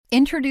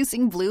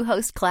Introducing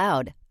Bluehost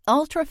Cloud,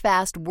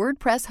 ultra-fast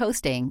WordPress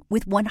hosting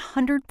with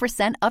 100%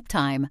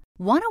 uptime.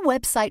 Want a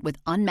website with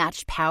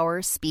unmatched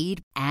power,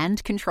 speed,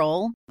 and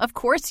control? Of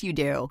course you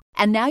do.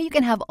 And now you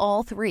can have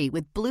all three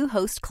with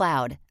Bluehost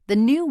Cloud, the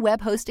new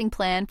web hosting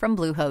plan from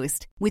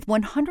Bluehost. With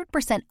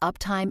 100%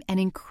 uptime and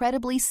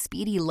incredibly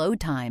speedy load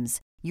times,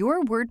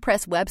 your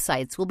WordPress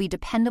websites will be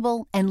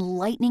dependable and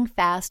lightning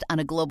fast on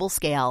a global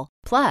scale.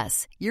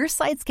 Plus, your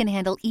sites can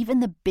handle even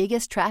the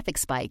biggest traffic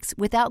spikes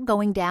without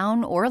going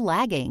down or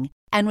lagging.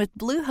 And with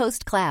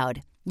Bluehost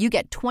Cloud, you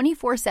get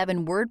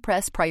 24/7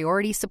 WordPress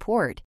priority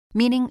support,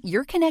 meaning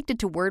you're connected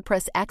to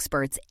WordPress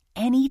experts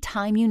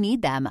anytime you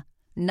need them.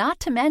 Not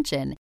to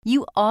mention,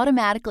 you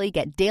automatically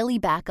get daily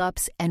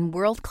backups and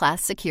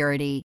world-class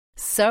security.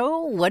 So,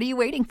 what are you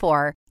waiting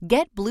for?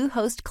 Get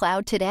Bluehost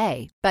Cloud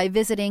today by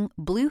visiting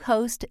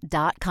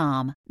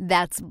Bluehost.com.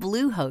 That's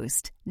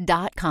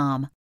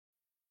Bluehost.com.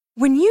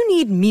 When you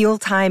need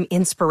mealtime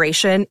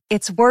inspiration,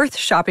 it's worth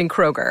shopping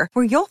Kroger,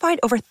 where you'll find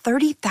over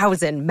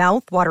 30,000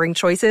 mouth-watering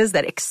choices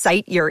that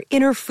excite your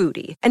inner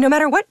foodie. And no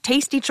matter what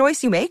tasty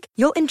choice you make,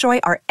 you'll enjoy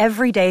our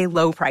everyday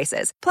low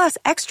prices, plus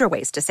extra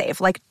ways to save,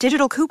 like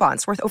digital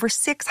coupons worth over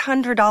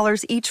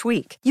 $600 each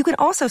week. You can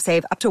also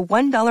save up to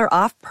 $1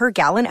 off per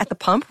gallon at the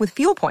pump with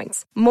fuel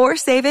points. More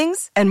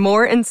savings and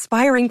more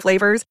inspiring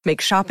flavors make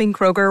shopping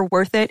Kroger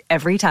worth it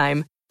every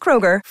time.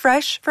 Kroger,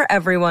 fresh for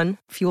everyone.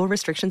 Fuel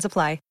restrictions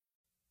apply.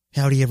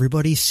 Howdy,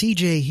 everybody.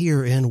 CJ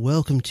here, and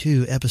welcome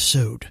to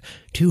episode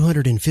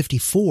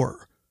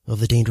 254 of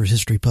the Dangerous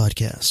History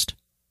Podcast.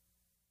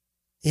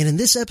 And in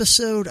this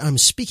episode, I'm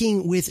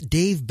speaking with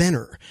Dave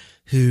Benner,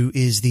 who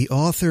is the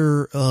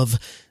author of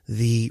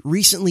the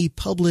recently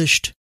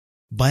published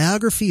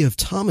biography of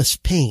Thomas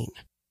Paine,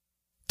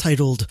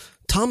 titled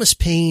Thomas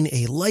Paine,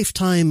 A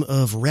Lifetime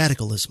of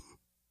Radicalism.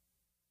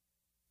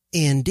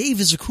 And Dave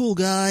is a cool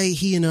guy.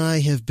 He and I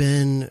have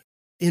been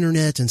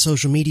internet and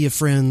social media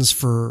friends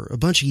for a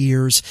bunch of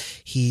years.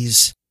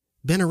 He's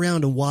been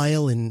around a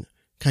while in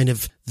kind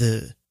of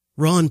the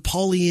Ron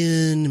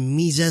Paulian,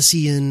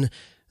 Misesian,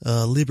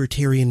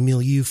 libertarian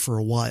milieu for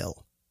a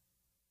while.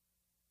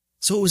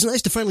 So it was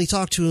nice to finally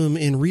talk to him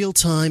in real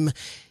time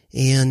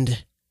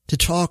and to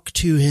talk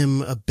to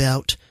him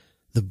about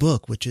the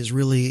book, which is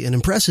really an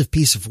impressive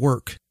piece of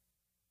work.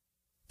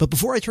 But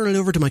before I turn it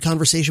over to my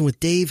conversation with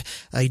Dave,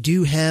 I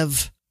do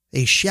have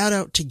a shout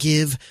out to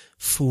give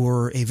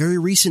for a very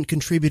recent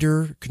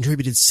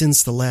contributed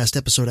since the last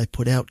episode I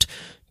put out,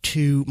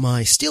 to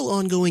my still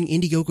ongoing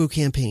Indiegogo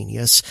campaign.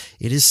 Yes,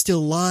 it is still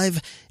live,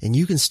 and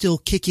you can still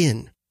kick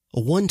in a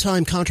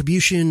one-time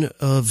contribution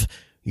of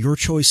your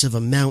choice of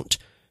amount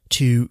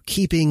to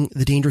keeping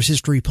the Dangerous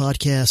History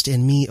Podcast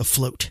and me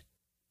afloat.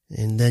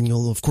 And then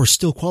you'll, of course,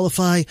 still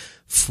qualify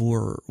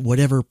for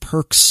whatever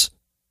perks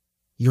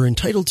you're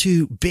entitled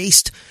to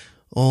based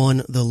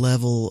on the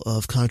level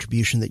of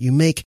contribution that you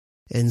make.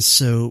 And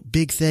so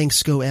big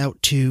thanks go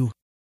out to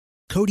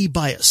Cody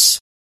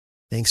Bias.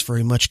 Thanks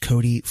very much,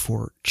 Cody,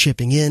 for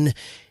chipping in.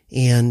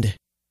 And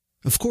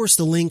of course,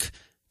 the link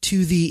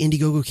to the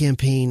Indiegogo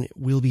campaign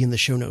will be in the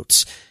show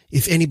notes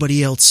if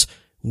anybody else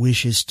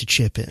wishes to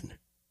chip in.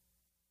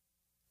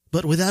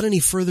 But without any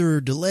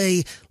further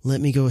delay, let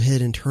me go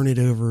ahead and turn it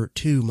over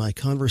to my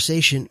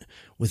conversation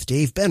with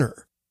Dave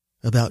Benner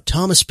about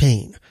Thomas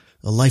Paine,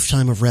 A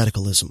Lifetime of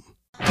Radicalism.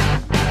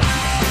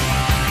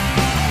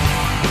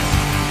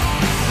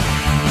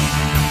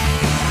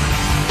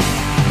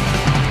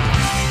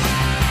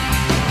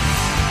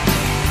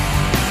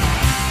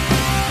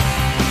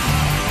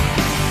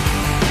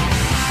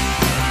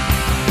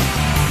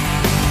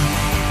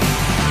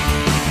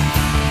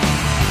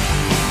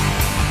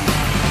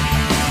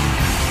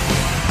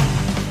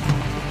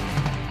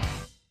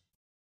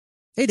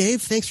 Hey,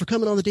 Dave, thanks for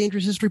coming on the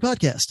Dangerous History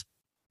Podcast.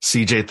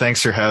 CJ,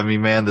 thanks for having me,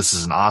 man. This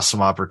is an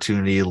awesome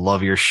opportunity.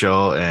 Love your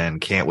show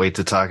and can't wait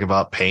to talk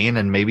about Paine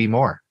and maybe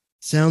more.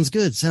 Sounds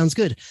good. Sounds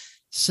good.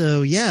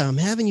 So, yeah, I'm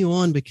having you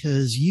on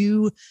because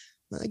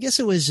I guess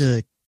it was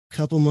a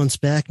couple months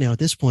back now at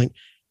this point,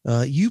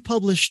 you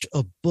published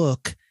a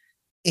book.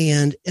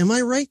 And am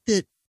I right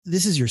that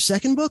this is your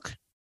second book?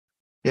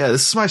 Yeah,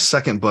 this is my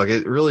second book.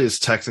 It really is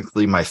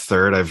technically my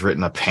third. I've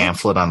written a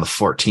pamphlet on the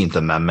 14th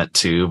Amendment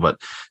too, but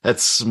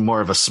that's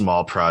more of a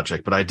small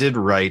project. But I did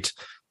write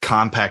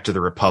Compact of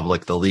the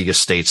Republic, the League of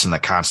States, and the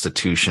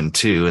Constitution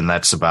too. And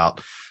that's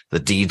about the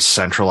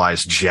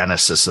decentralized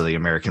genesis of the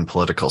American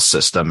political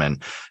system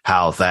and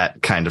how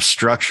that kind of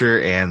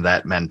structure and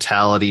that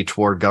mentality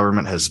toward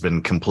government has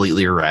been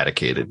completely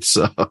eradicated.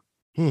 So,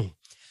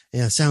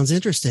 yeah, sounds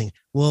interesting.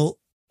 Well,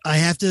 I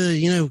have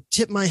to,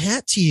 tip my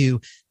hat to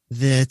you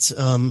that,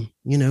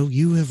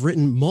 you have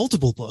written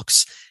multiple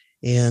books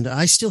and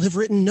I still have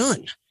written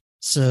none.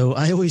 So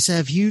I always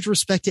have huge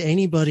respect to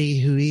anybody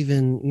who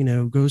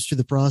even, goes through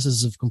the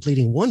process of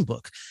completing one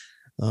book,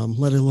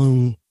 let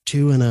alone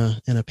two and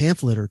a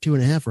pamphlet or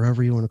 2.5 or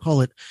however you want to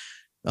call it.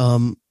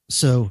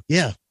 So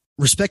yeah,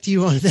 respect to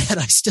you on that.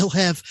 I still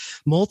have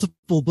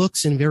multiple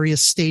books in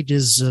various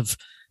stages of,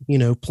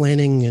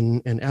 planning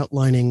and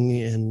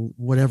outlining and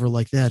whatever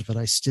like that. But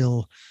I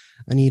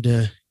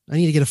I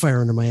need to get a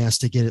fire under my ass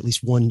to get at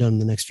least one done in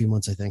the next few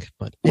months, I think.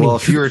 But anyway, well,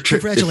 if you were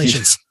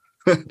congratulations.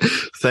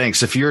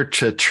 Thanks. If you were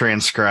to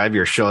transcribe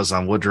your shows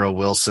on Woodrow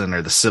Wilson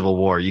or the Civil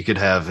War, you could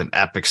have an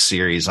epic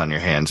series on your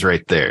hands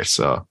right there.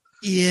 So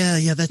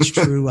yeah, that's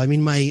true. I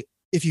mean,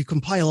 if you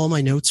compile all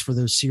my notes for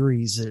those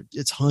series,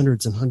 it's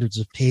hundreds and hundreds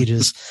of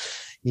pages.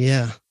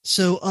 Yeah.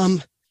 So,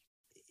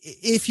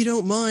 if you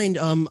don't mind,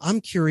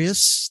 I'm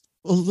curious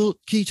can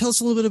you tell us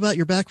a little bit about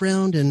your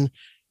background? And,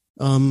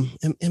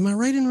 am I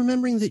right in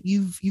remembering that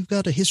you've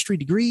got a history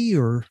degree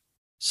or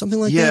something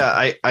like that?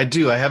 Yeah, I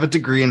do. I have a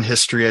degree in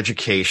history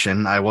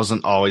education. I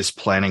wasn't always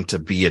planning to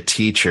be a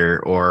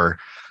teacher or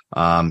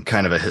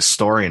kind of a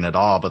historian at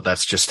all, but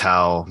that's just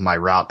how my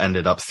route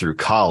ended up through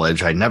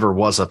college. I never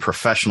was a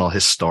professional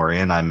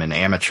historian. I'm an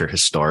amateur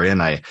historian.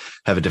 I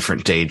have a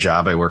different day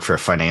job. I work for a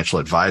financial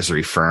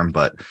advisory firm,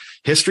 but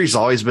history's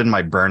always been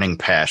my burning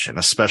passion,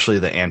 especially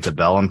the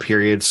antebellum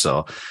period.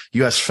 So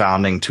U.S.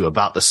 founding to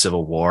about the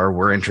Civil War.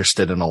 We're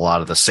interested in a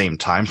lot of the same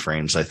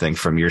timeframes, I think,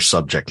 from your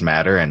subject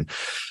matter. And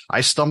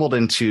I stumbled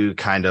into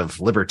kind of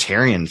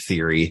libertarian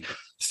theory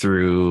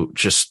through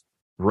just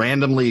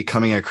randomly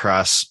coming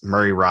across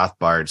Murray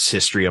Rothbard's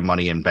History of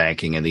Money and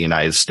Banking in the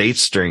United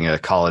States during a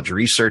college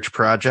research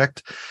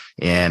project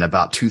in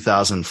about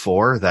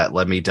 2004. That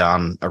led me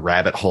down a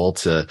rabbit hole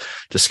to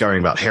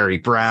discovering about Harry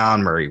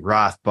Brown, Murray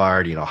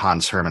Rothbard,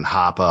 Hans Hermann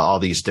Hoppe, all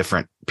these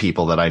different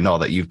people that I know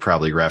that you've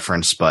probably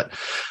referenced. But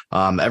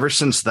ever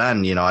since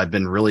then, I've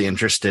been really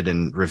interested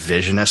in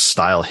revisionist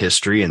style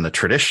history and the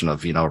tradition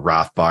of,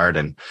 Rothbard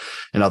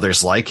and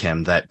others like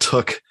him that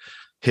took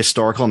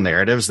historical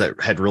narratives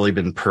that had really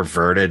been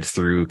perverted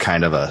through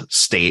kind of a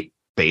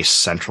state-based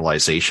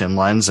centralization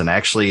lens and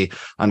actually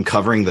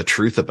uncovering the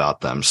truth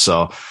about them.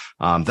 So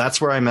that's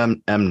where I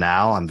am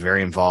now. I'm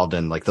very involved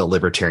in like the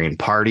Libertarian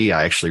Party.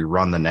 I actually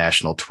run the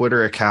national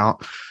Twitter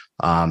account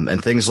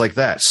and things like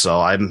that.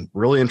 So I'm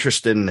really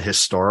interested in the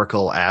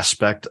historical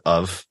aspect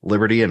of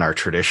liberty and our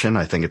tradition.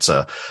 I think it's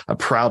a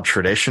proud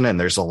tradition, and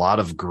there's a lot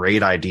of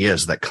great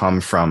ideas that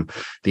come from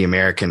the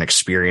American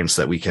experience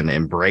that we can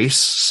embrace,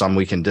 some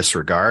we can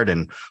disregard,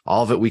 and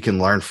all of it we can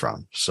learn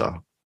from. So.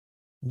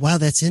 Wow,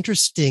 that's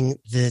interesting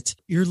that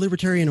your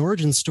libertarian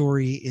origin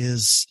story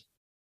is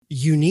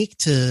unique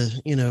to,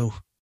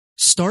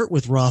 start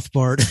with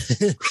Rothbard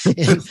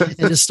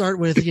and to start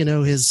with,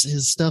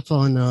 his stuff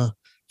on,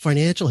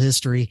 financial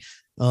history.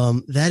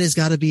 That has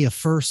got to be a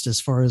first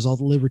as far as all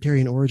the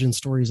libertarian origin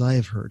stories I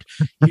have heard.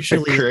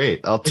 Usually,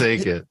 great. I'll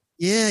take it.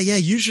 Yeah.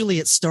 Usually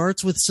it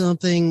starts with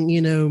something,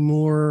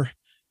 more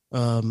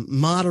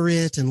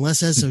moderate and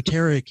less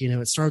esoteric.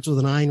 It starts with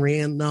an Ayn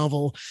Rand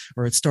novel,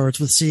 or it starts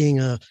with seeing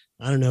a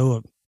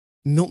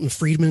Milton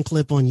Friedman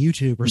clip on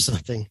YouTube or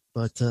something.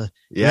 But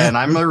yeah, and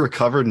I'm a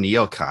recovered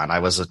neocon. I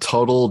was a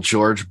total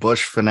George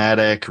Bush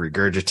fanatic,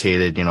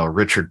 regurgitated,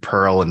 Richard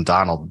Pearl and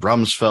Donald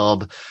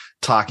Rumsfeld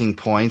talking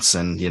points,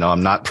 and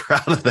I'm not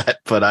proud of that,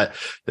 but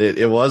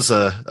it was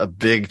a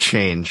big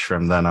change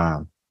from then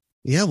on.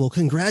 Yeah, well,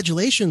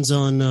 congratulations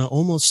on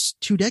almost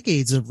 2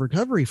 decades of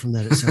recovery from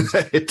that. It sounds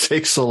like. It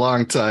takes a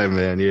long time,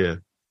 man. Yeah.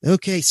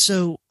 Okay,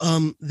 so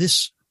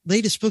this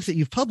latest book that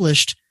you've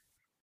published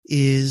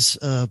is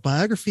a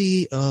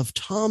biography of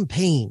Thomas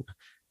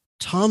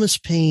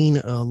Paine,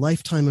 A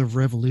Lifetime of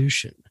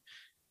Revolution.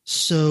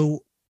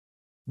 So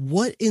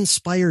what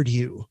inspired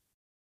you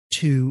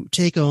to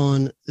take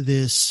on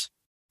this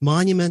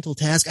monumental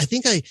task? I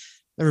think I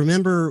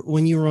remember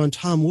when you were on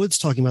Tom Woods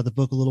talking about the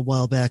book a little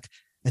while back,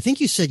 I think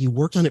you said you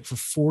worked on it for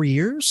 4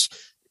 years.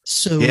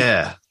 So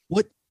yeah,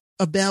 what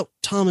about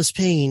Thomas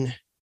Paine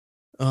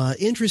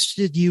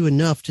interested you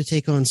enough to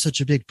take on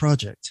such a big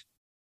project?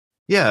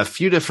 Yeah, a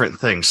few different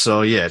things.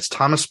 So yeah, it's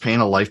Thomas Paine,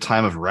 A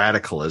Lifetime of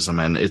Radicalism,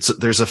 and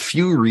there's a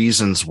few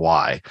reasons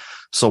why.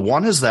 So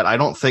one is that I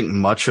don't think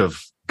much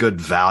of good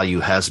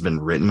value has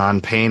been written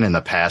on Paine in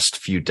the past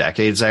few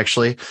decades,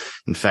 actually.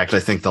 In fact,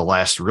 I think the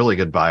last really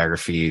good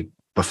biography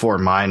before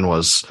mine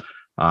was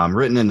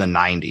written in the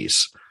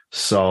 90s.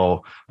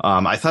 So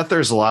I thought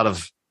there's a lot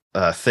of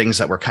things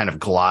that were kind of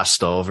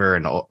glossed over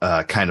and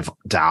kind of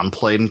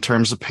downplayed in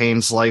terms of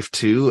Paine's life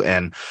too.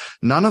 And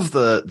none of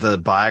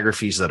the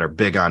biographies that are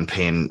big on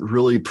Paine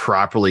really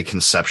properly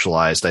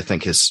conceptualized, I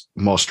think, his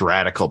most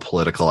radical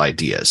political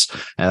ideas.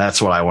 And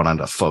that's what I wanted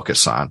to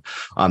focus on.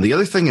 The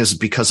other thing is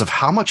because of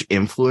how much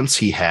influence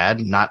he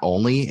had, not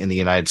only in the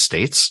United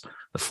States,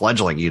 the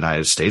fledgling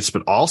United States,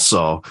 but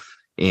also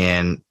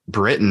in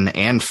Britain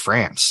and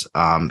France.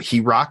 He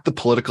rocked the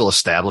political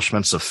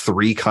establishments of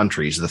 3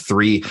 countries, the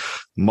 3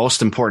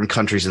 most important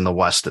countries in the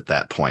West at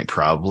that point,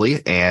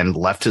 probably, and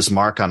left his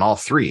mark on all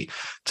 3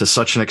 to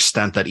such an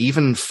extent that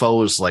even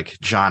foes like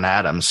John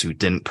Adams, who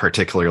didn't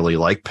particularly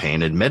like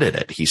Paine, admitted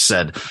it. He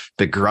said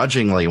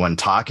begrudgingly when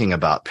talking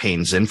about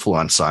Paine's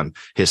influence on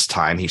his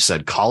time, he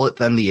said, call it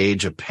then the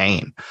age of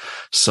Paine.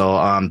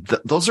 So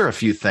those are a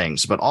few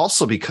things, but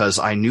also because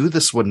I knew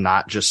this would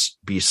not just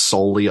be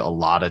solely a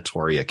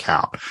laudatory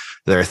account.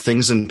 There are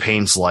things in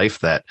Paine's life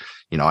that,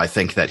 I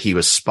think that he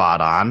was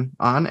spot on.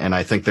 And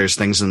I think there's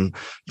things in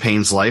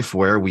Paine's life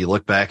where we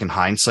look back in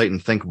hindsight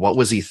and think, what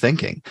was he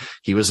thinking?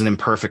 He was an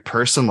imperfect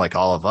person like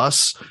all of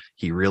us.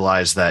 He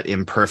realized that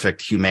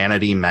imperfect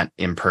humanity meant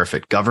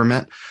imperfect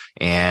government.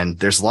 And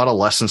there's a lot of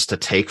lessons to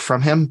take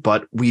from him,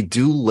 but we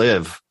do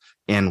live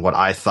in what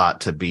I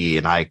thought to be,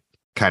 and I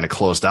kind of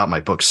closed out my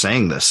book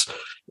saying this,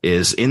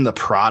 is in the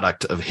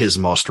product of his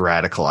most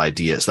radical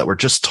ideas that were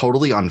just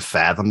totally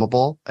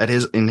unfathomable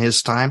in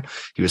his time.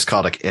 He was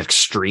called an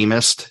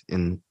extremist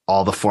in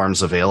all the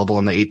forms available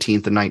in the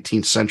 18th and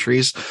 19th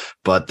centuries,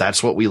 but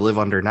that's what we live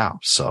under now.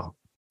 So.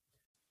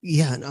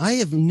 Yeah. And I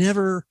have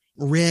never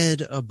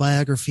read a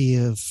biography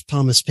of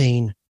Thomas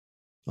Paine,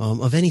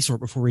 of any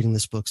sort before reading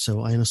this book.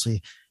 So I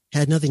honestly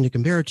had nothing to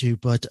compare it to,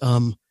 but,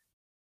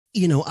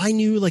 I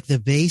knew like the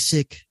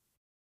basic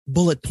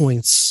bullet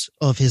points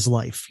of his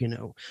life,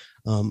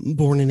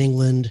 born in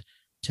England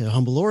to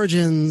humble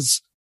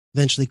origins,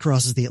 eventually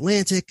crosses the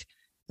Atlantic,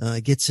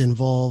 gets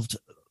involved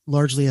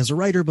largely as a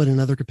writer, but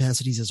in other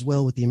capacities as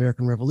well with the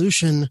American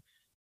Revolution,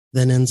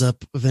 then ends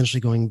up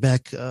eventually going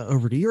back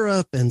over to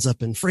Europe, ends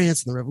up in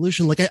France in the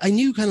Revolution. Like I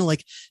knew kind of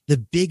like the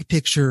big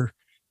picture,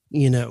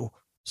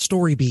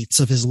 story beats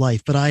of his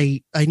life, but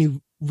I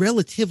knew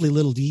relatively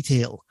little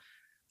detail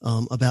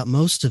about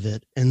most of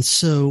it. And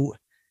so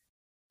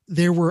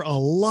there were a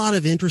lot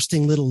of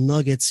interesting little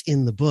nuggets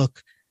in the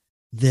book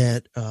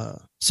that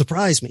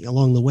surprised me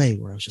along the way,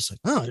 where I was just like,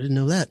 oh, I didn't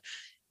know that.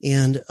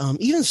 And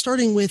even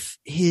starting with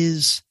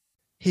his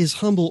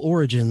humble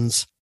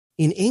origins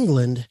in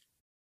England,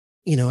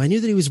 I knew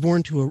that he was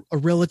born to a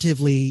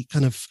relatively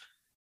kind of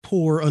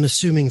poor,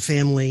 unassuming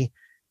family,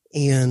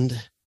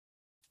 and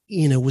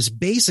was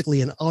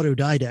basically an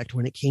autodidact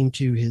when it came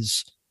to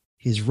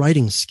his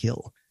writing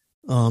skill.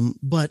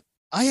 But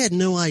I had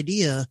no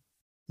idea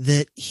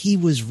that he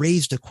was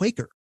raised a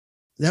Quaker.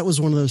 That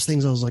was one of those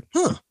things I was like,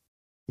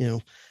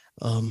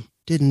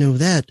 didn't know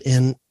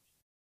that.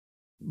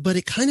 But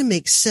it kind of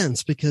makes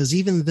sense, because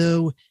even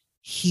though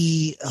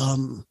he,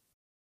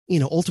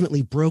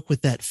 ultimately broke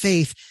with that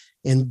faith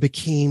and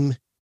became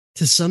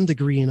to some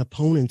degree an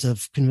opponent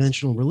of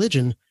conventional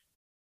religion,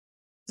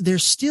 there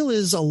still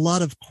is a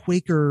lot of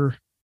Quaker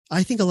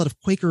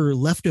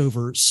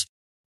leftovers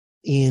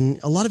in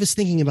a lot of his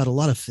thinking about a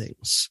lot of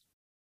things.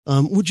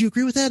 Would you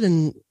agree with that?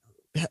 And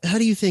how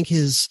do you think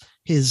his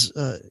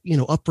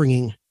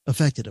upbringing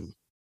affected him?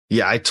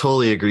 Yeah, I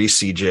totally agree,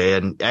 CJ.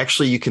 And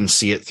actually, you can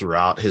see it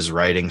throughout his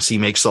writings. He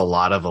makes a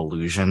lot of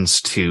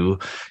allusions to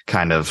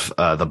kind of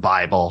the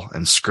Bible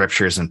and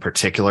scriptures in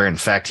particular. In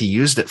fact, he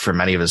used it for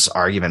many of his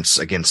arguments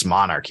against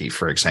monarchy,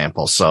 for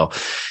example. So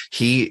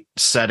he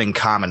said in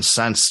Common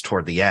Sense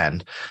toward the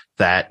end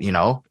that,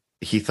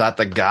 he thought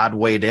that God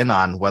weighed in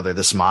on whether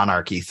this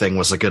monarchy thing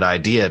was a good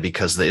idea,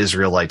 because the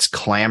Israelites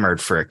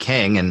clamored for a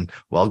king, and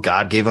well,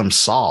 God gave him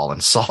Saul,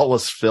 and Saul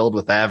was filled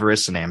with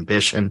avarice and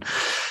ambition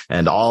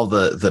and all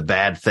the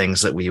bad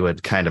things that we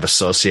would kind of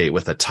associate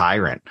with a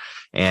tyrant.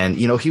 And,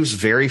 he was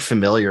very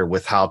familiar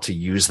with how to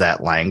use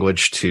that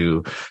language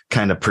to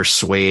kind of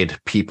persuade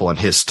people in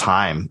his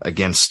time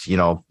against,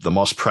 the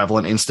most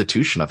prevalent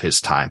institution of his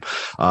time.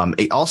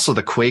 Also,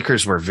 the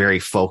Quakers were very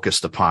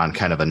focused upon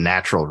kind of a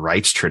natural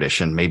rights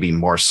tradition, maybe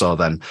more so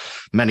than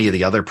many of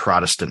the other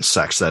Protestant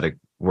sects that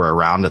were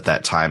around at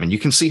that time. And you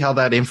can see how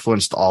that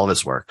influenced all of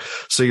his work.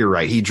 So you're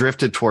right. He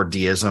drifted toward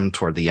deism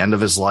toward the end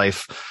of his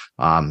life.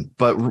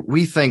 But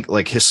we think,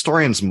 like,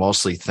 historians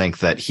mostly think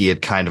that he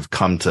had kind of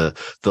come to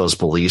those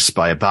beliefs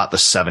by about the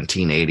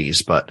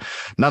 1780s. But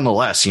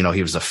nonetheless, he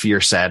was a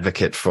fierce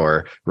advocate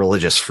for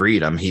religious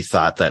freedom. He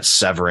thought that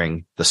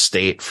severing the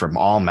state from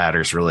all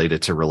matters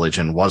related to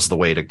religion was the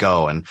way to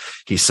go. And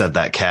he said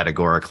that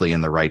categorically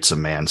in The Rights of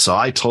Man. So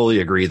I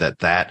totally agree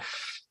that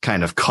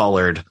kind of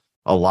colored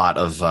a lot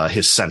of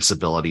his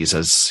sensibilities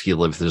as he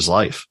lived his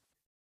life.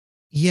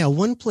 Yeah,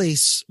 one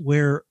place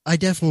where I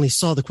definitely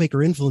saw the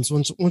Quaker influence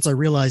once I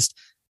realized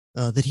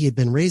that he had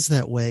been raised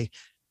that way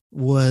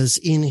was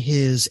in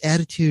his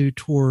attitude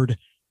toward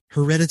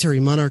hereditary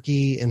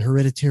monarchy and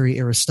hereditary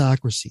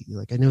aristocracy.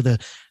 Like, I know the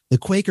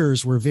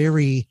Quakers were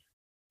very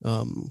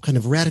kind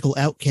of radical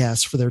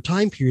outcasts for their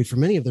time period for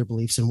many of their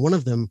beliefs, and one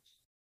of them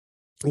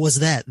was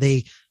that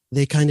they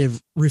kind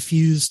of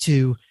refused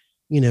to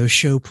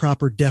show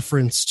proper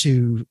deference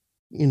to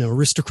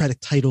aristocratic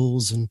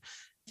titles and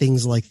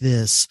things like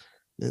this.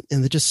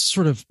 And that just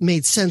sort of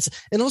made sense.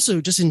 And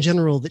also just in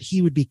general, that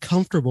he would be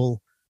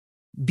comfortable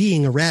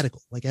being a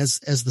radical, like as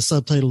the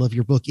subtitle of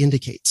your book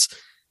indicates,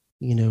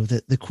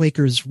 that the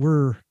Quakers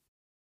were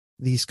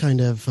these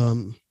kind of,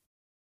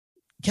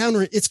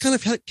 it's kind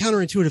of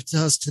counterintuitive to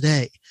us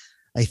today.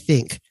 I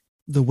think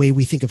the way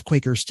we think of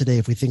Quakers today,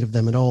 if we think of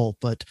them at all,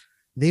 but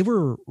they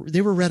were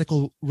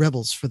radical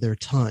rebels for their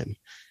time.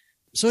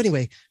 So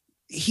anyway,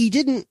 he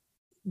didn't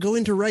go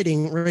into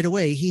writing right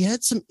away. He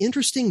had some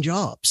interesting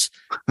jobs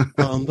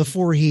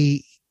before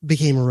he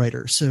became a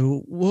writer.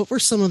 So what were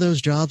some of those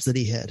jobs that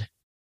he had?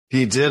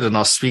 He did, and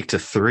I'll speak to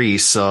three.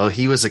 So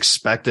he was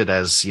expected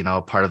as,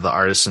 part of the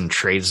artisan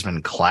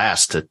tradesman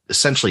class to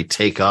essentially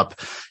take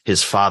up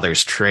his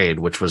father's trade,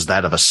 which was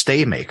that of a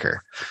staymaker.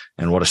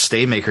 And what a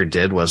staymaker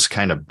did was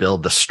kind of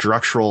build the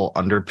structural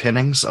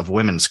underpinnings of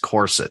women's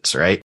corsets,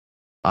 right?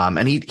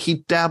 And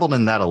he dabbled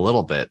in that a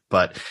little bit,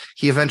 but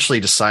he eventually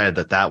decided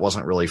that that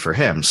wasn't really for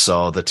him.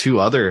 So the two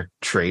other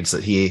trades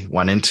that he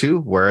went into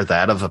were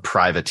that of a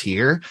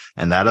privateer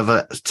and that of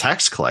a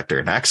tax collector,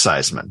 an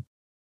exciseman.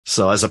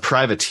 So as a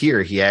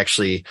privateer, he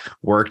actually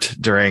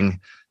worked during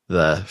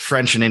the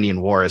French and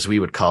Indian War, as we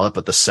would call it,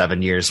 but the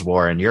 7 Years'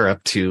 War in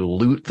Europe, to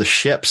loot the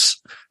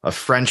ships of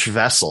French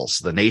vessels,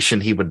 the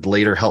nation he would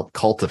later help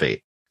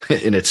cultivate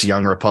in its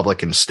young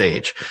Republican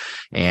stage.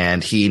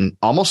 And he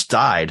almost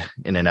died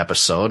in an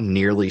episode,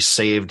 nearly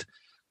saved.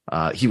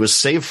 He was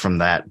saved from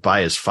that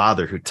by his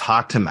father, who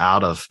talked him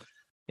out of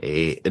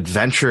a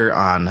adventure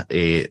on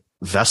a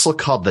vessel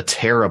called the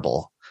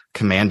Terrible,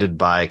 commanded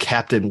by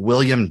Captain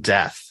William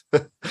Death.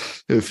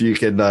 If you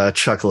can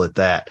chuckle at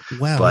that.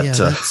 Wow. But, yeah,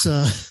 that's,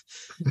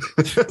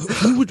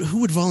 who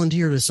would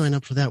volunteer to sign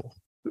up for that one?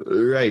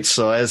 Right.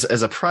 So as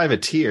a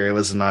privateer, it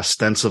was an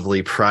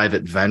ostensibly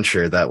private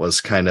venture that was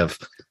kind of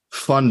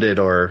funded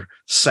or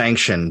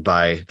sanctioned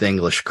by the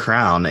English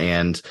crown.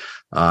 And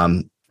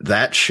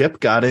that ship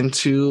got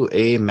into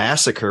a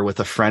massacre with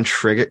a French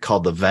frigate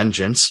called the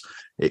Vengeance.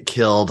 It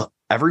killed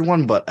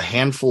everyone but a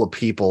handful of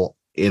people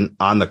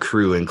on the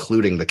crew,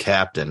 including the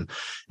captain.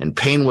 And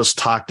Paine was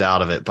talked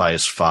out of it by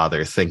his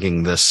father,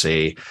 thinking this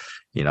an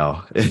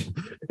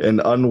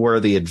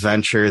unworthy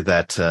adventure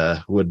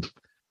that would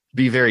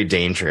be very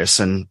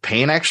dangerous. And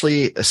Paine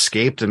actually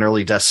escaped an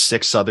early death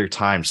 6 other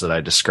times that I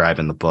describe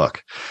in the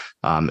book.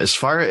 As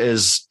far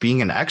as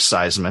being an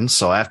exciseman,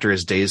 so after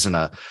his days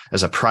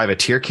as a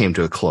privateer came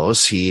to a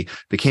close, he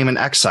became an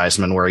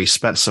exciseman, where he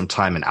spent some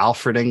time in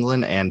Alfred,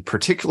 England, and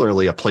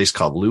particularly a place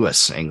called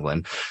Lewes,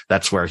 England.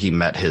 That's where he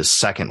met his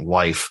second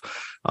wife.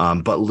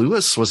 But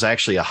Lewes was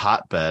actually a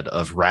hotbed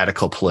of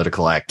radical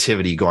political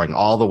activity going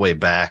all the way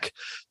back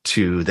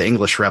to the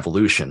English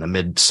Revolution, the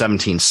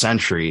mid-17th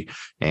century,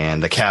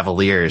 and the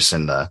Cavaliers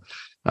and the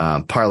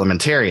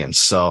parliamentarians.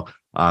 So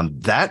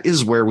that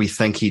is where we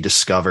think he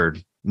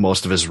discovered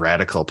most of his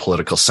radical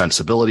political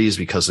sensibilities,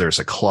 because there's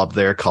a club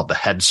there called the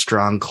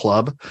Headstrong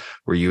Club,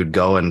 where you would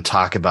go and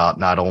talk about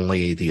not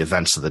only the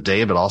events of the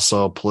day, but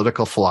also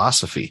political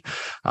philosophy.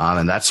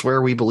 And that's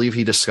where we believe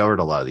he discovered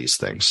a lot of these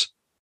things.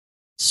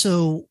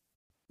 So,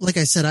 like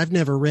I said, I've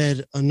never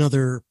read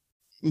another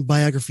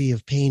biography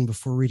of Paine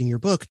before reading your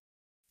book,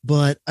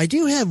 but I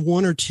do have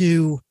one or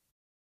two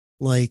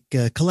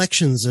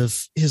collections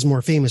of his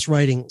more famous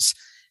writings.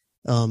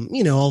 All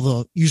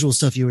the usual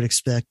stuff you would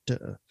expect,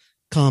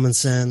 Common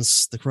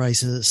Sense, The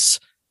Crisis,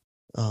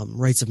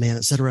 Rights of Man,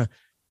 etc.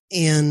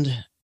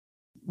 And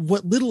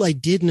what little I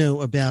did know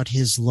about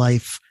his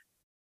life,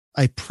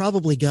 I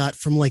probably got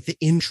from the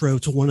intro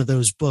to one of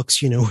those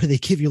books, where they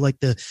give you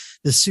the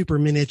super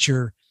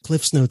miniature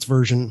Cliff's Notes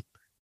version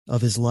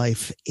of his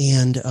life.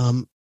 And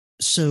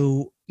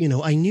so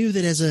I knew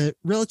that as a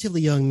relatively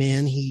young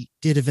man, he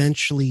did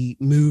eventually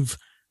move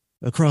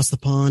across the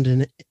pond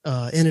and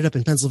ended up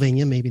in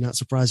Pennsylvania, maybe not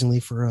surprisingly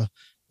for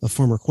a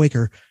former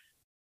Quaker.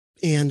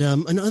 And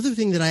another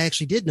thing that I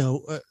actually did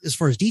know, as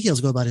far as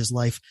details go about his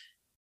life,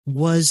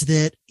 was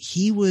that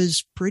he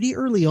was pretty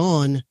early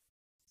on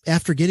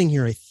after getting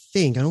here, I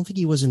don't think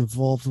he was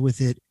involved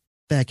with it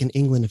back in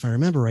England, if I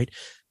remember right,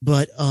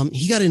 but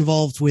he got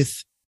involved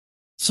with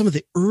some of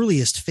the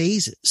earliest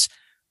phases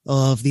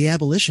of the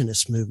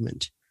abolitionist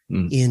movement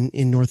in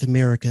North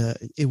America.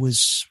 It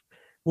was,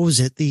 what was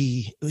it?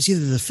 It was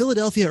either the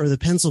Philadelphia or the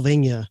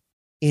Pennsylvania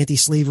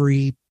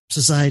Anti-Slavery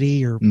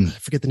Society, or I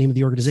forget the name of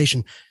the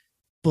organization.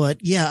 But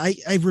yeah,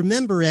 I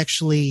remember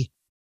actually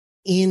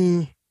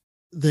in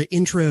the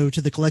intro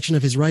to the collection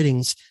of his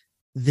writings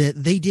that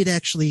they did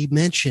actually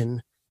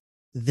mention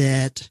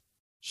that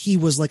he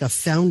was a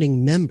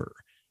founding member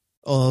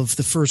of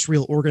the first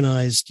real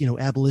organized,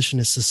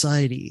 abolitionist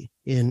society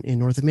in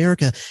North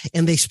America.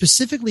 And they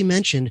specifically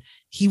mentioned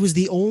he was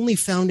the only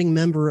founding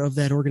member of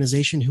that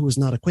organization who was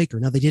not a Quaker.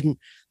 Now they didn't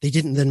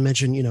then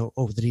mention,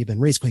 that he had been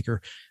raised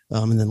Quaker,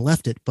 and then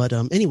left it. But,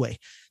 anyway,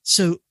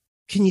 so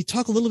can you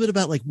talk a little bit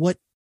about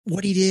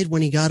what he did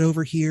when he got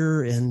over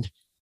here and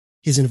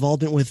his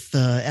involvement with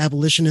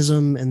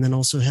abolitionism, and then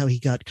also how he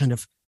got kind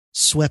of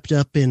swept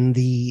up in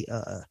the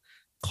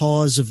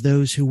cause of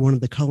those who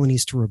wanted the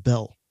colonies to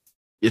rebel?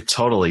 Yeah,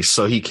 totally.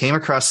 So he came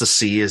across the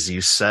sea, as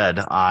you said,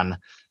 on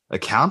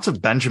account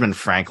of Benjamin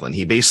Franklin.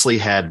 He basically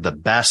had the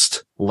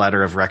best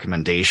letter of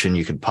recommendation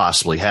you could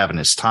possibly have in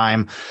his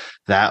time.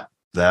 That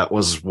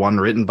was one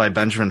written by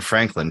Benjamin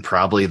Franklin,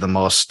 probably the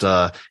most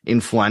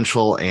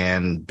influential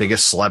and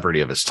biggest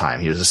celebrity of his time.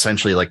 He was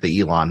essentially like the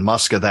Elon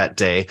Musk of that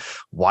day,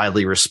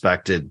 widely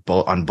respected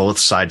on both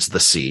sides of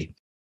the sea.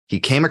 He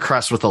came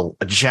across with a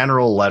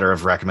general letter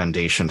of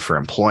recommendation for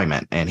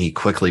employment, and he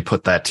quickly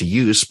put that to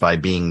use by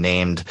being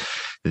named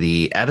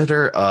the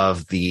editor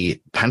of the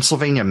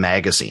Pennsylvania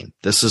Magazine.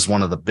 This is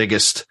one of the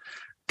biggest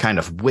kind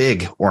of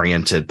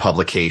Whig-oriented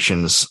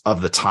publications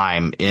of the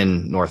time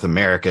in North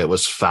America. It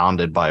was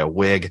founded by a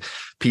Whig.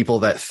 People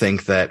that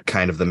think that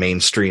kind of the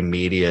mainstream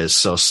media is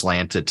so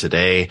slanted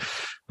today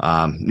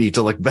need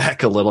to look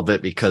back a little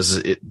bit,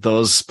 because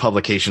those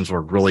publications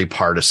were really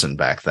partisan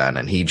back then.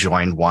 And he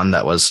joined one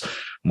that was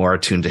more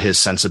attuned to his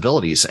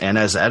sensibilities. And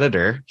as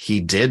editor,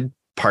 he did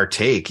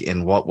partake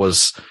in what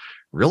was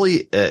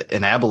really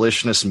an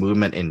abolitionist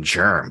movement in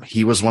germ.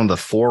 He was one of the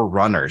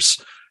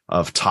forerunners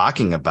of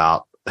talking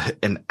about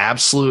an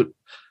absolute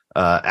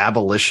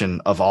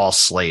abolition of all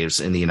slaves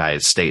in the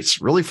United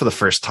States, really for the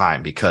first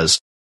time, because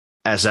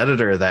as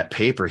editor of that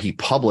paper, he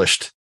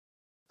published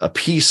a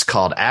piece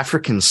called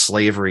African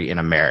Slavery in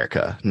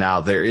America.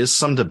 Now, there is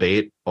some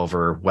debate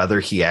over whether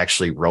he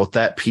actually wrote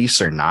that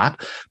piece or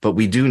not, but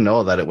we do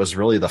know that it was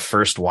really the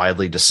first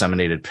widely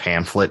disseminated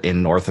pamphlet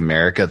in North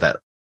America that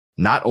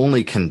not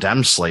only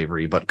condemned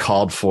slavery, but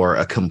called for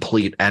a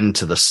complete end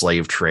to the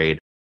slave trade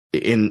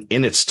in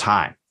its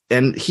time.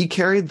 And he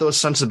carried those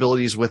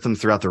sensibilities with him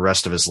throughout the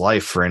rest of his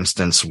life. For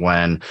instance,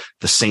 when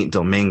the St.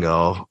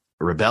 Domingo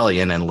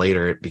Rebellion, and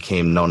later it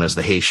became known as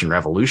the Haitian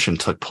Revolution,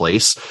 took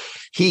place,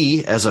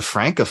 he, as a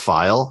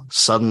Francophile,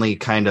 suddenly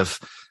kind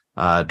of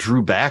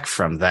drew back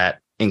from that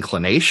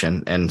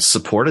inclination and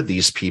supported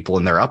these people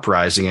in their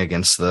uprising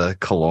against the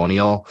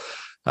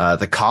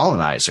the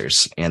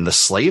colonizers and the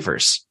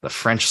slavers, the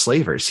French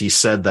slavers. He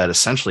said that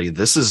essentially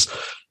this is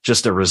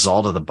just a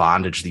result of the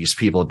bondage these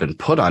people have been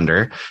put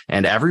under,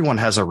 and everyone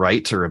has a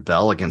right to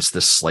rebel against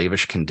this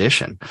slavish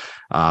condition.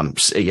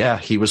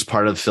 He was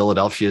part of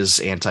Philadelphia's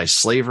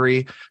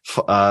anti-slavery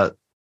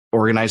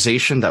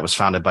organization that was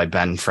founded by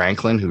Ben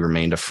Franklin, who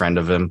remained a friend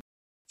of him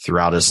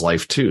throughout his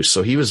life too.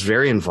 So he was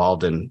very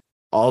involved in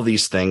all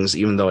these things,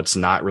 even though it's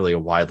not really a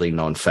widely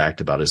known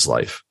fact about his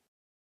life.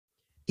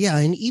 Yeah.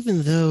 And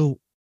even though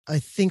I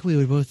think we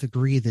would both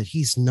agree that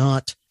he's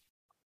not,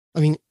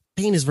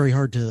 Paine is very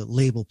hard to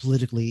label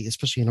politically,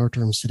 especially in our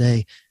terms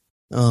today.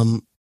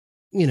 So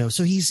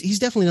he's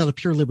definitely not a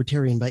pure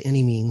libertarian by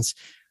any means,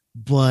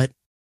 but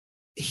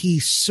he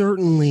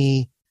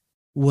certainly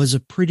was a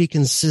pretty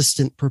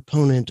consistent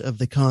proponent of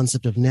the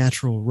concept of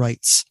natural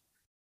rights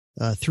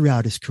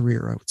throughout his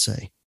career, I would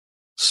say.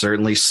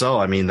 Certainly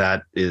so.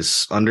 That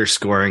is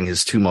underscoring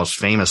his two most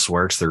famous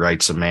works, The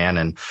Rights of Man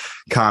and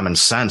Common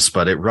Sense,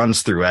 but it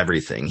runs through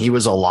everything. He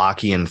was a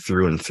Lockean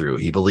through and through.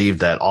 He believed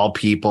that all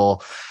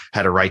people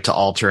had a right to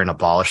alter and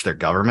abolish their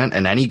government,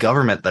 and any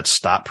government that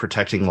stopped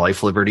protecting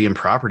life, liberty, and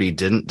property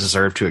didn't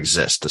deserve to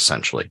exist,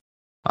 essentially.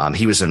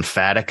 He was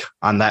emphatic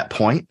on that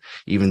point,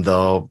 even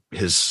though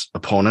his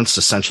opponents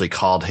essentially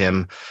called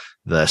him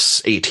the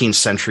 18th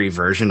century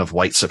version of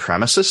white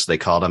supremacist. They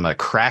called him a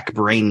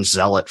crack-brained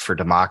zealot for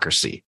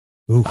democracy.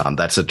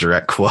 That's a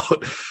direct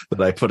quote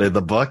that I put in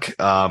the book.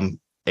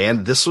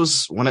 And this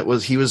was when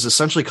he was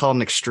essentially called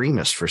an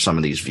extremist for some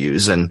of these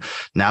views. And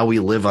now we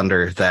live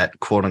under that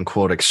quote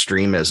unquote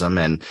extremism.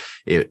 And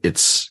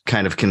it's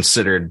kind of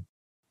considered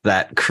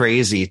that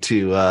crazy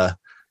to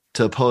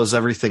oppose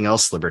everything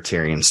else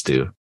libertarians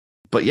do.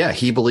 But yeah,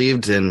 he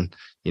believed in,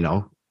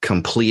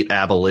 complete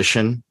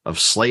abolition of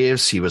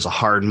slaves. He was a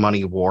hard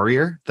money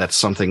warrior. That's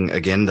something,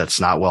 again, that's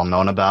not well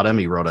known about him.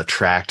 He wrote a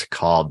tract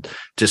called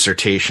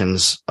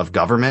Dissertations of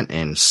Government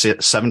in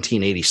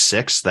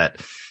 1786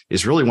 that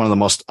is really one of the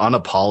most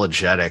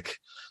unapologetic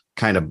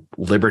kind of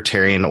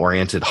libertarian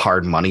oriented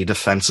hard money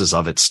defenses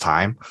of its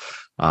time.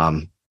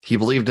 He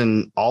believed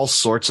in all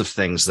sorts of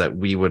things that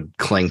we would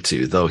cling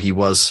to, though he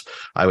was,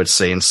 I would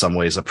say, in some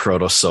ways a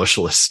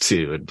proto-socialist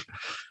too. And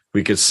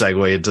we could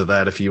segue into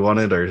that if you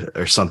wanted,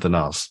 or something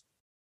else.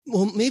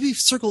 Well, maybe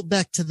circle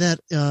back to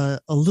that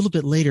a little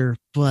bit later,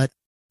 but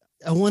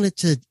I wanted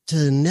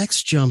to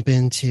next jump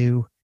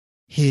into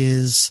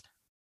his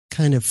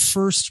kind of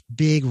first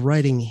big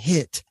writing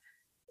hit,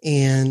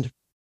 and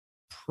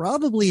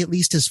probably, at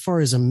least as far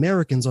as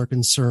Americans are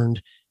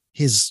concerned,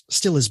 his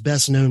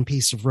best known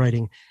piece of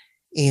writing,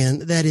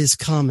 and that is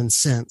Common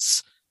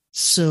Sense.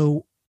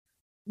 So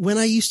when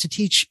I used to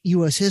teach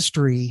U.S.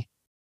 history,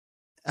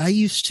 I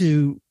used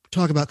to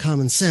talk about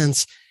common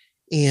sense,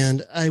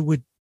 and I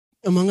would,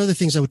 among other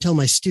things, I would tell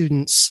my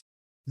students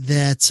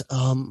that,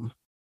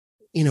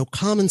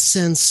 common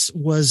sense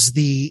was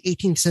the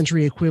 18th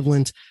century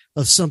equivalent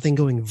of something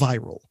going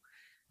viral.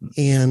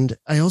 And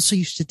I also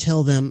used to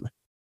tell them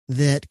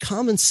that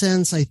common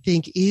sense, I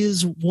think,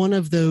 is one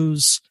of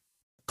those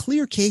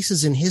clear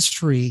cases in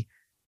history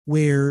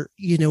where,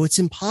 it's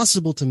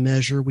impossible to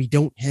measure. We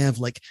don't have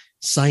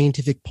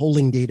scientific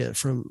polling data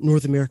from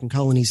North American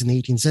colonies in the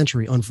 18th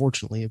century.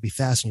 Unfortunately, it'd be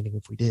fascinating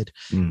if we did.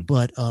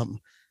 But,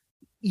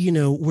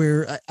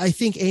 where I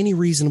think any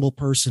reasonable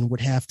person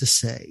would have to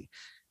say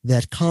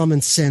that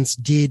common sense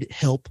did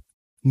help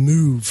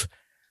move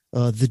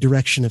the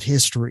direction of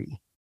history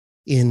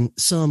in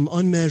some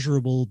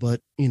unmeasurable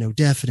but,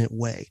 definite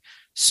way.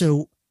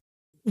 So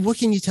what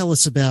can you tell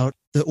us about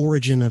the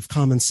origin of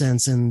common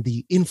sense and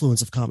the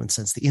influence of common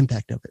sense, the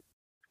impact of it?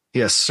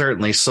 Yes,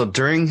 certainly. So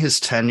during his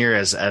tenure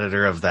as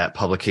editor of that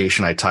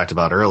publication I talked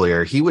about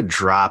earlier, he would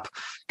drop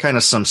kind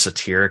of some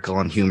satirical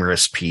and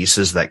humorous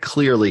pieces that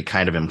clearly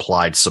kind of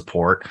implied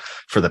support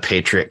for the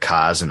patriot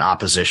cause in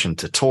opposition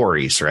to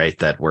Tories, right,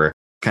 that were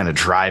kind of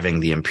driving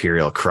the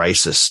imperial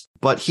crisis.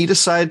 But he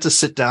decided to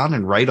sit down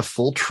and write a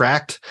full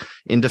tract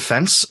in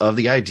defense of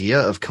the idea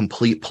of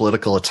complete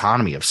political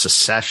autonomy, of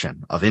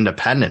secession, of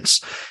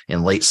independence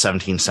in late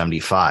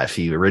 1775.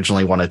 He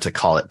originally wanted to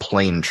call it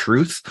Plain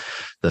Truth.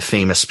 The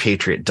famous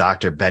patriot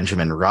Dr.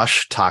 Benjamin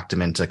Rush talked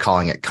him into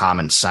calling it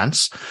Common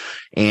Sense.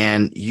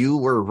 And you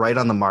were right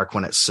on the mark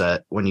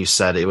when you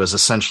said it was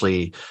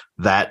essentially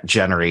that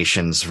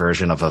generation's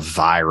version of a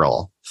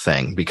viral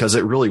thing, because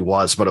it really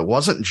was. But it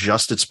wasn't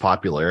just its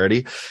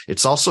popularity.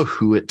 It's also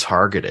who it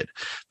targeted.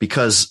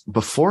 Because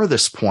before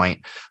this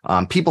point,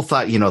 people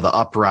thought, the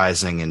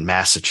uprising in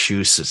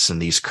Massachusetts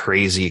and these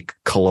crazy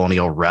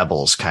colonial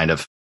rebels kind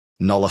of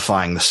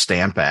nullifying the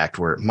Stamp Act,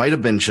 where it might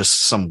have been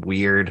just some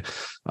weird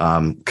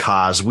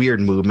weird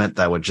movement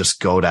that would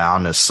just go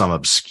down as some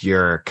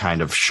obscure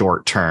kind of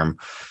short-term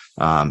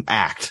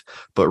act.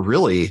 But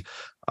really,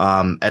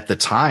 at the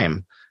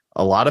time,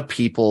 a lot of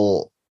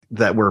people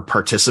that were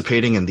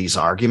participating in these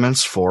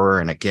arguments for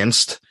and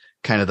against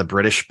kind of the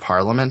British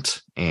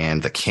Parliament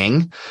and the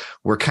king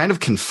were kind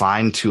of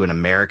confined to an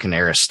American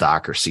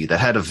aristocracy that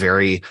had a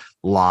very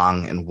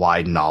long and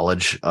wide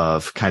knowledge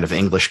of kind of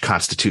English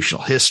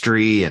constitutional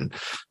history and,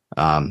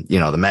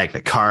 the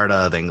Magna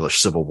Carta, the English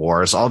Civil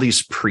Wars, all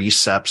these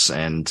precepts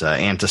and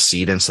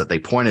antecedents that they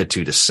pointed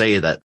to say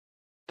that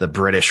the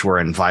British were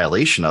in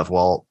violation of.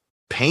 Well,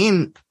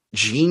 Paine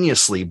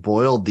geniusly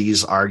boiled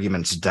these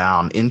arguments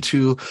down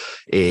into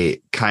a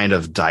kind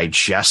of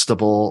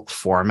digestible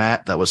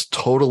format that was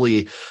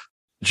totally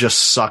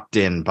just sucked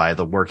in by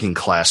the working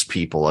class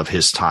people of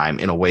his time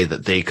in a way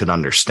that they could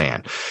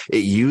understand.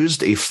 It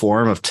used a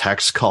form of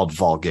text called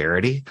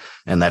vulgarity,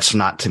 and that's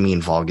not to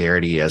mean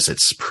vulgarity as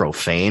it's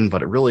profane,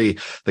 but it really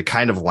the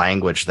kind of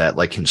language that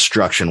like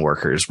construction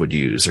workers would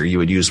use or you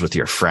would use with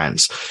your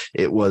friends.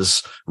 It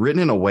was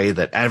written in a way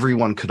that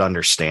everyone could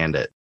understand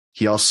it.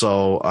 He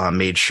also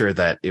made sure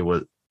that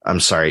the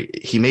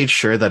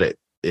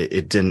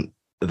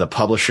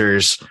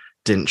publishers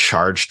didn't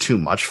charge too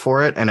much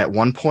for it. And at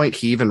one point,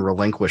 he even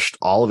relinquished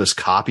all of his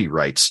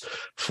copyrights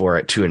for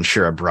it to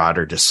ensure a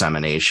broader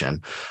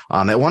dissemination.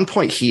 At one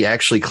point, he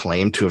actually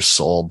claimed to have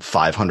sold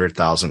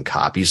 500,000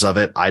 copies of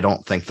it. I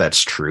don't think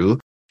that's true.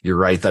 You're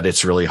right that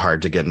it's really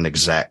hard to get an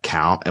exact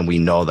count. And we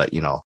know that,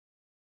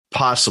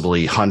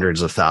 possibly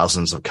hundreds of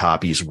thousands of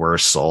copies were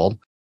sold.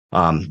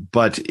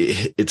 But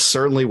it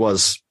certainly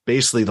was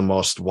basically the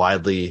most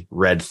widely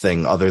read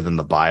thing other than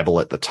the Bible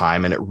at the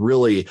time. And it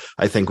really,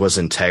 I think, was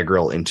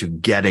integral into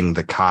getting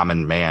the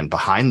common man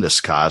behind this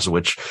cause,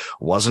 which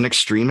was an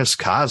extremist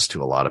cause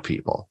to a lot of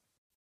people.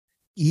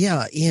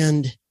 Yeah.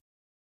 And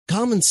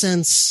Common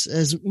Sense,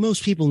 as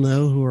most people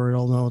know who are at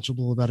all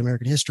knowledgeable about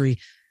American history,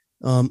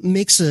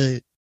 makes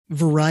a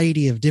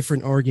variety of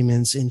different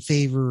arguments in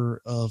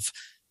favor of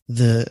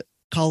the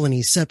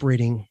colonies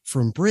separating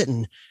from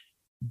Britain.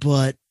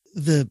 But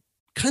the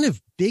kind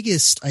of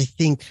biggest, I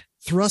think,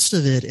 thrust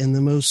of it and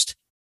the most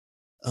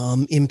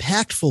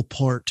impactful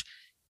part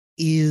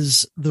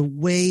is the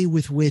way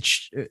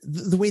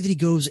that he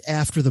goes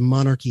after the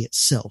monarchy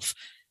itself.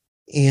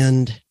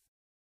 And,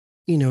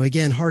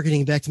 again,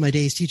 hearkening back to my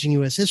days teaching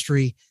U.S.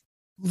 history,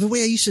 the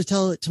way I used to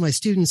tell it to my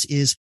students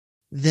is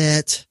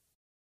that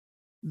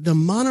the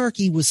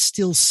monarchy was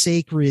still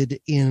sacred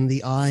in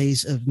the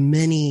eyes of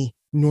many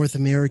North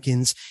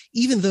Americans,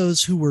 even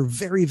those who were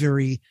very,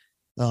 very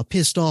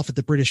pissed off at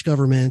the British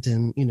government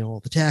and,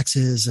 all the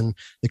taxes and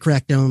the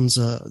crackdowns,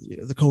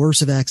 the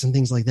coercive acts and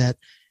things like that.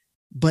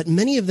 But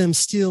many of them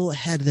still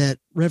had that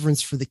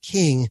reverence for the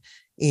king.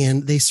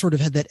 And they sort of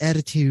had that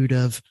attitude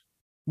of,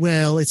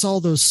 well, it's all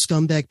those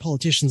scumbag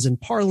politicians in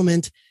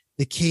Parliament.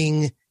 The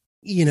king,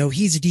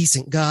 he's a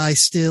decent guy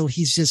still.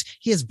 He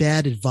has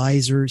bad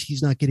advisors.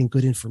 He's not getting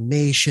good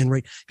information,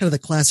 right? Kind of the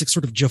classic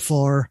sort of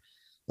Jafar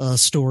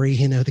story.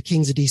 The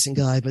king's a decent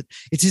guy, but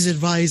it's his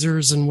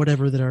advisors and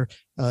whatever that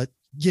are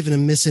giving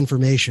him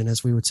misinformation,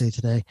 as we would say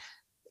today.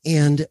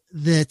 And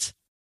that,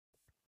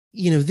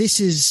 this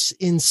is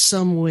in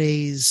some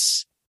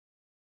ways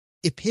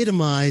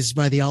epitomized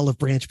by the olive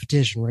branch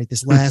petition, right?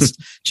 This last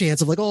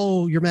chance of like,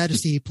 oh, Your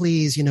Majesty,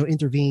 please,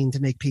 intervene to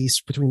make peace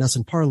between us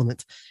and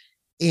Parliament.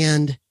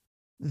 And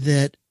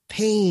that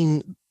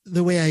Paine,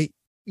 the way I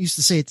used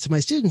to say it to my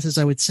students is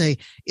I would say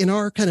in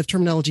our kind of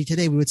terminology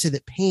today, we would say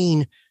that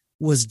Paine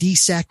was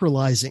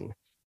desacralizing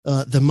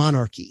the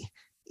monarchy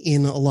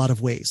in a lot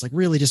of ways, like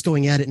really just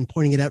going at it and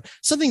pointing it out,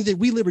 something that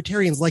we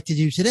libertarians like to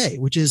do today,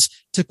 which is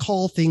to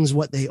call things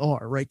what they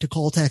are, right? To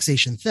call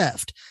taxation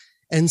theft.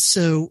 And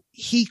so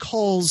he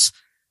calls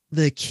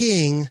the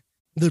king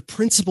the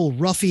principal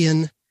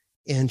ruffian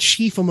and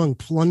chief among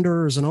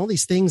plunderers and all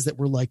these things that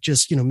were like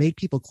just, made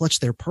people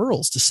clutch their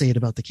pearls to say it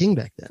about the king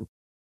back then.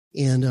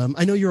 And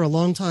I know you're a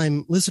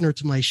longtime listener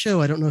to my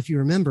show. I don't know if you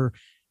remember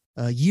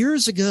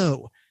years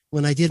ago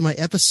when I did my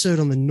episode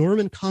on the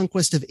Norman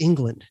conquest of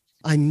England.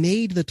 I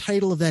made the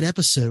title of that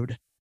episode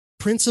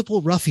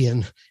Principal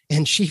Ruffian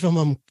and Chief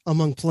Among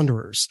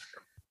Plunderers,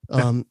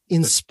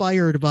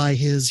 inspired by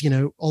his,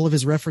 all of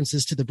his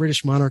references to the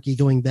British monarchy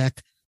going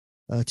back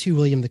to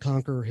William the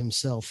Conqueror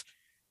himself.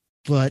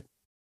 But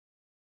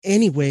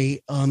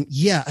anyway,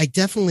 I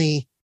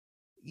definitely,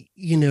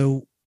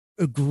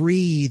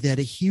 agree that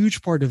a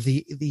huge part of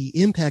the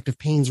impact of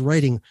Paine's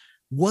writing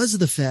was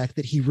the fact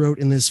that he wrote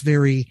in this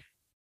very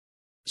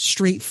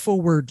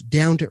straightforward,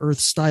 down-to-earth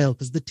style,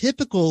 because the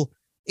typical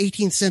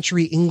 18th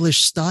century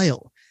English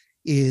style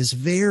is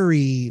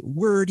very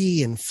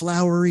wordy and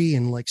flowery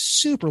and like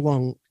super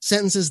long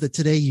sentences that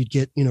today you'd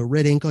get,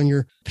 red ink on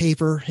your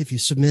paper if you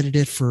submitted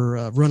it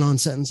for run-on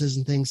sentences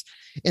and things.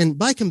 And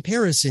by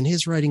comparison,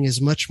 his writing is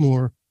much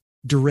more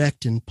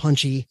direct and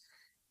punchy,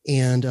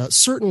 and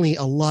certainly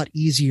a lot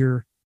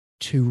easier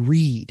to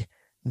read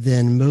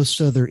than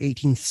most other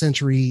 18th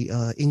century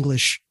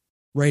English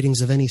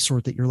writings of any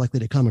sort that you're likely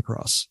to come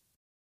across.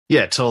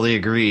 Yeah, totally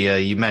agree.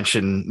 You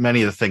mentioned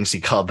many of the things he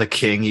called the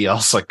king. He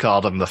also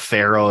called him the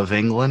Pharaoh of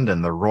England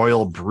and the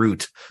royal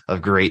brute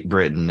of Great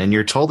Britain. And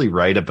you're totally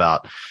right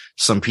about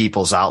some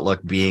people's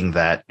outlook being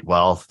that,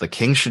 well, the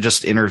king should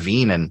just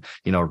intervene and,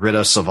 rid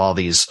us of all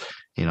these,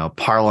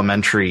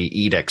 parliamentary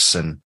edicts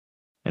and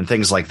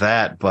things like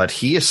that. But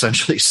he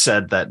essentially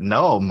said that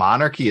no,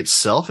 monarchy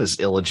itself is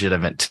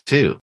illegitimate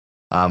too.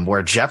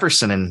 Where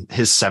Jefferson in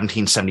his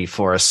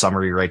 1774 a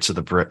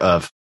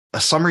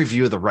summary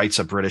view of the rights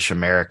of British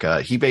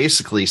America, he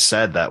basically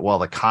said that, well,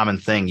 the common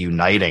thing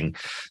uniting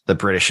the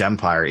British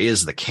Empire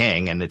is the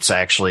king, and it's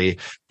actually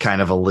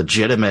kind of a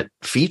legitimate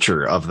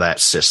feature of that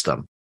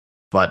system.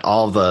 But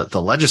all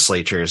the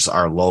legislatures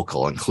are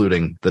local,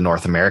 including the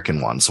North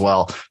American ones.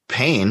 Well,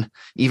 Paine,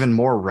 even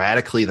more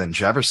radically than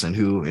Jefferson,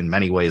 who in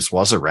many ways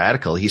was a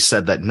radical, he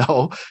said that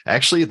no,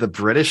 actually the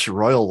British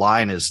royal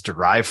line is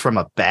derived from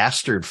a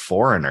bastard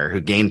foreigner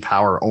who gained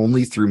power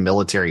only through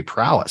military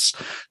prowess,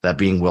 that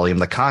being William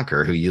the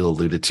Conqueror, who you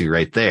alluded to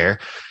right there,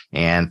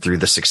 and through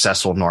the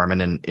successful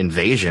Norman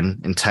invasion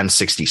in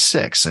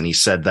 1066. And he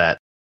said that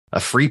a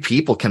free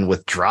people can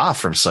withdraw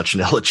from such an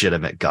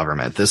illegitimate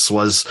government. This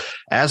was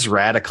as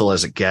radical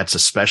as it gets,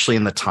 especially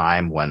in the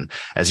time when,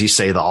 as you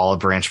say, the Olive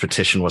Branch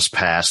petition was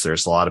passed.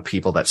 There's a lot of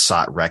people that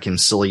sought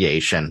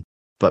reconciliation.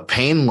 But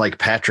Paine, like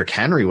Patrick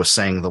Henry, was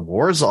saying the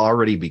war's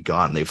already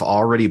begun. They've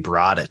already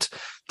brought it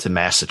to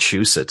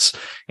Massachusetts.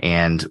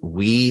 And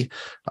we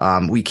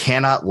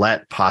cannot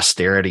let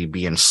posterity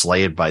be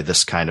enslaved by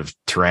this kind of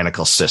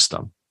tyrannical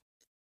system.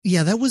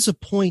 Yeah, that was a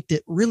point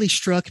that really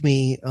struck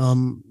me.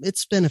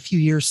 It's been a few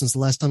years since the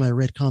last time I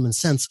read Common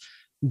Sense,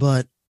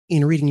 but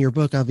in reading your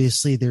book,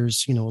 obviously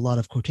there's, a lot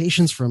of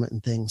quotations from it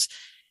and things.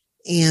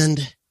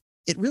 And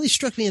it really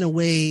struck me in a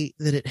way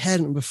that it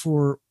hadn't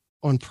before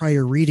on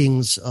prior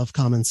readings of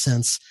Common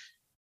Sense,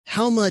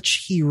 how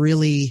much he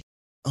really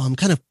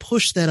kind of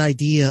pushed that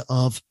idea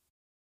of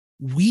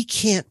we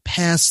can't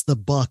pass the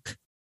buck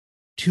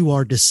to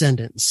our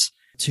descendants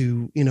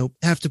to,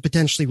 have to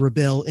potentially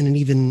rebel in an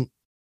even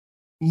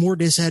more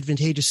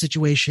disadvantageous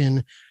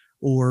situation,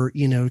 or,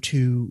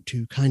 to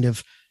kind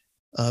of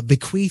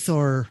bequeath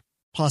our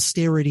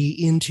posterity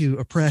into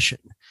oppression,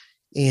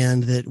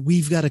 and that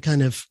we've got to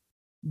kind of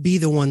be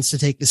the ones to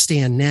take the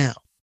stand now.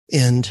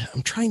 And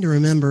I'm trying to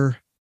remember,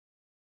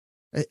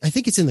 I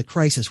think it's in The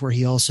Crisis where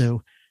he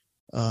also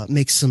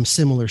makes some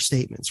similar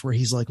statements where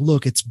he's like,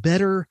 look, it's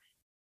better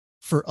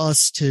for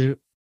us to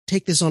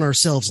take this on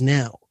ourselves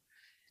now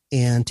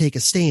and take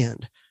a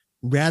stand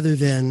rather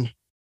than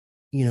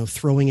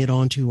throwing it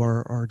onto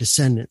our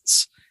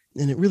descendants.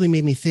 And it really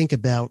made me think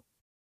about,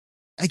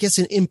 I guess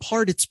in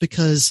part it's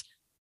because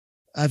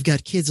I've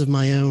got kids of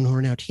my own who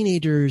are now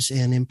teenagers,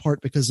 and in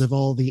part because of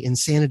all the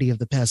insanity of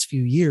the past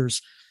few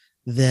years,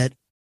 that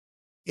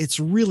it's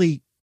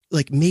really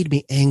like made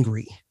me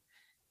angry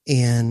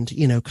and,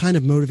 kind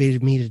of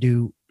motivated me to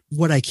do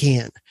what I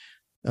can,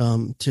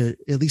 to,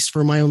 at least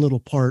for my own little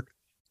part,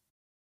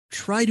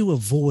 try to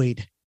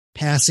avoid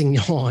passing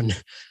on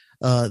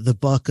the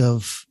buck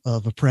of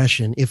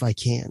oppression, if I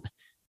can,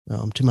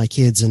 to my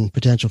kids and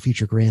potential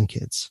future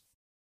grandkids.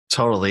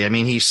 Totally. I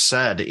mean, he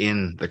said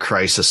in The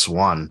Crisis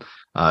 1,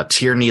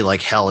 tyranny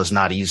like hell is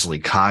not easily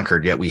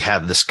conquered, yet we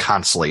have this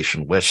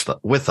consolation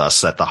with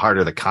us that the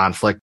harder the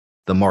conflict,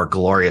 the more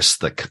glorious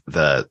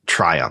the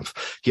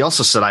triumph. He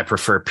also said, I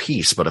prefer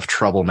peace, but if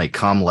trouble may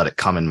come, let it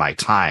come in my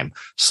time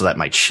so that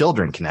my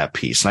children can have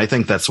peace. And I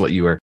think that's what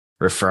you were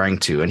referring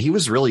to. And he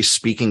was really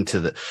speaking to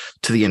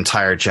the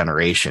entire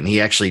generation.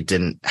 He actually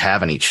didn't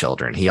have any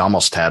children. He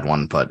almost had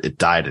one, but it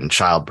died in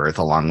childbirth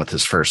along with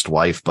his first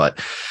wife. But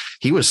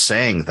he was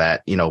saying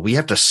that, we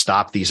have to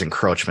stop these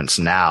encroachments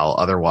now.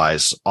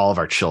 Otherwise, all of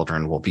our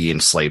children will be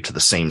enslaved to the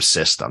same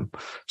system.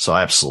 So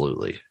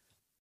absolutely.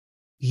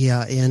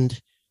 Yeah.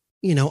 And,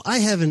 I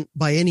haven't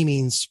by any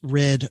means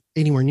read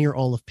anywhere near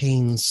all of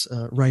Paine's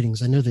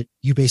writings. I know that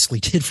you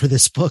basically did for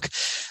this book,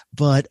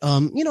 but,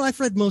 I've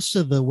read most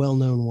of the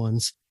well-known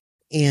ones.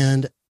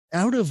 And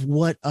out of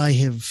what I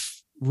have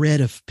read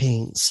of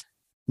Paine's,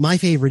 my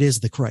favorite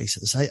is The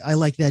Crisis. I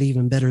like that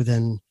even better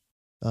than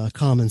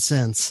Common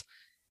Sense.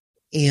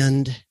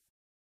 And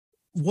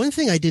one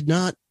thing I did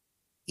not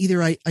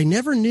either, I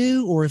never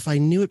knew, or if I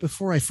knew it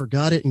before, I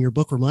forgot it, and your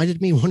book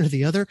reminded me, one or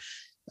the other,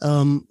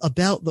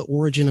 about the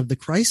origin of the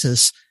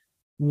crisis,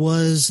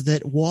 was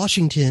that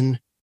Washington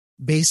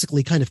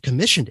basically kind of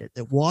commissioned it,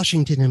 that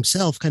Washington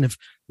himself kind of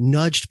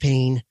nudged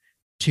Paine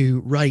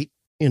to write,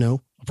 a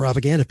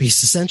propaganda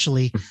piece,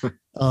 essentially,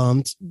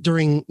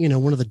 during,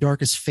 one of the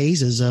darkest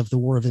phases of the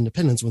War of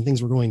Independence, when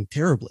things were going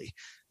terribly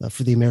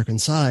for the American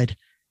side.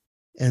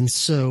 And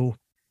so,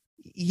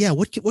 yeah,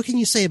 what can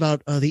you say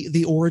about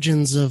the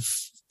origins of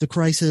the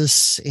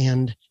crisis,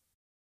 and,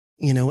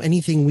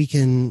 anything we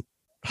can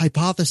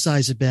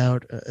hypothesize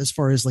about as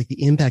far as like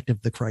the impact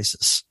of the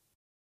crisis?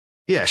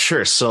 Yeah,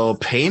 sure. So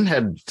Paine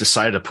had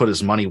decided to put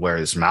his money where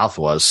his mouth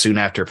was. Soon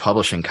after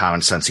publishing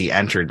Common Sense, he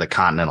entered the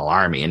Continental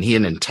Army, and he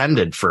had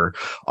intended for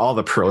all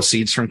the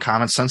proceeds from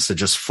Common Sense to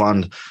just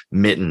fund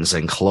mittens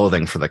and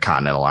clothing for the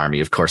Continental Army.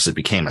 Of course, it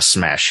became a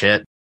smash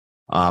hit.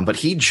 But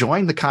he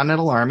joined the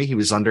Continental Army. He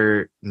was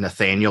under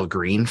Nathaniel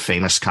Greene,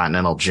 famous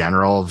Continental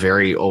general,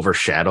 very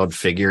overshadowed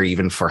figure,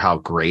 even for how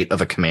great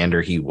of a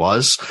commander he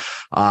was.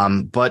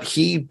 But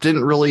he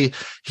didn't really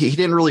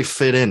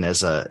fit in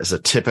as a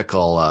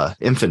typical,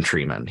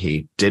 infantryman.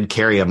 He did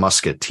carry a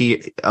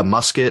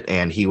musket,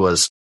 and he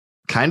was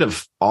kind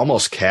of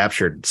almost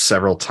captured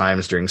several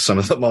times during some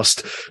of the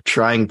most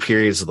trying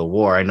periods of the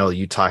war. I know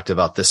you talked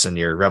about this in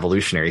your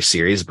Revolutionary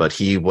series, but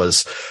he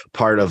was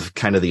part of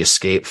kind of the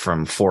escape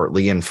from Fort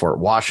Lee and Fort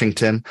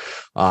Washington.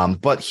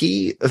 But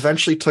he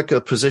eventually took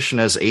a position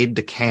as aide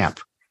de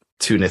camp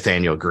to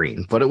Nathaniel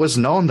Greene, but it was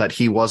known that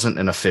he wasn't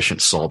an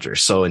efficient soldier.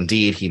 So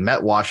indeed, he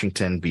met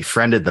Washington,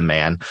 befriended the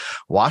man.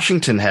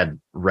 Washington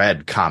had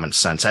read Common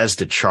Sense, as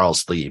did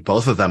Charles Lee.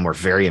 Both of them were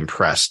very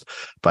impressed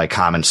by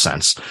Common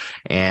Sense.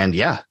 And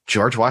yeah,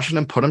 George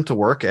Washington put him to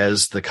work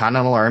as the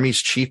Continental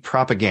Army's chief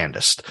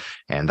propagandist.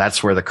 And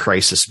that's where the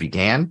crisis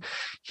began.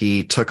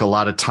 He took a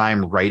lot of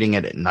time writing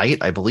it at night.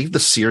 I believe the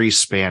series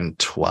spanned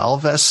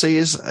 12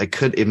 essays.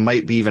 It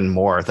might be even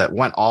more, that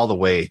went all the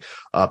way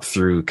up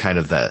through kind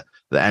of the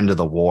end of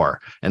the war.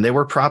 And they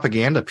were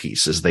propaganda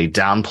pieces. They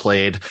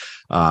downplayed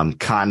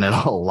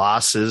Continental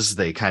losses.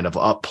 They kind of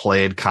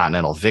upplayed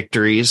Continental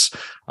victories.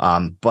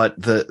 But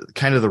the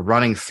kind of the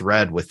running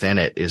thread within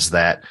it is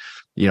that,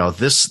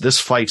 this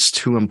fight's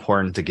too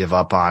important to give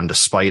up on,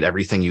 despite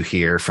everything you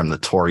hear from the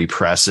Tory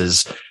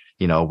presses.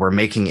 We're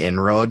making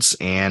inroads,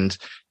 and,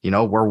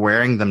 we're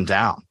wearing them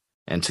down.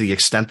 And to the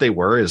extent they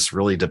were is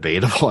really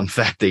debatable. In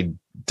fact, they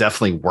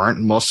definitely weren't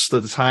most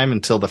of the time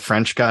until the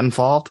French got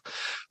involved.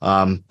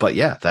 But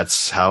yeah,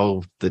 that's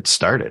how it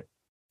started.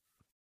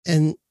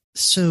 And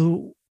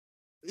so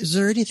is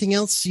there anything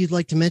else you'd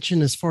like to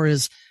mention as far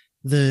as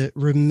the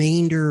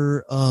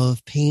remainder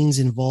of Paine's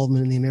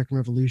involvement in the American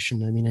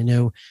Revolution? I mean, I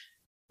know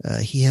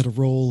he had a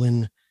role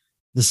in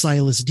the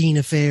Silas Deane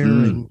affair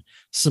and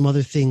some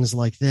other things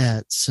like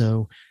that.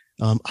 So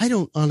I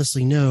don't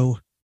honestly know,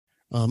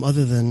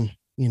 other than,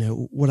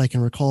 what I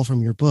can recall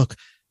from your book,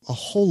 a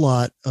whole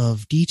lot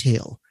of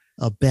detail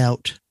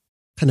about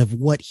kind of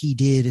what he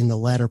did in the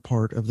latter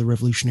part of the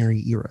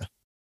Revolutionary era.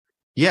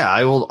 Yeah,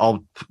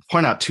 I'll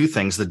point out two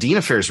things. The Deane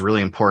affair is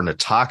really important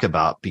to talk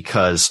about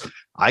because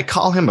I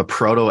call him a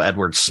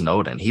proto-Edward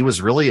Snowden. He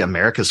was really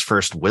America's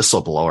first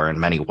whistleblower in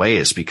many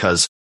ways,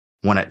 because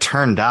when it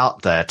turned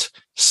out that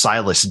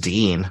Silas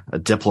Deane, a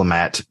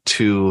diplomat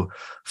to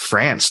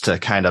France to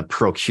kind of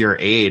procure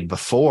aid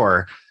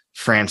before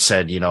France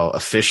had,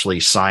 officially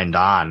signed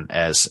on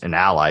as an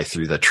ally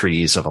through the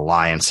treaties of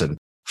alliance and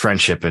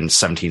friendship in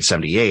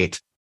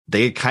 1778,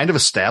 they kind of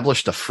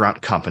established a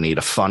front company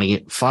to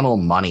funnel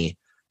money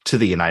to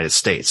the United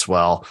States.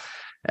 Well,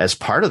 as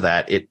part of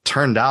that, it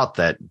turned out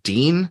that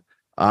Deane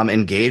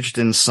engaged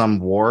in some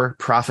war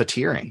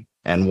profiteering.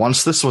 And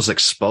once this was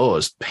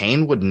exposed,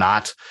 Paine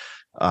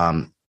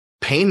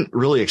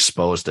really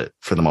exposed it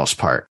for the most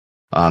part.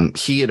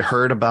 He had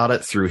heard about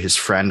it through his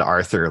friend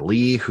Arthur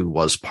Lee, who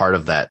was part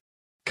of that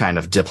kind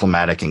of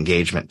diplomatic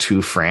engagement to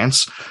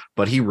France,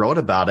 but he wrote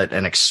about it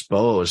and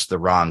exposed the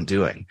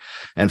wrongdoing.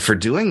 And for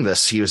doing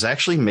this, he was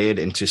actually made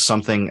into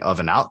something of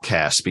an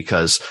outcast,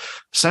 because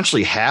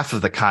essentially half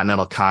of the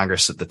Continental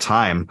Congress at the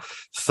time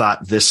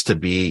thought this to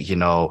be,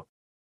 an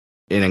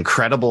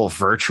incredible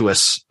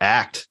virtuous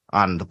act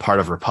on the part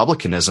of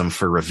republicanism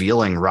for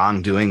revealing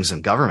wrongdoings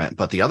in government.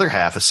 But the other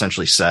half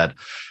essentially said,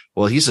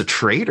 well, he's a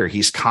traitor.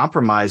 He's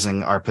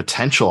compromising our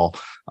potential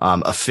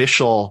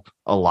official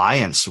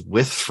alliance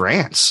with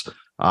France.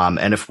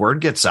 And if word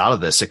gets out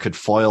of this, it could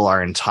foil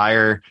our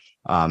entire,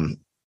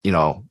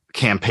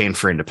 campaign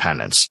for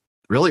independence.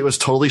 Really, it was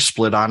totally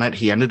split on it.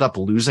 He ended up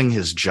losing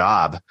his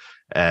job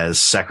as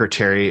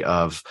secretary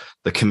of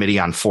the Committee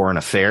on Foreign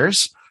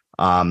Affairs.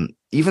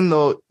 Even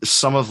though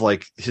some of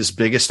his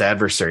biggest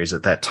adversaries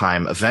at that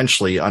time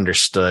eventually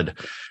understood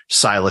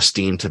Silas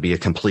Deane to be a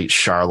complete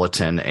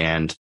charlatan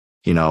and,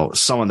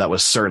 someone that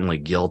was certainly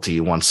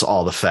guilty once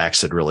all the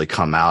facts had really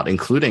come out,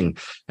 including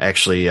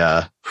actually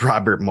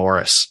Robert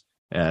Morris,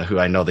 who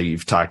I know that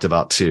you've talked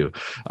about too.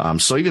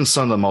 So even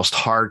some of the most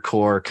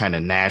hardcore kind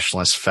of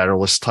nationalist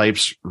federalist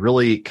types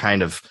really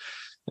kind of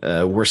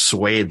were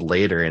swayed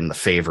later in the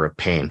favor of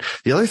Paine.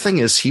 The other thing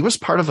is he was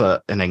part of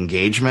an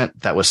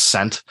engagement that was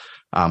sent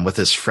with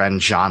his friend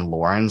John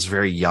Laurens,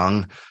 very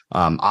young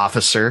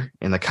officer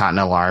in the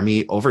Continental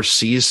Army,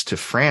 overseas to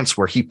France,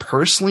 where he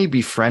personally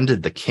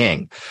befriended the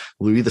king,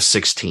 Louis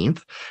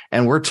XVI.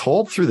 And we're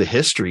told through the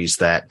histories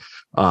that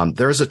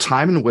there was a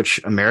time in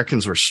which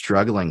Americans were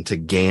struggling to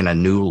gain a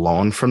new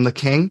loan from the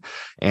king,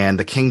 and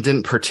the king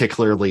didn't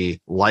particularly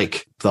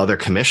like the other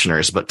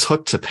commissioners, but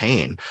took to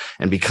Paine.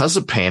 And because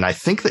of Paine, I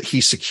think that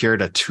he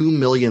secured a 2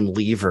 million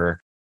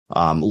livre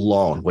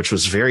loan, which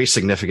was very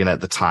significant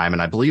at the time.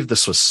 And I believe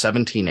this was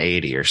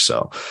 1780 or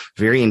so,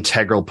 very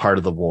integral part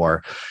of the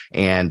war.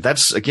 And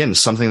that's, again,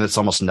 something that's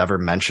almost never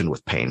mentioned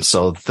with Paine.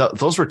 So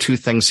those were two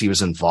things he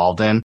was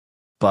involved in.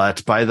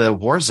 But by the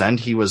war's end,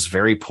 he was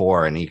very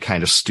poor and he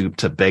kind of stooped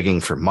to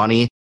begging for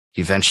money.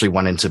 He eventually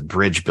went into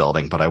bridge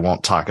building, but I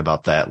won't talk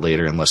about that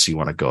later unless you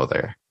want to go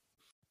there.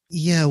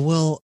 Yeah,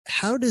 well,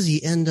 how does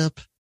he end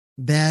up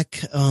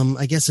back,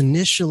 I guess,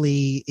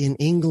 initially in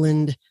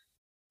England,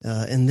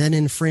 and then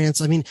in France?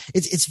 I mean,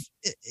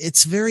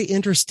 it's very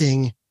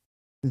interesting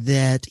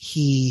that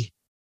he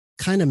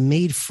kind of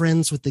made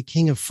friends with the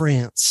King of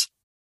France,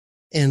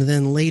 and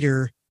then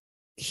later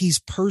he's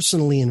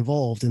personally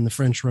involved in the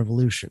French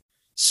Revolution.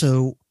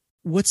 So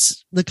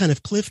what's the kind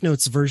of Cliff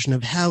Notes version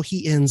of how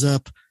he ends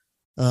up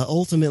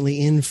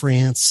ultimately in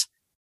France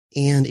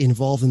and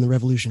involved in the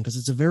revolution? Because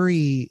it's a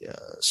very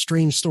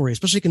strange story,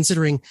 especially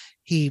considering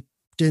he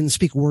didn't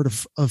speak a word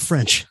of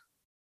French.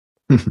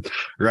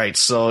 Right.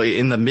 So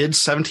in the mid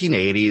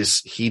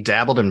 1780s, he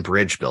dabbled in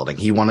bridge building.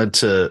 He wanted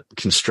to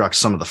construct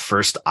some of the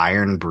first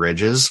iron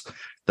bridges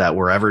that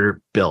were ever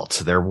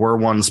built. There were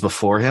ones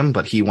before him,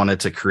 but he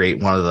wanted to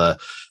create one of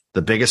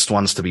the biggest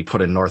ones to be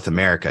put in North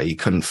America. He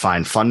couldn't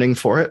find funding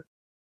for it.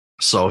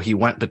 So he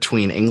went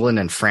between England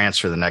and France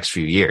for the next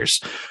few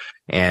years.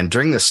 And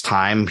during this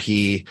time,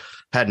 he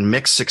had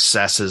mixed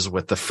successes.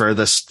 With the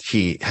furthest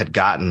he had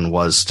gotten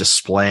was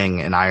displaying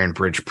an iron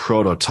bridge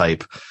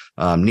prototype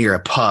near a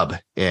pub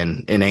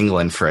in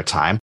England for a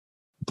time.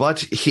 But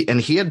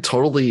he had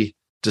totally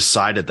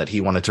decided that he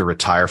wanted to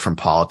retire from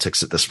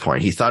politics at this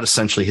point. He thought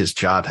essentially his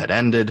job had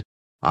ended.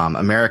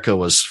 America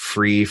was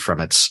free from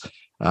its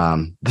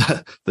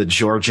the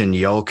Georgian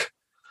yoke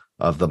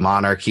of the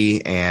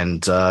monarchy,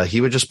 and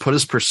he would just put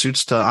his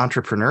pursuits to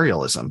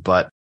entrepreneurialism.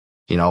 But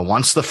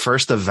once the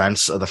first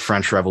events of the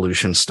French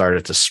Revolution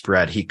started to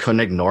spread, he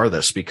couldn't ignore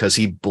this, because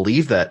he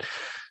believed that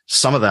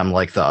some of them,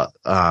 like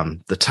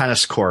the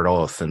tennis court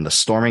oath and the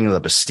storming of the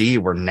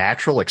Bastille, were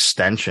natural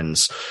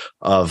extensions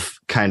of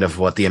kind of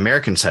what the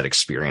Americans had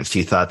experienced.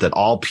 He thought that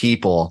all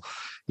people,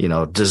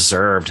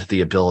 deserved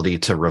the ability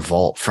to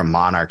revolt from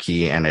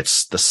monarchy, and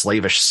it's the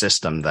slavish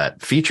system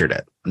that featured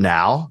it.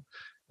 Now,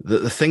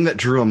 the thing that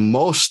drew him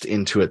most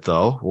into it,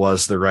 though,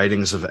 was the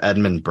writings of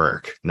Edmund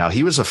Burke. Now,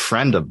 he was a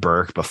friend of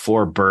Burke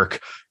before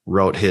Burke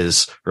wrote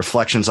his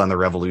Reflections on the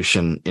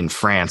Revolution in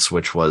France,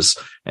 which was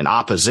an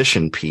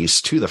opposition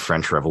piece to the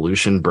French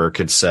Revolution. Burke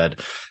had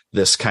said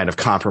this kind of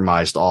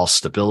compromised all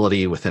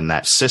stability within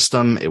that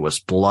system. It was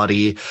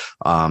bloody.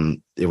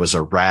 It was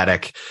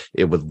erratic.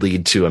 It would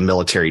lead to a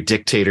military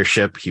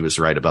dictatorship. He was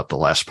right about the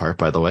last part,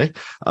 by the way.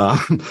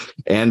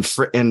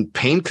 And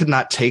Paine could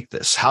not take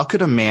this. How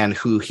could a man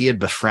who he had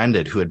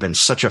befriended, who had been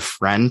such a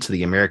friend to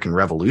the American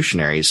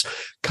revolutionaries,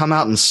 come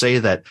out and say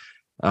that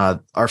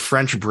our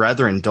French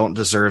brethren don't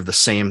deserve the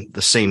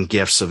same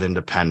gifts of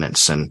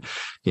independence and,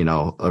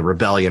 a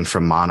rebellion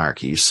from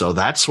monarchy? So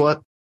that's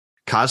what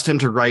caused him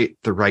to write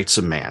The Rights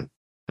of Man.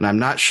 And I'm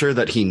not sure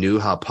that he knew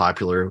how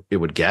popular it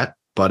would get,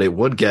 but it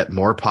would get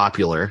more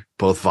popular,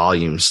 both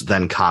volumes,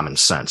 than Common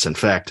Sense. In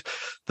fact,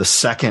 the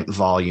second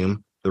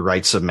volume, The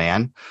Rights of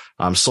Man,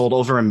 sold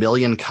over 1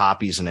 million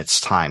copies in its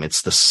time.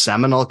 It's the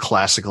seminal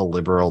classical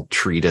liberal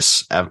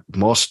treatise,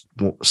 most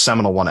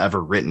seminal one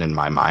ever written in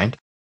my mind.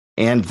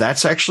 And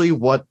that's actually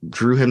what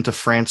drew him to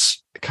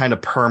France kind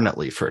of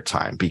permanently for a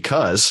time,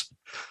 because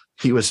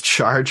he was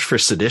charged for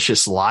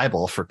seditious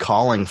libel for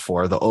calling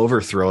for the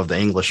overthrow of the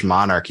English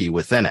monarchy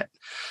within it.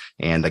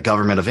 And the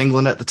government of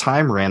England at the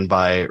time, ran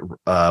by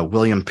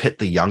William Pitt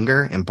the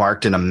Younger,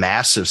 embarked in a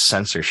massive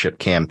censorship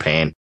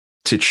campaign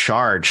to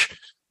charge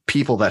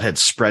people that had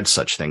spread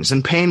such things.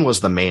 And Paine was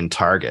the main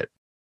target,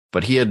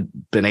 but he had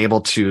been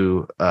able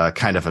to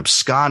kind of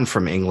abscond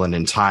from England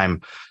in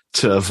time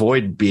to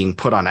avoid being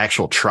put on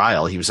actual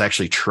trial. He was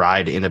actually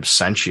tried in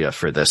absentia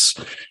for this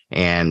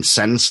and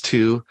sentenced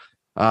to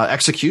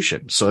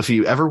execution. So if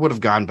he ever would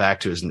have gone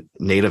back to his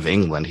native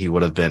England, he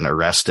would have been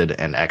arrested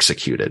and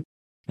executed.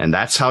 And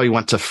that's how he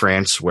went to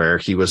France, where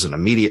he was an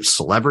immediate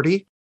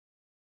celebrity.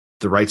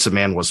 The Rights of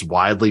Man was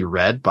widely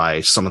read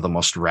by some of the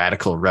most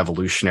radical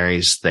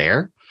revolutionaries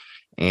there.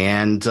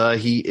 And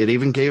it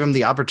even gave him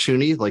the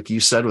opportunity, like you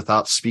said,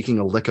 without speaking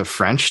a lick of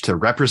French, to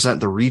represent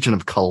the region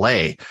of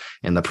Calais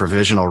in the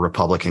Provisional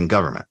Republican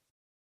government.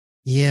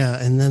 Yeah,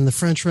 and then the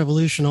French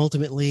Revolution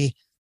ultimately,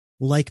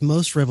 like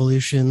most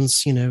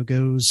revolutions,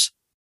 goes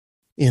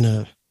in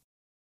a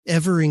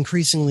ever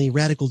increasingly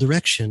radical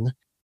direction.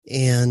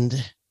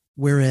 And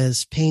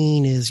whereas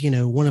Paine is,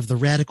 one of the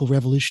radical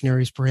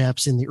revolutionaries,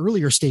 perhaps in the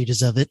earlier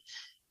stages of it.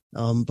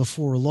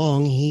 Before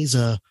long, he's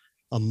a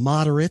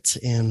moderate,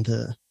 and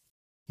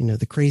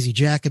the crazy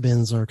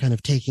Jacobins are kind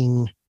of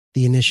taking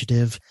the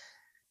initiative.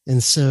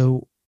 And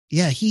so,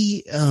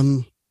 he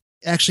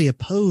actually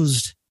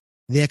opposed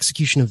the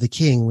execution of the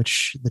king,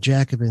 which the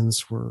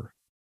Jacobins were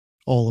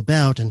all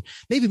about. And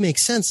maybe it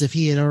makes sense if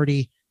he had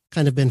already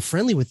kind of been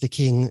friendly with the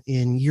king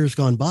in years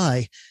gone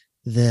by,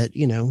 that,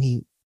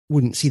 he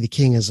wouldn't see the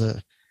king as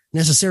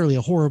necessarily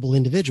a horrible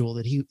individual,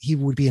 that he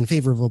would be in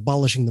favor of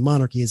abolishing the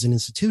monarchy as an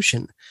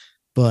institution,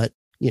 but,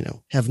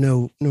 have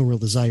no real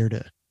desire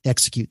to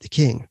execute the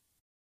king.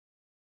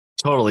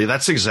 Totally.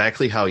 That's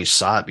exactly how he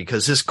saw it,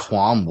 because his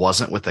qualm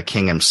wasn't with the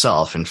king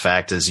himself. In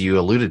fact, as you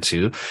alluded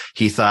to,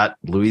 he thought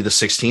Louis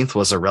XVI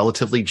was a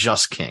relatively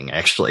just king,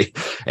 actually,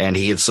 and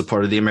he had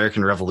supported the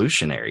American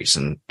revolutionaries,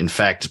 and in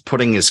fact,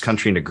 putting his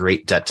country into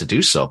great debt to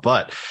do so.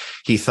 But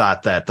he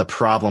thought that the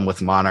problem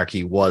with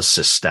monarchy was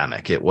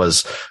systemic. It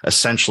was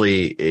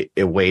essentially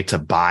a way to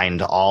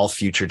bind all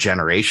future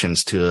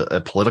generations to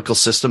a political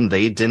system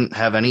they didn't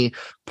have any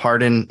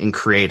part in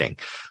creating.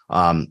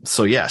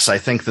 So yes, I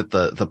think that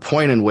the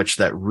point in which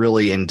that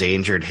really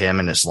endangered him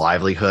and his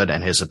livelihood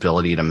and his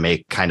ability to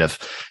make kind of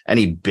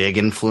any big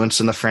influence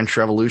in the French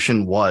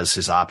Revolution was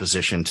his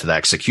opposition to the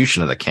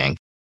execution of the king.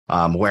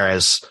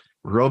 Whereas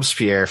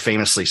Robespierre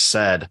famously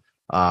said,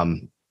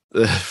 the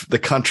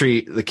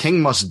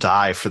king must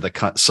die so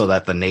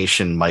that the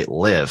nation might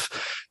live.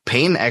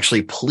 Paine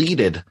actually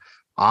pleaded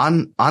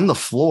on the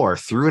floor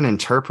through an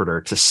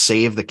interpreter to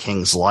save the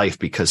king's life,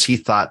 because he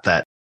thought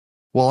that,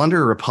 well,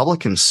 under a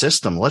Republican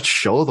system, let's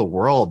show the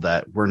world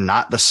that we're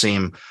not the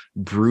same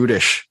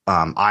brutish,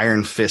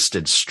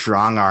 iron-fisted,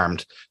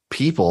 strong-armed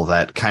people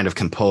that kind of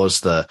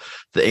compose the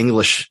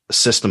English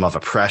system of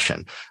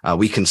oppression.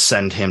 We can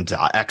send him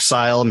to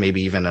exile,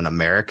 maybe even in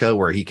America,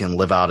 where he can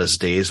live out his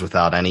days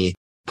without any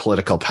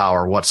political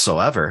power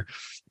whatsoever,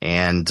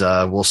 and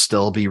we'll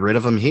still be rid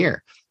of him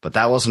here. But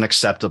that wasn't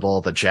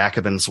acceptable. The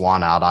Jacobins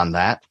won out on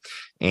that.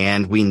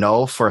 And we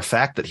know for a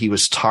fact that he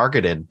was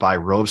targeted by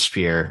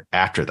Robespierre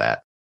after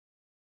that.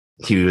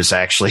 He was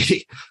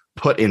actually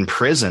put in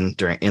prison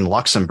in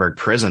Luxembourg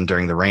prison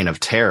during the Reign of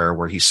Terror,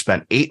 where he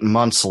spent 8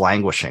 months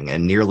languishing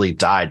and nearly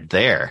died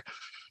there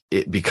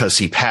because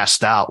he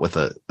passed out with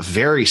a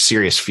very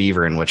serious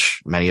fever in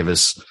which many of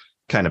his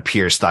kind of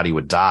peers thought he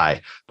would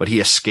die. But he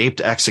escaped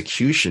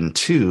execution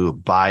too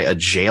by a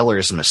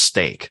jailer's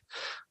mistake.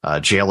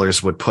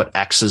 Jailers would put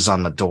X's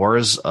on the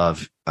doors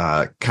of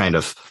kind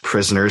of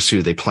prisoners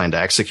who they planned to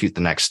execute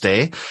the next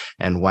day.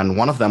 And when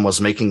one of them was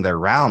making their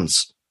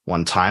rounds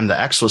one time, the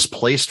X was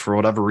placed for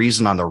whatever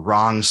reason on the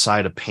wrong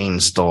side of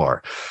Paine's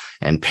door.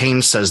 And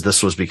Paine says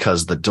this was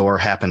because the door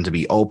happened to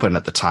be open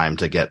at the time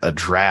to get a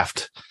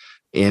draft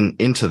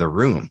into the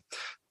room.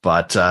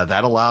 But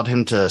that allowed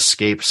him to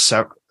escape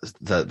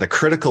the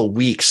critical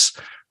weeks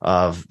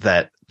of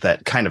that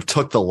kind of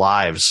took the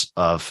lives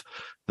of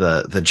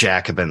the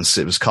Jacobins.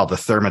 It was called the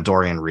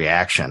Thermidorian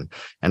reaction,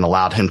 and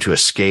allowed him to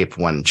escape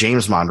when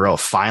James Monroe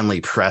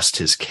finally pressed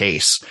his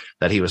case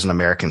that he was an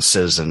American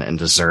citizen and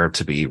deserved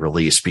to be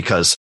released,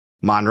 because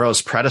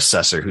Monroe's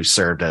predecessor, who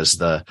served as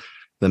the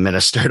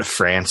minister to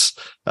France,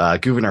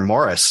 Gouverneur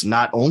Morris,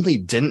 not only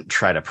didn't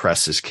try to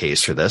press his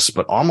case for this,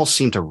 but almost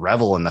seemed to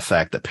revel in the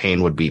fact that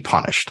Paine would be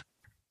punished.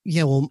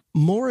 Yeah, well,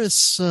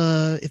 Morris,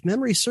 if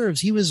memory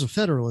serves, he was a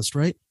Federalist,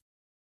 right?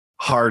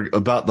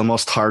 About the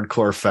most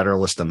hardcore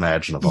Federalist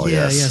imaginable.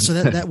 Yeah, yes. Yeah. So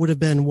that would have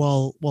been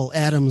while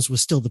Adams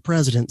was still the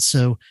president.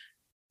 So,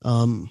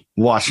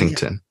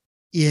 Washington.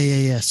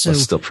 Yeah. So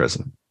was still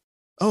president.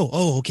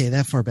 Oh, okay.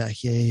 That far back.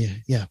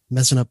 Yeah.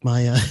 Messing up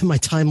my, my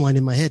timeline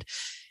in my head.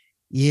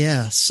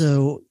 Yeah.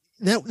 So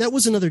that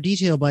was another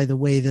detail, by the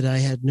way, that I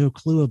had no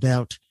clue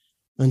about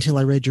until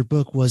I read your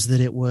book, was that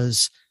it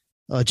was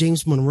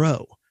James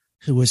Monroe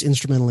who was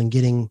instrumental in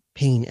getting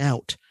Paine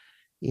out.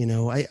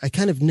 I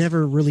kind of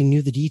never really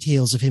knew the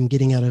details of him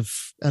getting out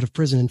of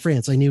prison in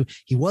France. I knew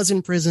he was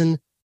in prison.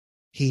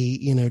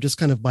 He, just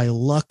kind of by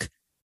luck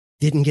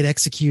didn't get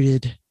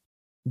executed,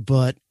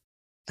 but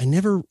I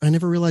never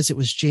realized it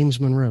was James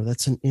Monroe.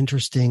 That's an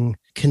interesting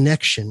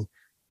connection.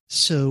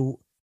 So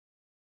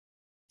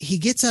he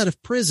gets out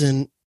of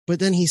prison, but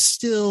then he's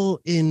still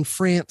in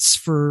France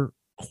for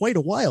quite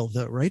a while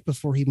though, right?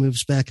 Before he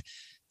moves back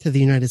to the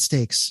United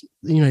States.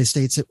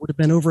 It would have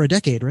been over a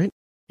decade, right?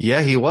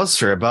 Yeah, he was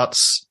for about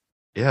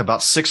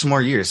 6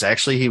 more years.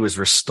 Actually, he was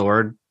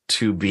restored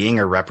to being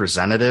a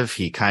representative.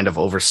 He kind of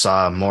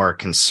oversaw a more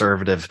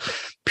conservative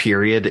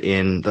period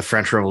in the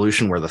French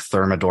Revolution where the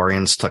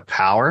Thermidorians took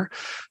power.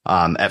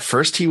 At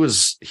first, he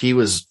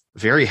was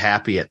very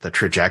happy at the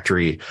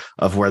trajectory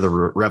of where the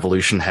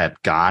revolution had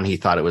gone. He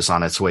thought it was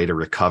on its way to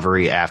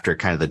recovery after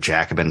kind of the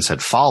Jacobins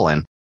had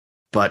fallen.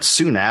 But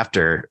soon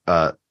after,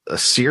 a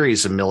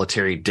series of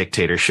military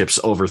dictatorships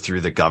overthrew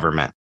the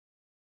government.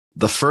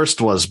 The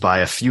first was by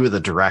a few of the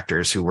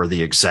directors who were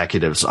the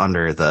executives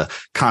under the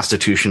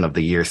Constitution of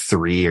the Year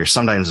 3, or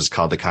sometimes it's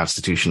called the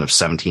Constitution of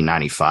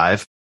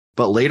 1795.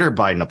 but later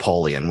by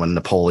Napoleon, when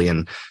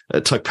Napoleon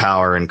took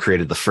power and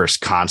created the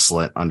first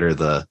consulate under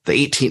the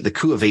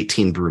coup of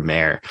 18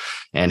 Brumaire.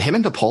 And him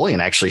and Napoleon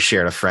actually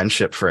shared a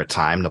friendship for a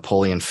time.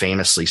 Napoleon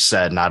famously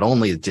said not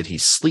only did he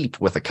sleep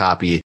with a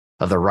copy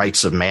of the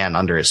Rights of Man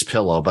under his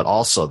pillow, but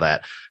also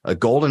that a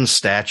golden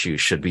statue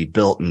should be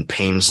built in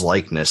Paine's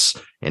likeness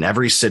in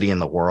every city in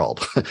the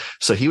world.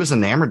 So he was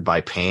enamored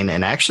by Paine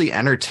and actually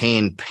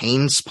entertained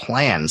Paine's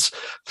plans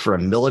for a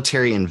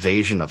military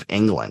invasion of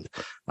England.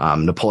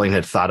 Napoleon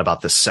had thought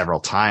about this several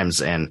times,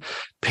 and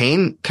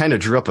Paine kind of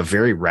drew up a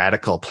very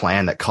radical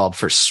plan that called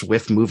for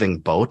swift moving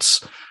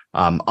boats.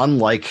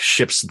 Unlike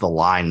ships of the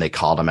line, they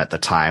called them at the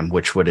time,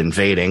 which would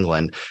invade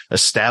England,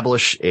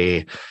 establish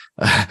a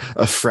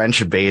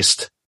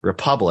French-based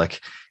republic.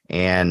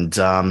 And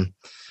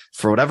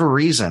for whatever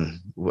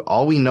reason,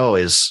 all we know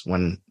is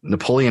when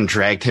Napoleon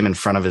dragged him in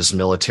front of his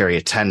military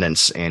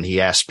attendants and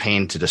he asked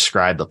Paine to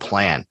describe the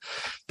plan,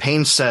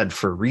 Paine said,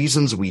 for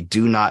reasons we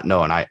do not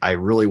know, and I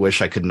really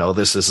wish I could know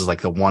this. This is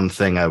like the one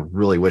thing I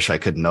really wish I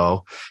could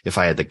know if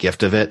I had the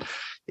gift of it,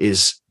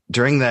 is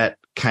during that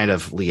kind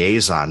of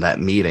liaison,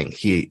 that meeting,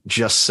 he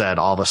just said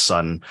all of a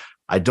sudden,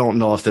 I don't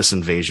know if this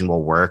invasion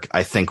will work.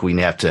 I think we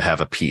have to have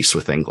a peace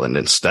with England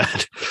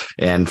instead.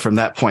 And from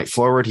that point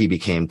forward, he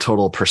became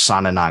total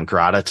persona non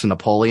grata to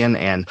Napoleon.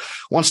 And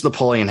once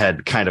Napoleon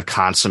had kind of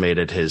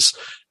consummated his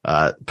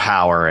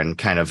power and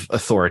kind of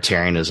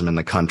authoritarianism in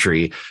the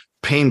country,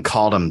 Paine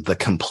called him the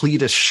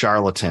completest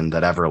charlatan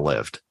that ever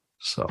lived.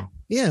 So,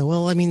 yeah,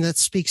 well, I mean, that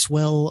speaks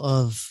well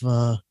of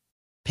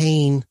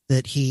Paine,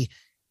 that he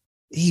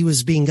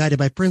was being guided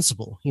by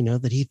principle,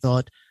 that he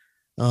thought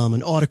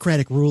an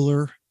autocratic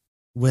ruler,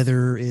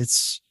 whether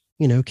it's,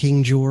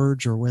 King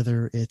George or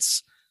whether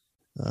it's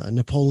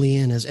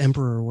Napoleon as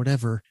emperor or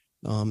whatever,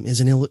 is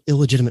an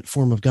illegitimate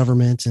form of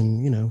government.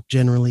 And,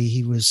 generally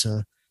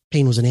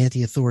Paine was an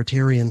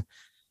anti-authoritarian.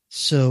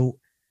 So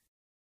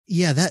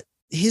yeah, that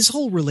his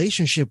whole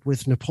relationship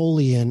with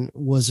Napoleon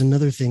was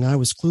another thing I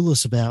was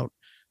clueless about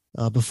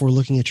before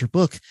looking at your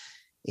book.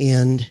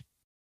 And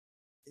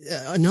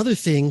another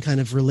thing kind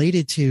of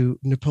related to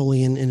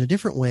Napoleon in a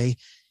different way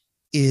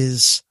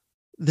is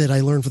that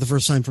I learned for the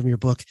first time from your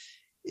book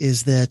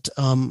is that,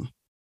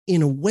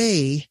 in a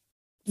way,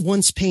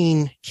 once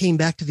Paine came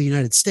back to the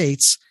United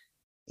States,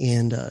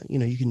 and,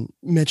 you can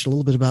mention a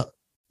little bit about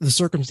the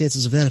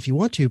circumstances of that if you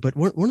want to, but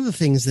one of the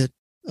things that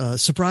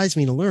surprised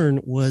me to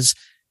learn was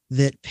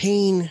that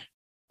Paine,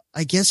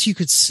 I guess you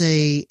could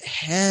say,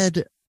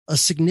 had a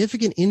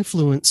significant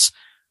influence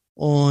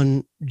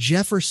on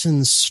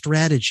Jefferson's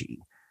strategy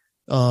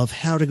of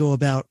how to go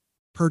about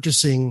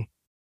purchasing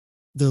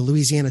the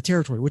Louisiana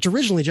Territory, which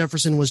originally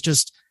Jefferson was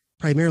just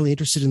primarily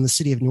interested in the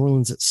city of New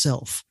Orleans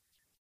itself.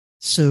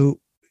 So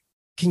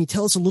can you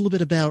tell us a little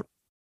bit about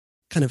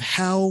kind of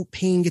how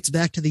Paine gets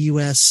back to the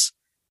U.S.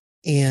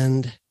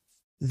 and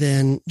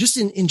then just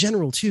in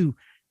general too?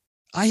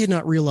 I had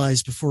not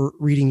realized before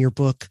reading your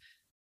book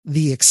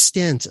the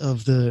extent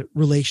of the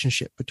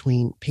relationship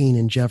between Paine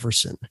and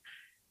Jefferson.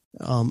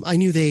 I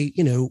knew they,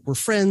 were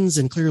friends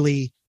and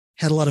clearly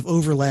had a lot of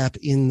overlap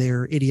in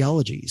their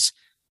ideologies,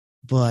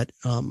 but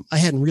I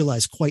hadn't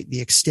realized quite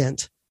the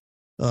extent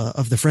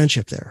of the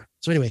friendship there.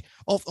 So anyway,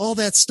 all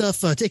that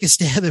stuff, take a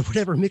stab at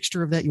whatever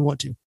mixture of that you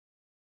want to.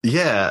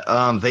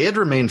 Yeah, they had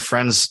remained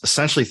friends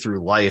essentially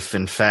through life.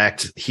 In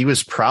fact, he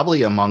was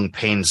probably among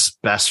Paine's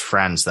best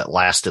friends that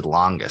lasted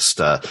longest.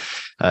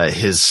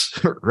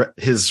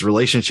 His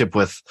relationship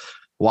with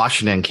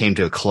Washington came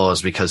to a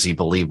close because he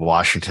believed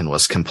Washington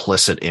was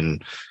complicit in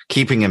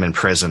keeping him in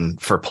prison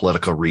for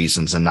political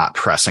reasons and not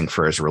pressing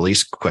for his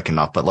release quick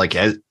enough. But like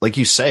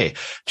you say,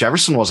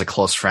 Jefferson was a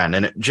close friend,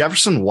 and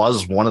Jefferson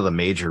was one of the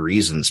major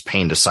reasons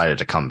Paine decided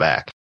to come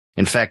back.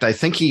 In fact, I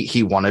think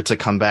he wanted to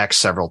come back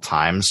several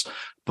times,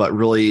 but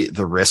really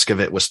the risk of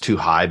it was too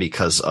high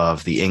because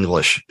of the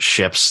English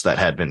ships that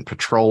had been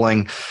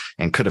patrolling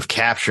and could have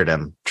captured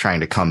him trying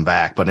to come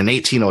back. But in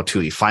 1802,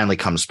 he finally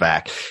comes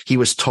back. He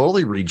was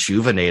totally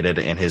rejuvenated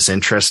in his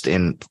interest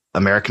in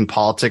American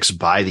politics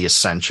by the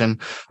ascension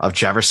of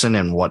Jefferson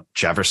and what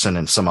Jefferson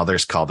and some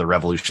others called the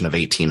Revolution of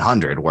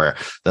 1800, where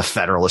the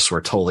Federalists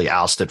were totally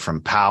ousted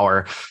from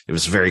power. It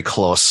was a very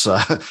close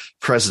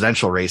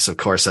presidential race, of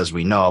course, as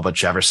we know, but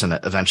Jefferson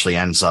eventually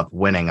ends up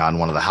winning on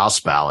one of the House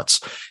ballots,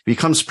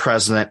 becomes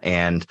president,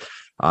 and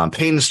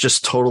Paine is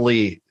just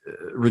totally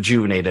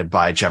rejuvenated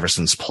by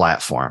Jefferson's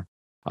platform.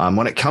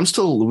 When it comes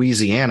to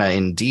Louisiana,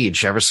 indeed,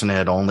 Jefferson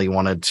had only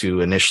wanted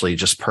to initially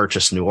just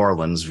purchase New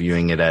Orleans,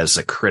 viewing it as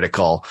a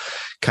critical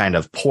kind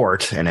of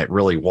port, and it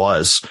really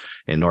was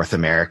in North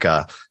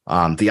America.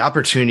 The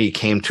opportunity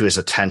came to his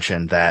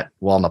attention that,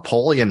 well,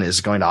 Napoleon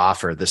is going to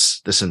offer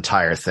this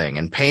entire thing.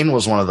 And Paine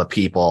was one of the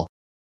people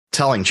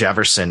telling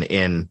Jefferson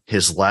in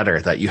his letter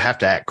that you have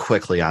to act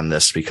quickly on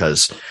this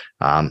because,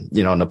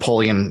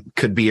 Napoleon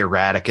could be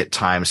erratic at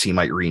times. He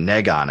might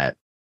renege on it.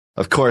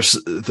 Of course,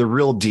 the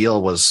real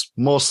deal was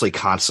mostly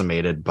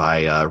consummated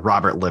by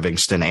Robert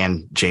Livingston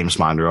and James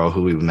Monroe,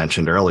 who we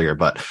mentioned earlier.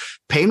 But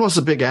Paine was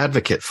a big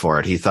advocate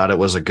for it. He thought it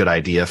was a good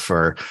idea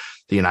for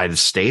the United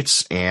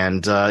States,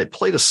 and it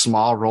played a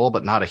small role,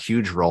 but not a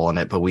huge role in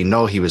it. But we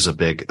know he was a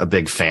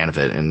big fan of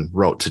it and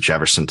wrote to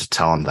Jefferson to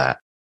tell him that.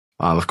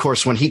 Of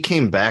course, when he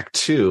came back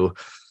too,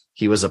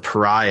 he was a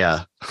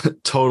pariah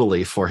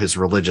totally for his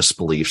religious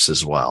beliefs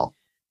as well.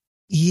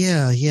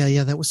 Yeah.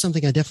 That was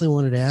something I definitely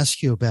wanted to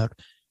ask you about,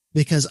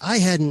 because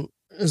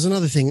there's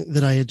another thing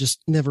that I had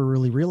just never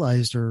really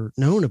realized or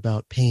known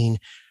about Paine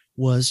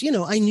was,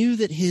 I knew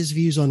that his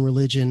views on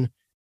religion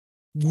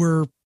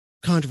were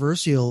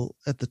controversial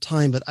at the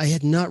time, but I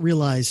had not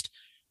realized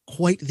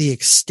quite the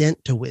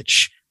extent to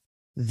which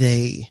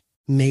they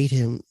made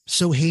him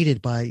so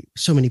hated by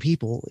so many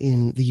people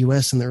in the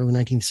US in the early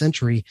 19th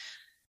century.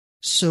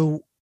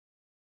 So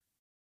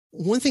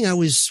one thing I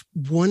was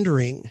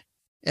wondering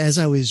as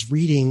I was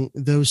reading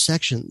those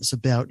sections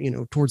about,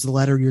 towards the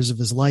latter years of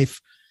his life,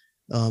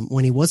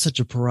 when he was such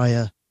a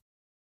pariah,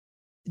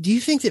 do you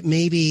think that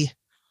maybe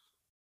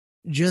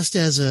just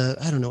as a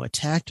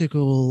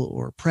tactical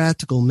or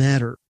practical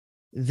matter,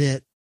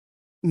 that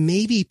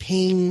maybe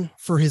Paine,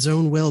 for his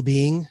own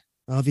well-being,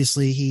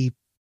 obviously he,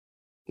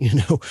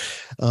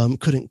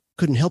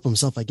 couldn't help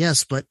himself, I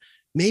guess, but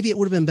maybe it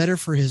would have been better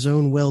for his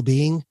own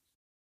well-being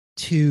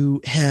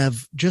to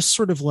have just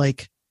sort of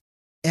like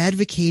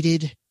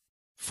advocated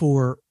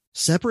for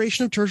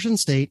separation of church and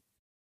state,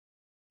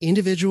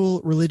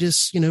 individual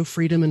religious,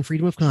 freedom and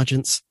freedom of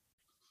conscience,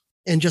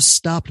 and just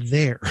stopped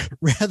there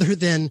rather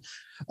than,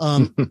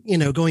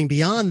 going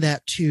beyond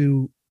that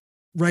to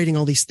writing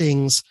all these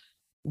things,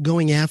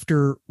 going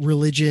after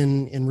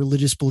religion and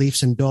religious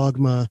beliefs and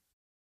dogma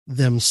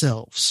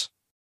themselves.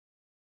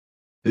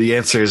 The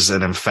answer is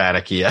an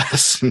emphatic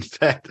yes, in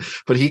fact,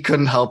 but he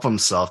couldn't help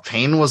himself.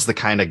 Paine was the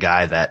kind of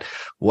guy that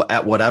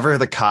at whatever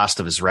the cost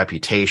of his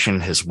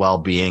reputation, his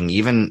well-being,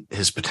 even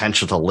his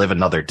potential to live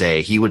another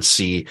day, he would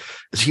say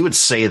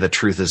the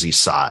truth as he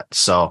saw it.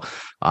 So,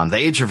 The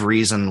Age of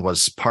Reason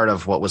was part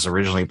of what was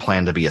originally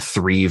planned to be a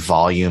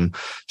 3-volume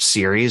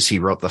series. He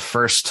wrote the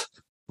first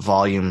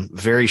volume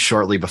very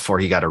shortly before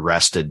he got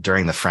arrested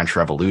during the French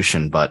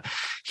Revolution, but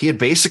he had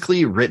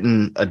basically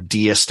written a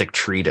deistic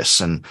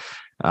treatise, and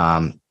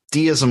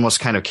deism was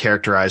kind of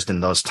characterized in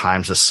those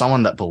times as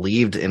someone that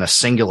believed in a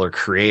singular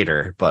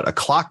creator, but a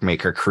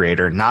clockmaker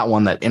creator, not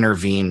one that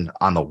intervened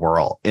on the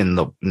world, in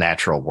the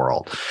natural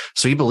world.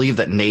 So he believed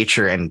that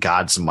nature and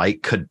God's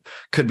might could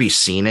be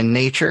seen in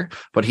nature,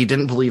 but he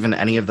didn't believe in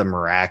any of the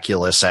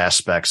miraculous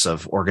aspects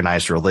of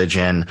organized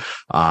religion,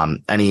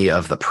 any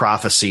of the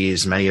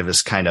prophecies. Many of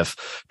his kind of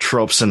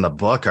tropes in the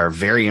book are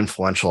very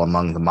influential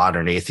among the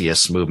modern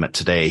atheist movement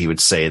today. He would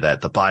say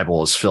that the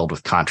Bible is filled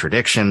with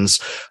contradictions.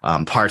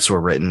 Parts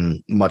were written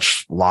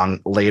much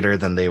later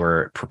than they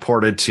were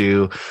purported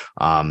to.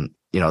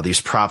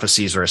 These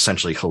prophecies are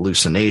essentially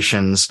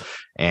hallucinations,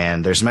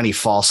 and there's many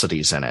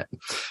falsities in it.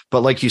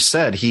 But like you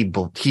said, he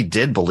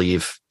did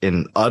believe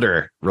in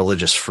utter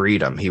religious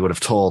freedom. He would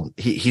have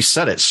he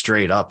said it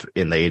straight up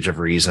in The Age of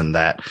Reason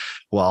that,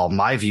 well,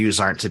 my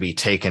views aren't to be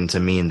taken to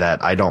mean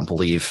that I don't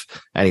believe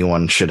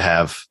anyone should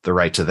have the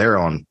right to their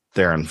own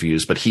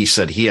views, but he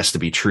said he has to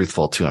be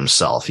truthful to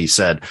himself. He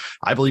said,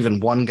 I believe in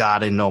one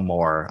God and no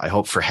more. I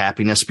hope for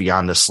happiness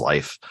beyond this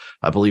life.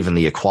 I believe in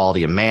the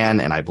equality of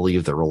man, and I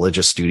believe the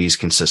religious duties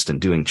consist in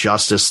doing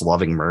justice,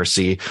 loving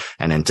mercy,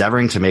 and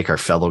endeavoring to make our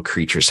fellow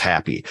creatures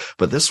happy.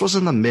 But this was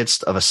in the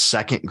midst of a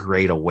second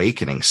great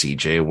awakening,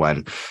 CJ,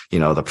 when,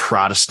 the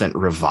Protestant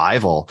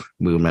revival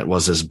movement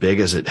was as big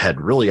as it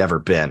had really ever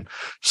been.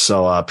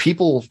 So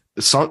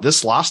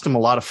this lost him a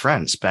lot of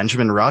friends.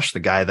 Benjamin Rush, the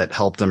guy that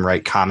helped him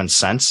write Common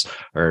Sense,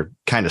 or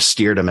kind of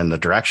steered him in the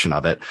direction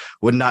of it,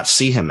 would not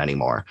see him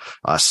anymore.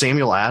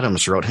 Samuel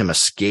Adams wrote him a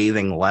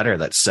scathing letter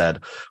that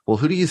said, well,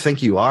 who do you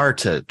think you are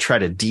to try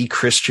to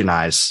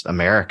de-Christianize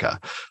America?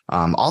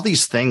 All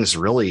these things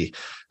really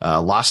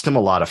lost him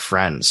a lot of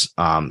friends.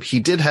 He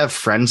did have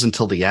friends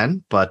until the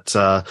end, but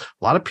a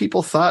lot of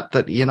people thought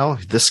that,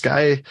 this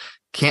guy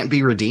can't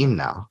be redeemed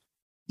now.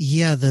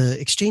 Yeah,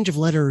 the exchange of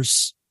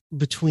letters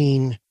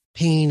between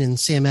Paine and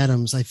Sam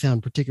Adams I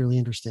found particularly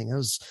interesting. That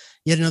was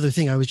yet another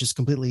thing I was just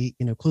completely,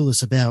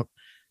 clueless about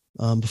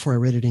before I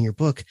read it in your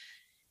book.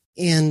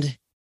 And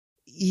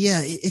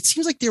yeah, it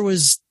seems like there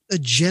was a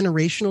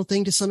generational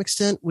thing to some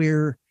extent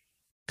where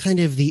kind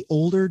of the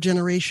older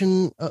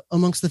generation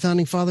amongst the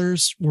founding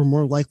fathers were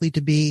more likely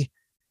to be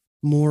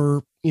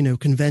more,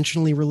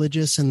 conventionally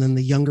religious. And then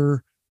the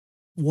younger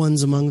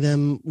ones among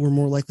them were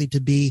more likely to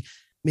be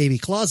maybe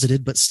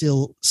closeted, but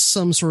still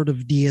some sort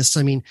of deists.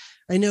 I mean,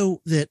 I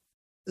know that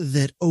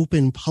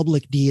open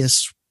public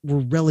deists were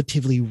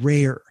relatively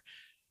rare,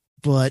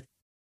 but,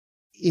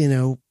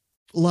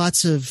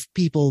 lots of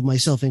people,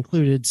 myself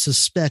included,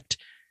 suspect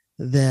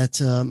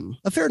that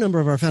a fair number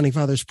of our founding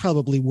fathers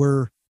probably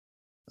were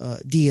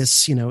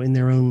deists, in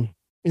their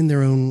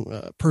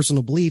own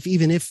personal belief,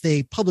 even if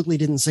they publicly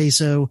didn't say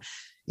so,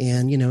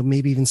 and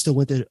maybe even still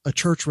went to a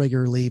church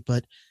regularly.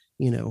 But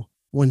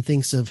one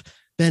thinks of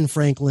Ben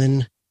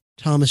Franklin,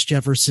 Thomas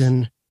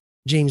Jefferson,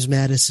 James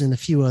Madison, a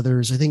few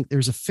others. I think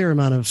there's a fair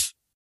amount of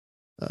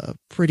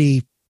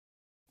pretty,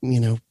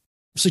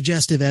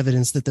 suggestive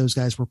evidence that those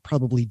guys were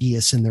probably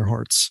deists in their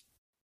hearts.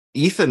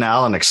 Ethan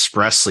Allen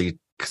expressly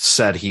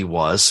said he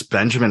was.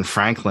 Benjamin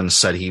Franklin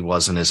said he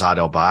was in his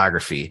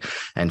autobiography.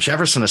 And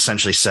Jefferson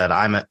essentially said,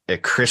 I'm a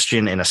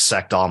Christian in a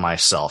sect all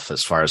myself,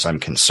 as far as I'm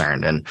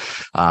concerned. And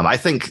I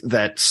think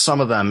that some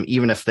of them,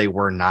 even if they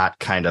were not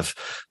kind of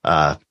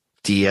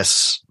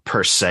deists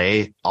per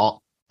se,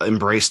 all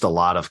embraced a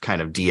lot of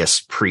kind of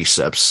deist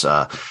precepts.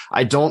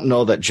 I don't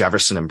know that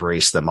Jefferson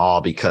embraced them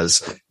all,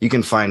 because you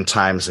can find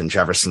times in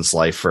Jefferson's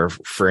life,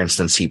 for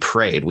instance, he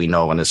prayed. We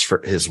know when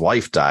his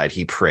wife died,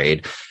 he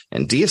prayed.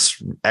 And deists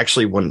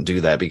actually wouldn't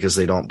do that because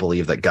they don't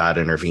believe that God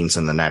intervenes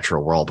in the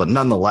natural world. But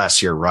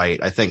nonetheless, you're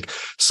right. I think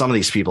some of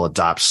these people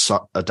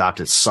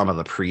adopted some of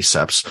the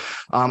precepts.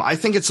 I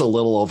think it's a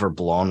little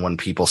overblown when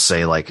people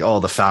say like, oh,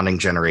 the founding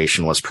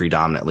generation was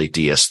predominantly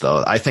deist,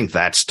 though. I think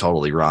that's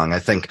totally wrong. I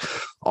think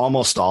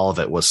almost all of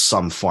it was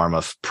some form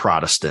of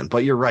Protestant.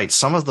 But you're right.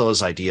 Some of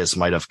those ideas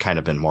might have kind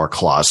of been more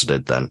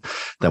closeted than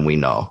we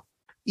know.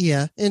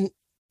 Yeah. And,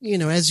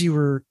 as you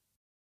were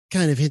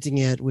kind of hinting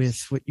at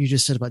with what you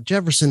just said about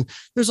Jefferson,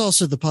 there's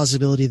also the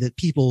possibility that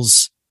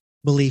people's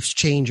beliefs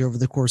change over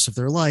the course of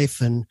their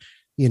life. And,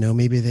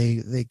 maybe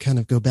they kind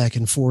of go back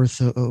and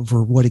forth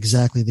over what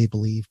exactly they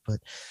believe. But,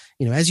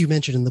 as you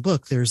mentioned in the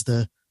book, there's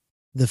the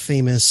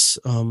famous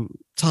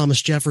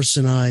Thomas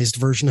Jeffersonized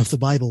version of the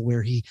Bible,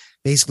 where he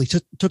basically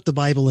took the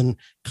Bible and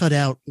cut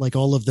out like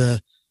all of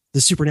the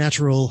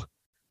supernatural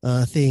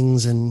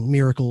things and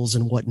miracles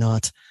and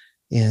whatnot.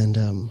 And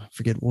I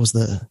forget what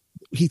was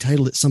he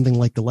titled it something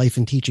like The Life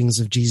and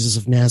Teachings of Jesus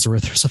of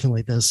Nazareth or something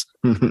like this.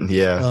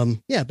 Yeah.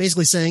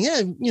 Basically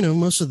saying,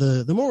 most of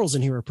the morals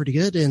in here are pretty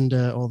good and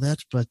all that,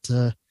 but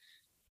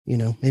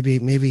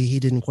maybe he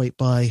didn't quite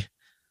buy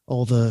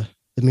all the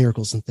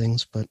miracles and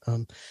things. But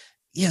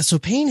so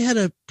Paine had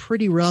a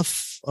pretty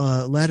rough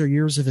latter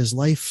years of his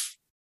life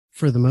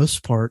for the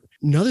most part.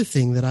 Another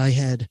thing that I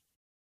had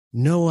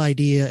no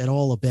idea at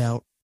all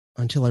about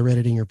until I read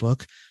it in your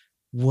book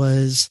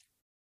was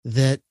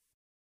that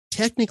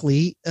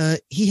technically,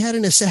 he had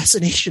an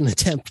assassination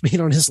attempt made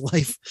on his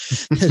life.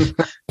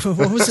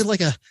 What was it,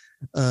 like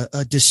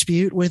a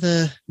dispute with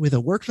a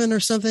workman or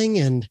something?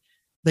 And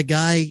the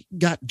guy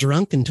got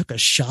drunk and took a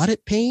shot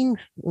at Paine.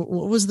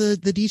 What was the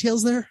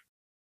details there?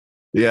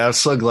 Yeah, I'm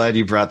so glad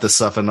you brought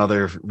this up.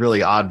 Another really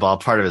oddball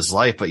part of his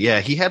life. But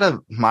yeah, he had a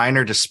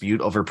minor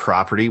dispute over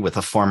property with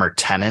a former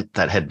tenant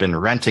that had been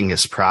renting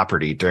his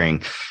property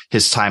during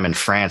his time in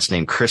France,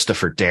 named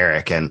Christopher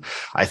Derrick. And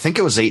I think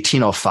it was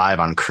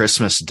 1805 on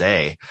Christmas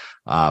Day.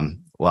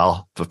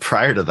 But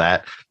prior to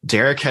that,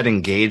 Derrick had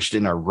engaged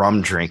in a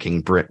rum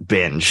drinking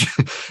binge,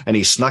 and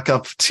he snuck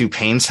up to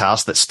Paine's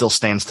house that still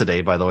stands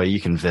today. By the way,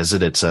 you can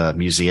visit. It's a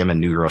museum in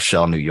New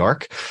Rochelle, New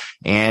York.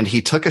 And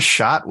he took a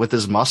shot with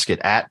his musket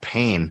at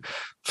Paine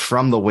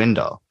from the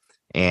window.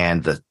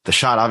 And the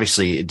shot,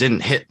 obviously, it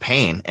didn't hit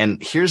Paine.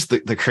 And here's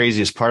the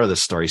craziest part of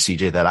this story,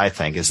 CJ, that I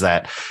think is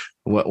that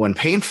when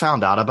Paine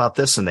found out about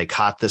this and they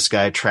caught this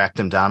guy, tracked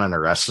him down and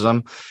arrested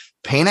him,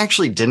 Paine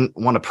actually didn't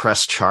want to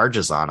press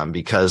charges on him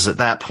because at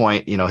that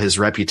point, his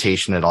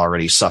reputation had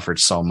already suffered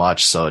so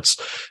much. So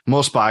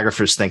most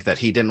biographers think that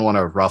he didn't want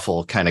to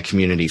ruffle kind of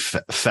community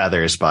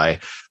feathers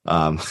by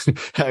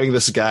having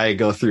this guy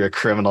go through a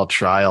criminal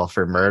trial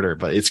for murder.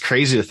 But it's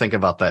crazy to think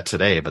about that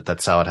today, but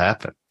that's how it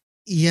happened.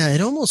 Yeah, it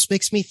almost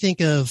makes me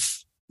think of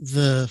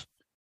the,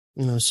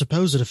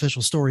 supposed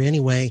official story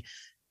anyway,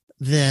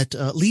 that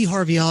Lee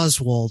Harvey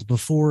Oswald,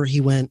 before he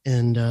went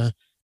and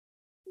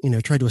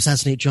tried to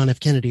assassinate John F.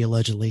 Kennedy,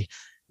 allegedly,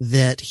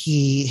 that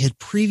he had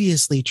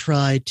previously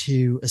tried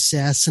to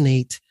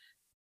assassinate,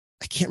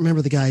 I can't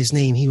remember the guy's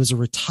name. He was a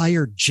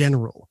retired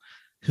general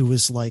who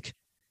was like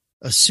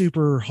a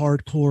super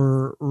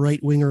hardcore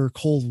right-winger,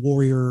 Cold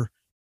Warrior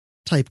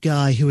type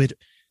guy who had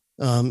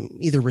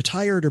either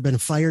retired or been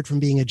fired from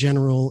being a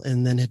general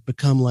and then had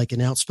become like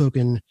an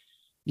outspoken,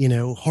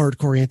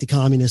 hardcore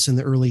anti-communist in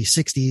the early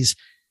 60s.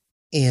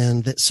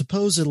 And that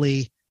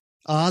supposedly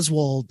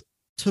Oswald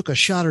took a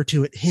shot or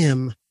two at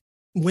him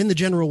when the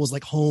general was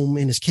like home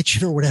in his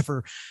kitchen or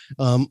whatever.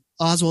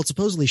 Oswald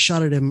supposedly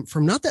shot at him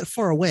from not that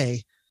far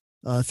away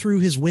through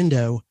his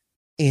window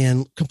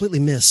and completely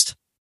missed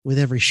with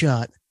every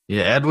shot.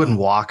 Yeah, Edwin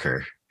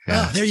Walker.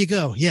 Yeah. Oh, there you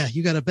go. Yeah,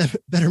 you got a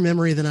better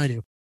memory than I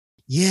do.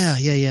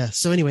 Yeah.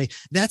 So anyway,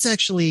 that's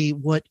actually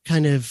what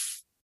kind of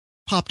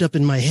popped up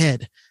in my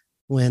head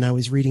when I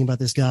was reading about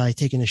this guy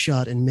taking a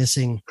shot and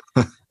missing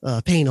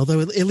Paine,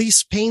 although at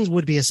least Paine's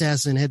would-be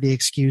assassin had the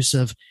excuse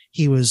of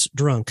he was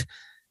drunk.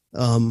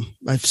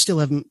 I still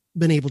haven't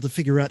been able to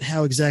figure out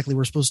how exactly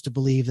we're supposed to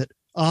believe that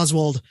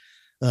Oswald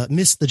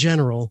missed the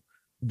general,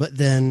 but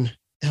then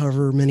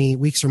however many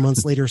weeks or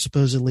months later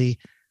supposedly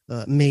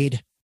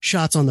made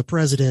shots on the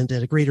president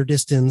at a greater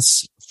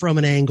distance from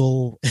an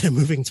angle at a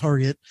moving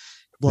target,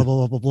 blah,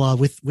 blah, blah, blah, blah,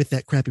 with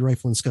that crappy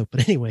rifle and scope.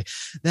 But anyway,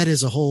 that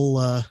is a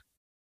whole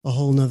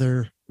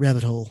nother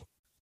rabbit hole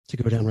to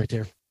go down right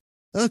there.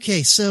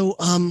 Okay. So,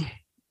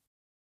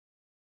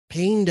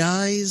 Paine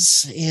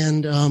dies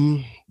and,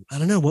 I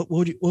don't know, what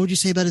would you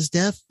say about his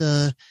death?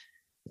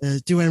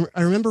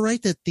 I remember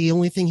right that the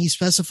only thing he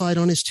specified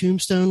on his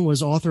tombstone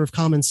was author of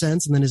Common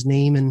Sense, and then his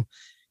name and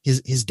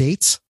his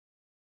dates?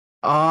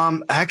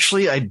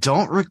 Actually, I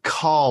don't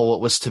recall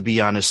what was to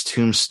be on his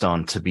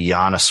tombstone, to be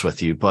honest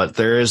with you, but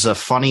there is a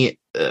funny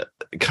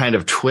kind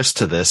of twist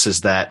to this,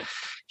 is that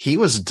he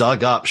was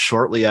dug up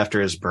shortly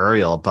after his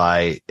burial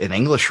by an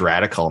English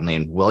radical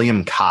named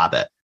William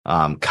Cobbett.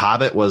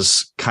 Cobbett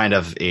was kind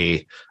of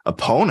a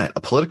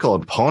political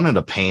opponent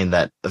of Paine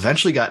that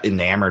eventually got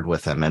enamored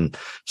with him and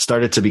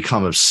started to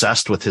become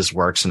obsessed with his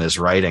works and his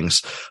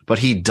writings. But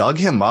he dug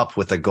him up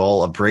with the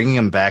goal of bringing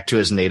him back to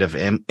his native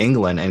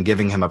England and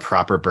giving him a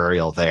proper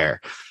burial there.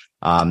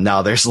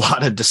 Now there's a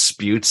lot of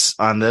disputes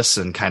on this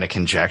and kind of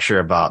conjecture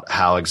about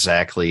how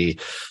exactly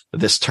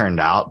this turned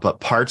out,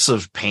 but parts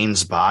of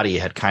Paine's body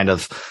had kind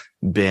of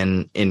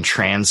been in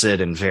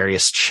transit in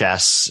various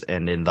chests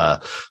and in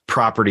the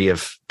property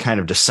of kind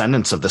of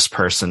descendants of this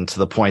person, to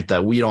the point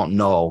that we don't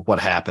know what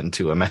happened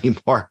to him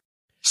anymore.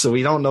 So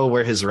we don't know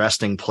where his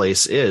resting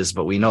place is,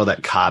 but we know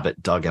that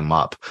Cobbett dug him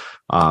up.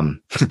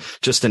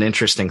 Just an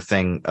interesting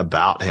thing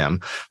about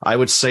him. I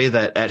would say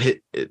that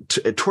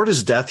toward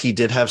his death, he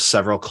did have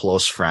several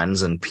close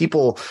friends, and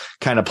people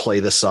kind of play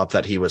this up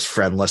that he was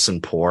friendless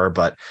and poor,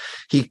 but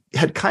he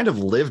had kind of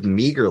lived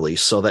meagerly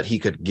so that he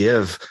could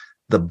give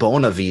the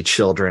Bonnevie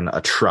children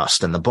a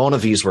trust. And the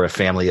Bonnevies were a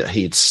family that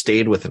he'd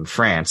stayed with in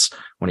France.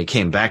 When he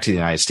came back to the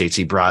United States,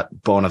 he brought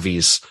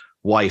Bonnevie's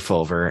wife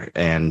over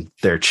and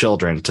their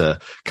children to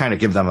kind of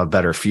give them a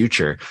better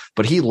future.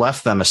 But he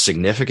left them a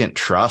significant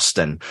trust.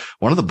 And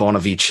one of the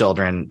Bonnevie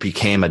children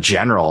became a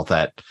general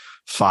that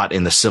fought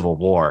in the Civil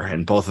War.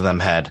 And both of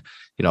them had,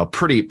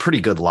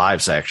 pretty good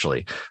lives,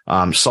 actually.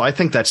 So I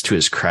think that's to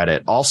his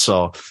credit.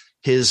 Also,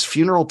 his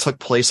funeral took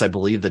place, I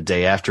believe, the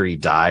day after he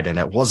died, and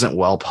it wasn't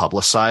well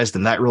publicized,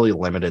 and that really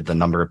limited the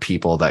number of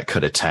people that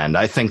could attend.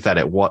 I think that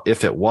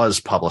if it was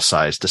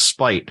publicized,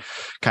 despite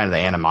kind of the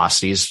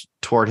animosities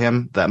toward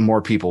him, that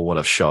more people would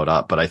have showed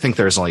up. But I think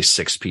there's only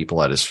 6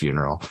 people at his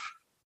funeral.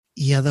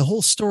 Yeah, the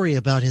whole story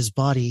about his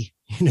body,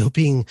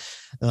 being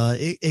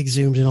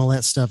exhumed and all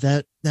that stuff,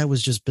 that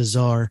was just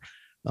bizarre.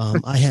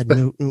 I had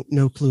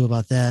no clue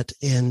about that.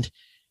 And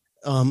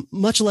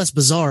much less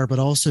bizarre, but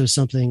also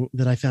something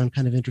that I found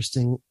kind of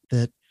interesting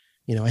that,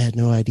 I had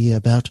no idea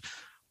about,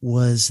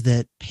 was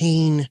that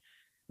Paine,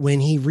 when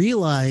he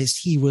realized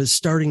he was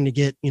starting to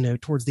get,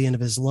 towards the end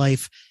of his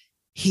life,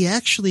 he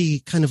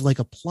actually kind of like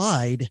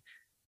applied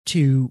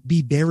to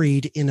be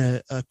buried in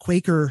a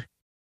Quaker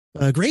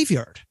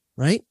graveyard,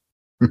 right?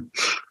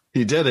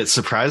 He did. It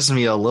surprised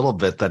me a little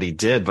bit that he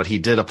did, but he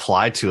did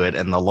apply to it,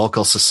 and the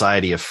local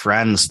Society of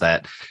Friends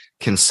that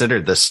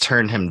considered this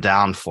turned him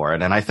down for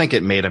it, and I think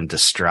it made him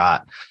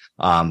distraught.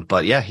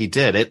 But yeah, he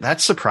did.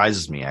 That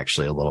surprises me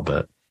actually a little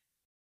bit.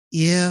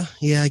 Yeah,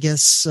 I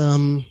guess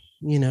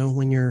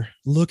when you're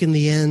looking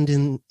the end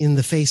in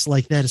the face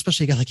like that,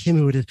 especially a guy like him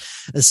who had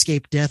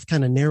escaped death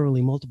kind of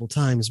narrowly multiple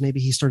times, maybe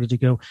he started to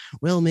go,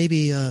 well,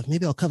 maybe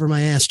I'll cover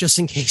my ass just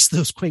in case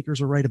those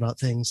Quakers were right about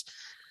things.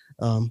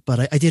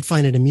 But I did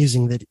find it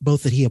amusing that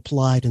both that he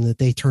applied and that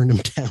they turned him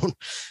down.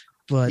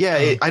 But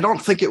yeah, I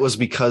don't think it was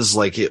because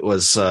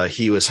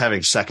he was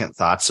having second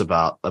thoughts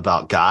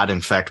about God.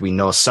 In fact, we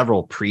know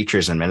several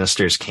preachers and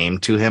ministers came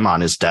to him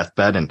on his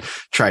deathbed and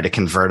tried to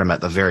convert him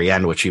at the very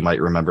end, which you might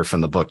remember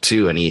from the book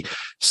too. And he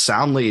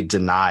soundly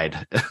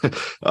denied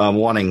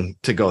wanting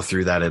to go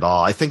through that at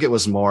all. I think it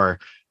was more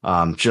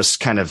just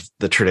kind of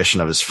the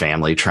tradition of his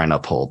family trying to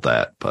uphold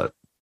that. But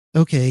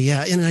okay,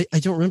 yeah, and I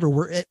don't remember,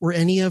 were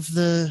any of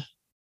the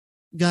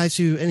guys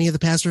any of the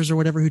pastors or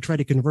whatever who tried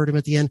to convert him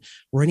at the end,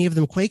 were any of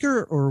them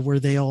Quaker, or were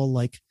they all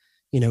like,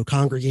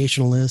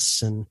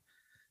 Congregationalists and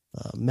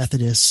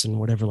Methodists and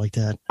whatever like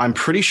that? I'm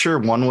pretty sure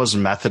one was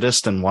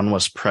Methodist and one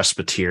was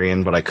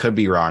Presbyterian, but I could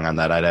be wrong on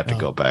that. I'd have to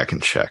go back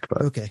and check.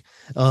 But okay.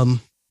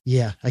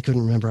 Yeah, I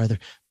couldn't remember either,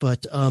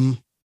 but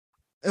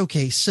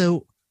okay.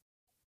 So,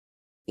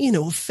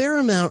 a fair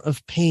amount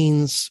of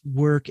Paine's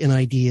work and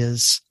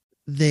ideas,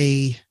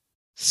 they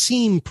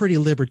seem pretty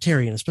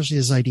libertarian, especially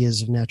his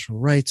ideas of natural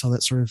rights, all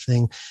that sort of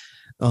thing.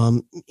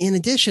 In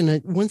addition,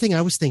 one thing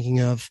I was thinking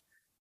of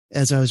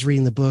as I was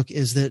reading the book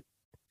is that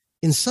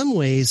in some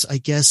ways, I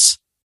guess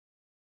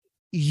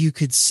you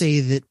could say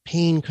that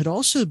Paine could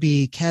also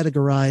be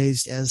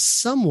categorized as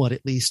somewhat,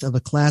 at least, of a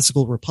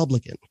classical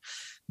Republican,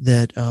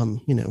 that,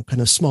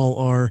 kind of small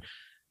r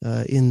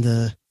in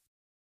the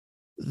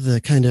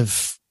kind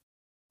of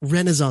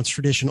Renaissance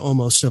tradition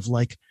almost of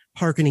like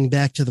hearkening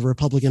back to the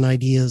Republican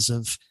ideas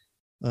of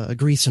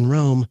Greece and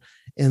Rome,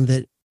 and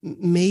that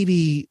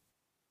maybe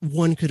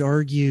one could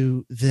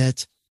argue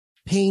that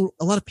a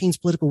lot of Paine's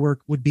political work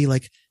would be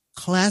like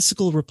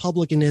classical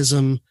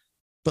republicanism,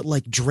 but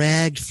like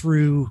dragged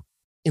through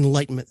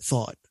Enlightenment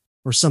thought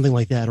or something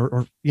like that,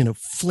 or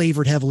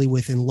flavored heavily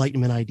with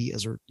Enlightenment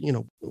ideas, or,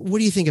 what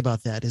do you think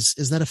about that?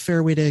 Is that a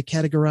fair way to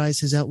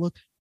categorize his outlook?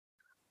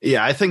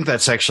 Yeah, I think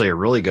that's actually a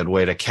really good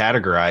way to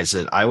categorize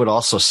it. I would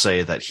also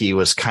say that he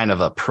was kind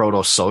of a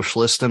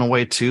proto-socialist in a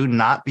way too,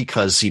 not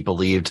because he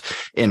believed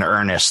in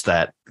earnest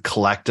that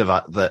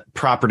that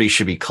property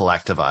should be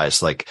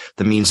collectivized, like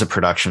the means of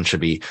production should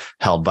be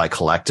held by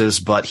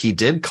collectives, but he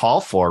did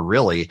call for,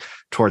 really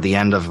toward the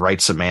end of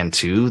Rights of Man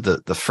 2,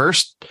 the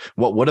first,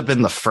 what would have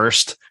been the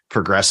first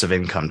progressive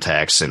income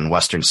tax in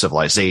Western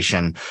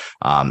civilization,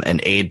 an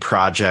aid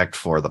project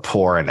for the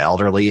poor and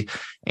elderly,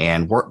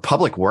 and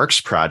public works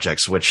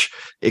projects, which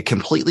it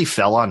completely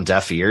fell on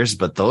deaf ears.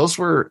 But those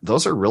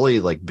are really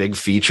like big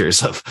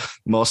features of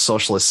most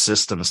socialist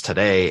systems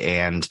today.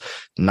 And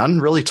none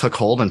really took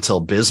hold until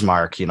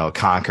Bismarck,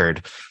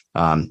 conquered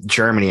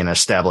Germany and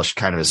established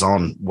kind of his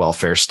own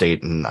welfare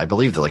state. And I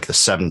believe like the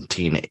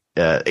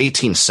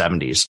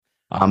 1870s.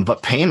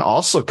 But Paine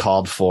also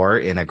called for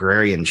in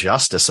Agrarian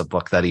Justice, a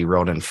book that he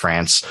wrote in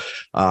France,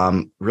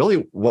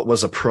 really what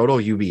was a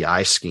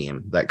proto-UBI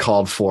scheme that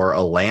called for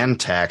a land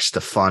tax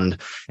to fund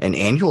an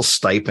annual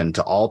stipend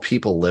to all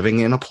people living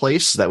in a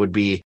place that would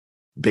be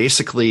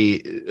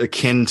basically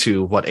akin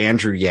to what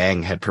Andrew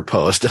Yang had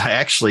proposed. I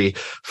actually,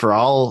 for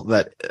all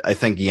that I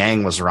think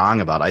Yang was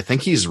wrong about, I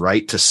think he's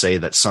right to say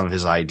that some of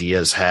his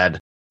ideas had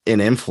an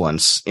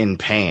influence in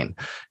Paine.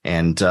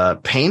 And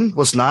Paine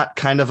was not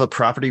kind of a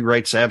property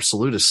rights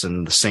absolutist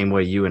in the same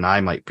way you and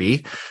I might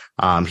be.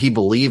 He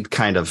believed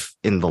kind of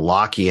in the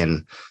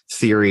Lockean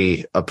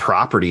theory of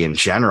property in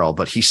general,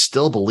 but he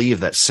still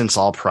believed that since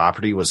all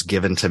property was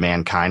given to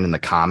mankind in the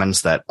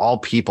commons, that all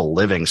people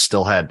living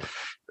still had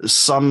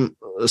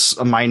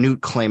a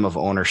minute claim of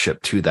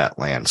ownership to that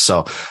land.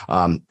 So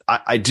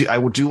I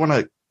do want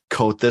to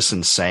quote this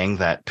in saying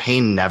that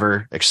Paine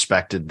never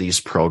expected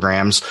these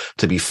programs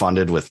to be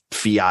funded with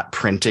fiat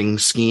printing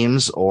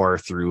schemes or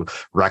through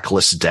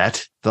reckless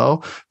debt,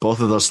 though. Both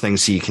of those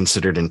things he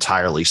considered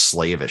entirely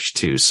slavish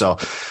too. So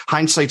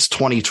hindsight's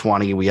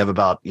 2020. We have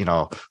about,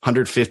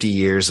 150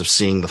 years of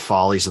seeing the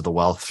follies of the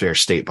welfare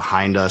state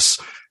behind us.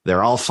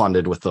 They're all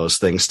funded with those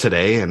things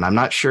today. And I'm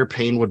not sure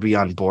Paine would be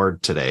on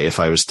board today if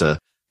I was to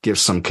give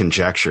some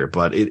conjecture,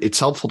 but it's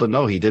helpful to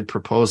know he did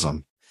propose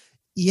them.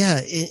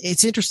 Yeah,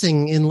 it's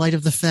interesting in light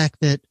of the fact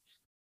that,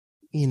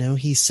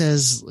 he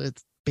says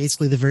at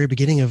basically the very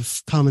beginning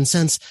of Common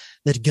Sense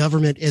that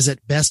government is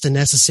at best a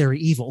necessary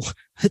evil.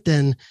 But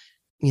then,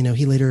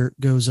 he later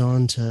goes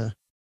on to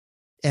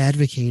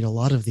advocate a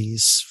lot of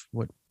these,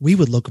 what we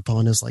would look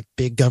upon as like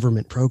big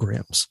government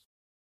programs.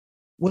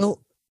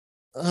 Well,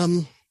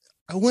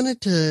 I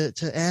wanted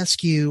to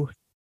ask you,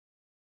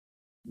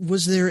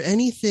 was there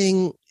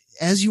anything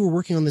as you were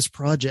working on this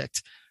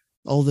project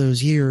all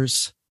those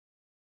years,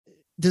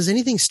 does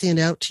anything stand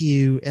out to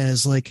you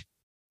as like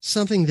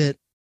something that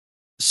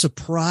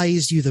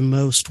surprised you the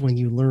most when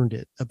you learned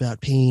it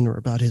about Paine or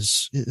about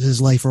his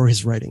life or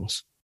his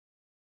writings?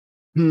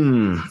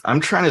 I'm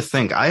trying to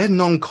think. I had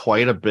known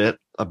quite a bit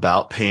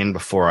about Paine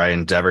before I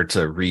endeavored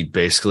to read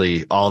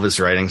basically all of his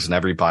writings and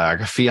every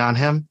biography on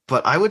him.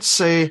 But I would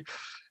say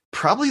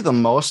probably the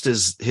most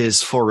is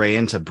his foray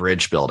into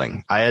bridge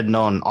building. I had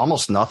known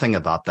almost nothing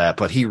about that,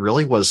 but he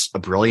really was a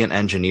brilliant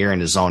engineer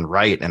in his own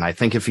right. And I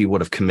think if he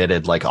would have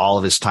committed like all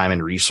of his time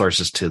and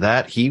resources to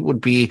that, he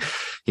would be,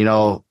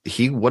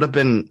 he would have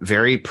been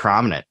very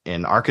prominent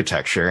in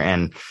architecture.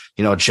 And,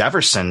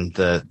 Jefferson,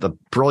 the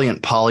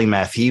brilliant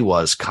polymath he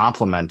was,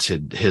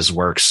 complimented his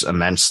works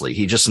immensely.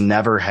 He just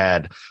never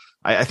had,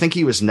 I think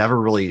he was never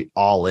really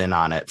all in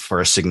on it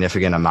for a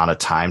significant amount of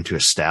time to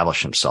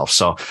establish himself.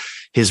 So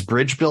his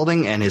bridge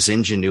building and his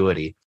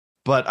ingenuity.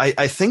 But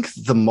I think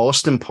the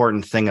most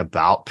important thing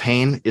about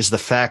Paine is the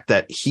fact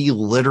that he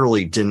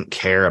literally didn't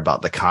care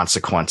about the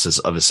consequences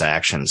of his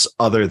actions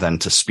other than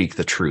to speak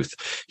the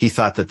truth. He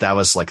thought that that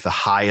was like the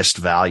highest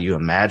value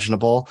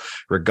imaginable,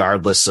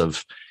 regardless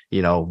of,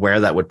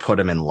 where that would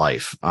put him in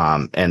life.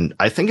 And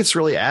I think it's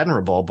really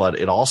admirable, but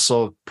it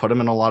also put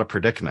him in a lot of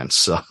predicaments.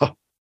 So.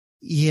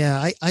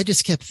 Yeah, I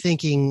just kept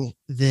thinking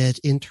that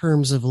in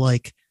terms of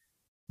like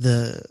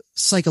the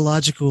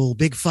psychological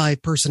big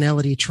five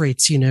personality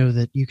traits,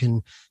 that you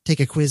can take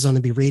a quiz on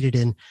and be rated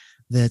in,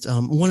 that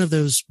one of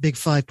those big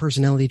five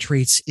personality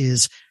traits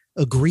is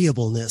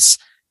agreeableness.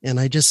 And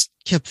I just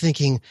kept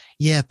thinking,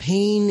 yeah,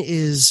 Paine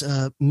is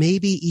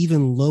maybe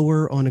even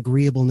lower on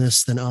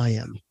agreeableness than I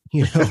am.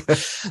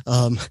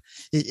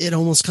 It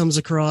almost comes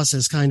across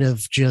as kind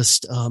of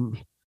just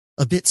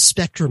a bit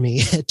spectrum-y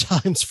at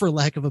times, for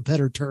lack of a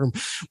better term,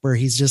 where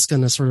he's just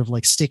going to sort of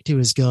like stick to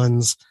his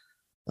guns,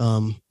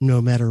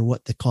 no matter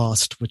what the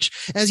cost, which,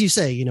 as you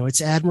say, it's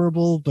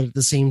admirable, but at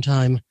the same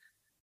time,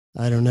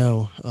 I don't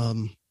know,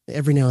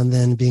 every now and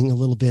then being a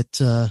little bit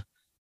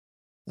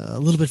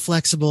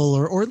flexible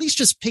or at least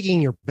just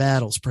picking your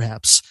battles,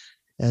 perhaps,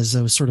 as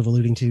I was sort of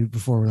alluding to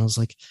before when I was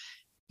like,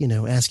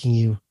 asking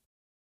you,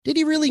 did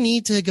he really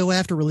need to go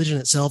after religion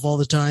itself all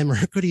the time? Or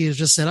could he have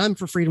just said, I'm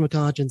for freedom of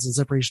conscience and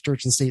separation of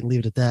church and state and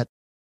leave it at that?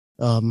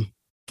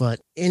 But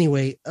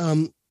anyway,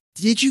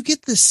 did you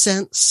get the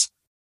sense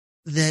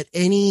that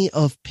any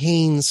of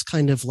Paine's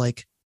kind of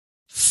like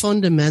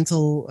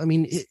fundamental,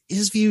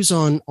 his views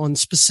on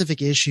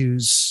specific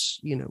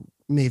issues,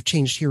 may have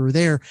changed here or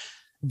there,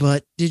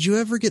 but did you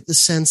ever get the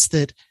sense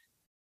that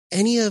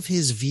any of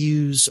his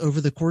views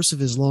over the course of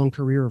his long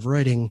career of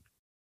writing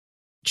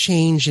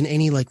change in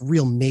any like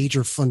real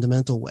major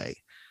fundamental way?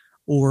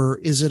 Or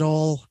is it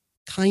all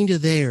kind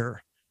of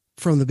there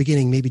from the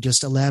beginning, maybe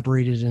just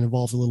elaborated and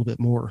evolved a little bit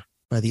more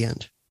by the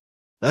end?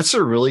 That's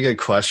a really good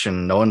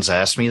question. No one's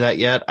asked me that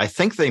yet. I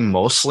think they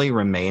mostly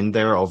remained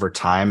there over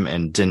time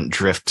and didn't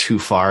drift too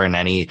far in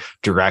any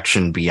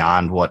direction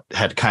beyond what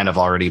had kind of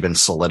already been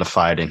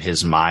solidified in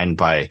his mind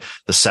by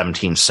the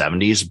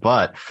 1770s.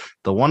 But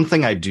the one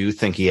thing I do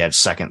think he had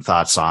second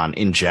thoughts on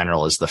in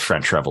general is the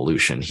French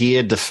Revolution. He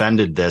had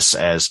defended this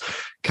as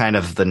kind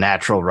of the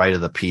natural right of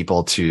the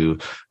people to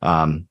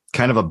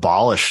kind of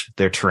abolish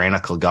their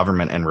tyrannical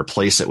government and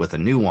replace it with a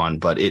new one.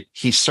 But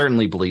he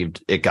certainly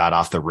believed it got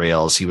off the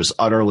rails. He was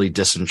utterly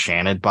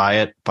disenchanted by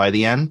it by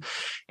the end.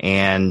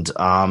 And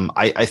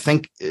I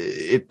think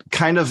it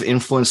kind of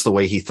influenced the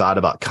way he thought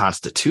about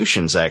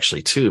constitutions,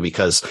 actually, too,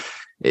 because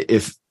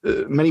if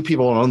many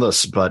people don't know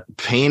this, but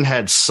Paine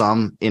had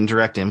some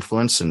indirect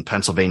influence in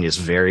Pennsylvania's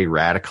very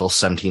radical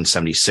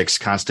 1776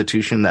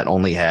 Constitution that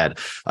only had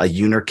a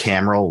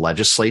unicameral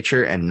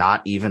legislature and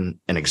not even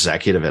an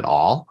executive at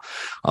all.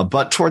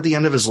 But toward the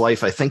end of his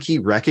life, I think he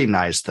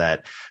recognized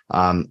that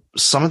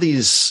some of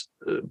these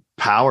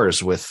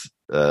powers with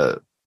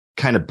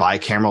kind of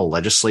bicameral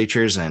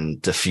legislatures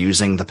and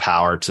diffusing the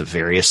power to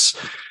various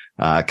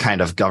kind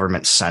of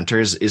government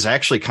centers is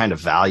actually kind of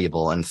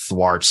valuable and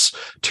thwarts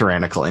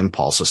tyrannical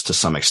impulses to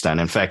some extent.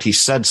 In fact, he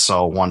said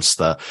so once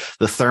the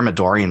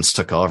Thermidorians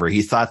took over.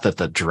 He thought that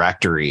the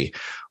Directory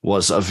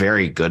was a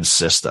very good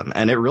system,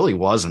 and it really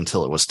was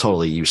until it was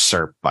totally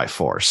usurped by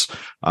force.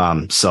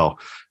 So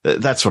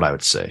that's what I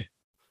would say.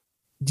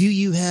 Do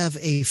you have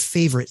a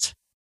favorite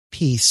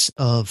piece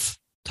of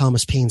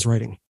Thomas Paine's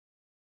writing?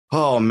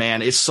 Oh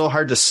man, it's so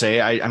hard to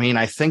say. I mean,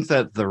 I think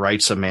that The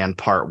Rights of Man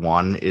Part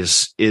 1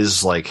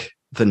 is like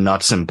the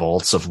nuts and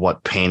bolts of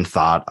what Paine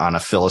thought on a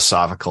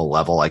philosophical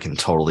level. I can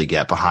totally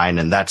get behind.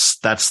 And that's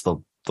the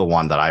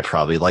one that I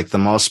probably like the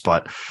most.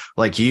 But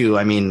like you,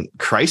 I mean,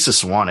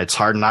 Crisis 1, it's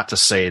hard not to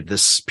say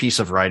this piece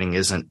of writing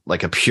isn't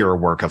like a pure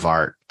work of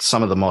art.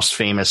 Some of the most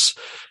famous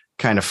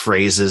kind of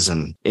phrases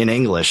in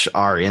English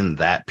are in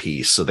that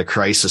piece. So the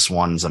Crisis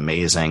one's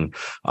amazing.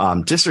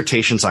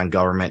 Dissertations on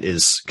Government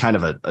is kind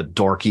of a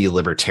dorky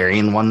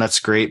libertarian one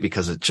that's great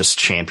because it just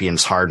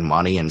champions hard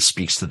money and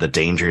speaks to the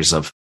dangers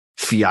of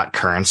fiat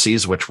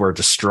currencies, which were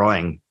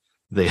destroying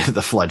the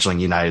fledgling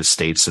United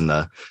States in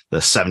the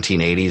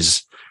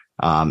 1780s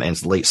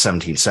and late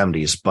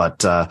 1770s. But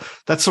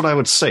that's what I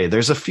would say.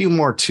 There's a few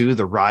more too.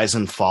 The Rise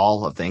and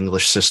Fall of the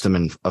English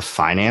System of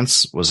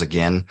Finance was,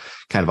 again,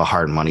 kind of a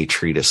hard money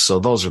treatise. So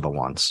those are the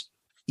ones.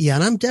 Yeah,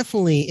 and I'm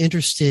definitely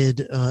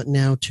interested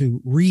now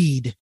to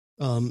read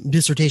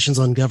Dissertations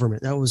on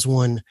Government. That was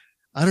one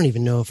I don't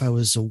even know if I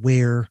was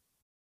aware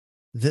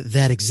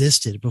that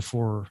existed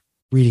before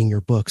reading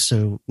your book.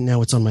 So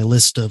now it's on my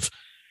list of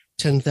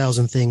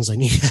 10,000 things I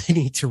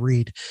need to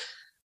read.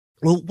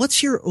 Well,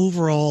 what's your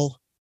overall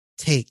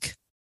take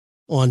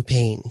on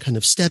Paine, kind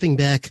of stepping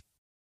back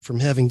from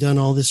having done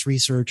all this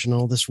research and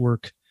all this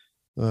work,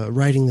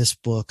 writing this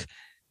book,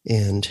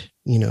 and,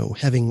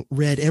 having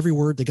read every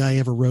word the guy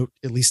ever wrote,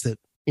 at least that,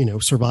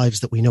 survives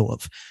that we know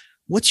of?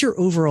 What's your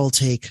overall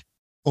take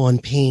on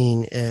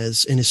Paine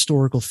as an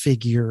historical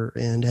figure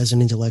and as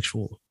an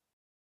intellectual?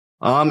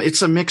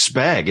 It's a mixed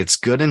bag. It's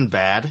good and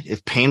bad.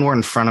 If Paine were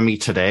in front of me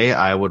today,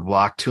 I would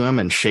walk to him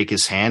and shake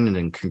his hand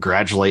and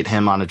congratulate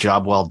him on a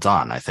job well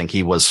done. I think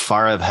he was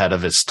far ahead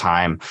of his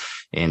time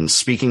in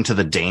speaking to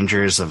the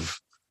dangers of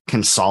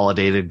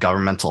consolidated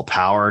governmental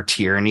power,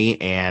 tyranny,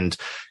 and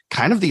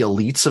kind of the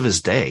elites of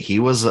his day. He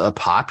was a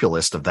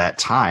populist of that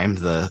time.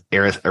 The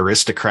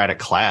aristocratic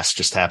class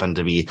just happened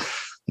to be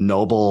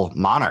noble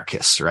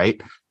monarchists, right?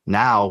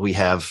 Now we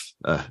have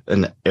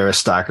an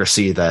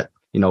aristocracy that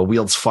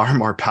wields far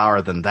more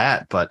power than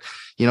that. But,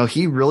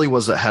 he really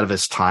was ahead of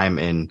his time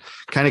in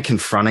kind of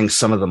confronting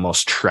some of the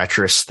most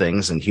treacherous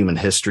things in human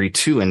history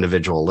to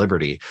individual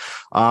liberty.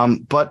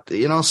 But,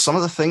 some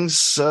of the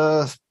things,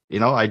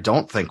 I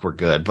don't think were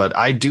good. But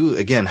I do,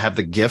 again, have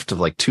the gift of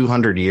like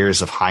 200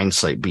 years of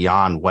hindsight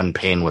beyond when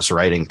Paine was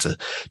writing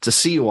to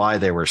see why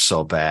they were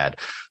so bad.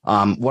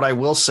 What I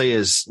will say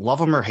is, love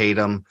him or hate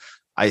him,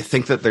 I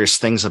think that there's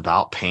things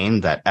about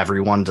Paine that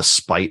everyone,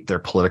 despite their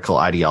political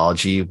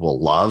ideology,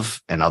 will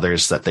love, and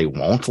others that they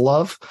won't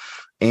love.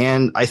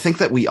 And I think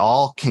that we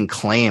all can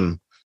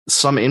claim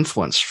some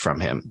influence from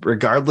him,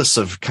 regardless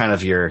of kind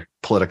of your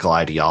political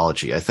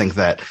ideology. I think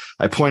that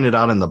I pointed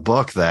out in the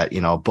book that,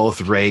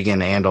 both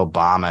Reagan and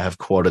Obama have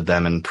quoted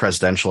them in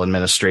presidential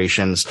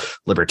administrations.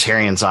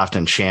 Libertarians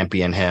often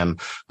champion him,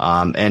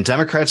 and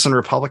Democrats and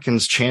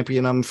Republicans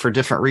champion him for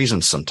different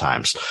reasons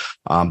sometimes.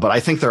 But I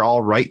think they're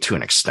all right to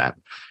an extent.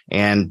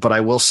 But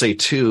I will say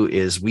too,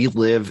 is we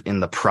live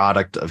in the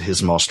product of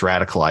his most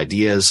radical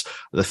ideas.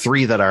 The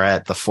three that are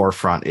at the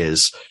forefront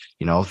is,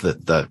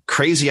 the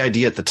crazy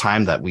idea at the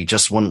time that we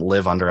just wouldn't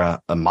live under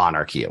a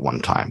monarchy at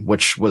one time,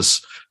 which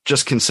was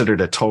just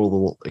considered a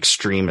total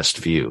extremist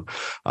view,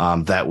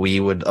 that we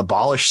would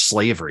abolish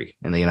slavery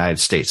in the United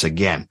States.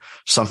 Again,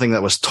 something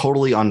that was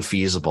totally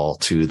unfeasible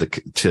to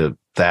the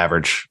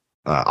average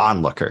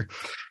onlooker.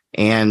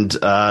 And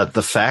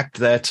the fact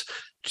that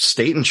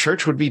state and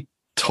church would be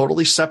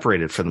totally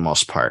separated for the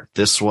most part.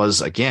 This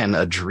was, again,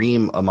 a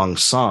dream among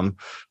some,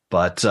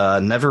 but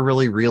never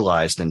really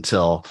realized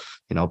until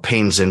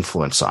Paine's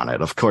influence on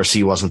it. Of course,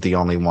 he wasn't the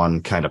only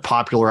one kind of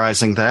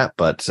popularizing that,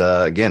 but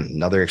again,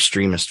 another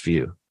extremist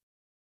view.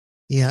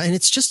 Yeah, and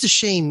it's just a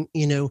shame,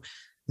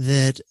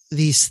 that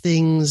these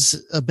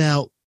things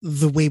about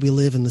the way we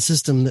live and the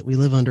system that we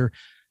live under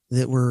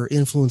that were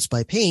influenced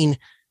by Paine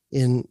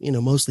in,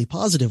 mostly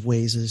positive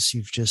ways, as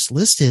you've just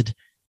listed,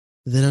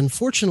 that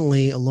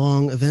unfortunately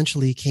along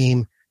eventually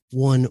came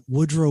one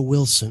Woodrow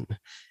Wilson.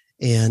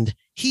 And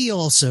he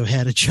also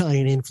had a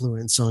giant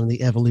influence on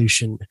the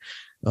evolution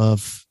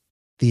of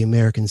the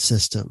American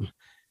system.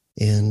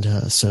 And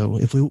so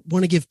if we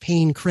want to give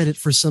Paine credit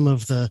for some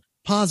of the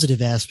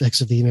positive aspects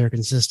of the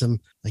American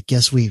system, I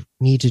guess we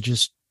need to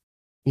just,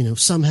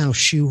 somehow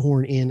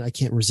shoehorn in, I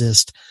can't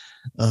resist,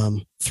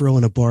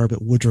 throwing a barb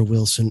at Woodrow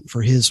Wilson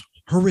for his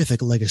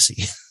horrific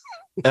legacy.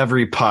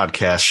 Every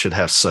podcast should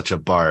have such a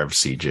barb,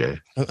 CJ.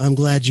 I'm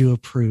glad you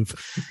approve.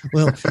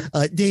 Well,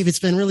 Dave, it's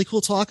been really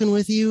cool talking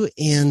with you,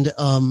 and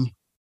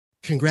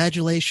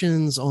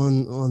congratulations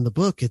on the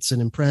book. It's an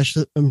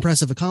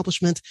impressive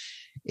accomplishment,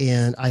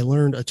 and I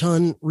learned a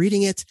ton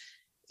reading it,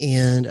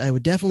 and I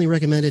would definitely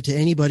recommend it to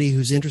anybody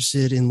who's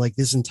interested in like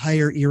this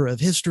entire era of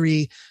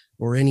history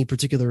or any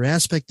particular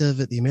aspect of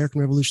it, the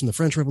American Revolution, the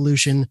French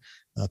Revolution,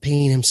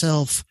 Paine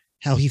himself,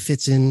 how he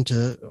fits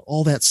into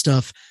all that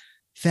stuff.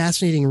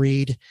 Fascinating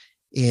read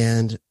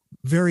and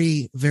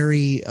very,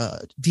 very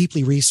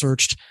deeply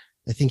researched.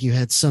 I think you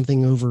had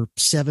something over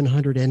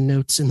 700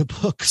 endnotes in the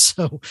book.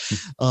 So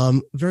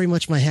very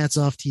much my hat's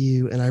off to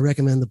you. And I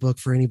recommend the book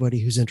for anybody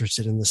who's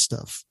interested in this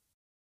stuff.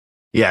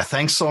 Yeah,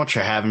 thanks so much for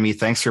having me.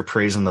 Thanks for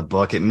praising the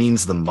book. It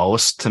means the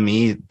most to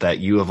me that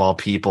you, of all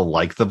people,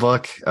 like the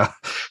book.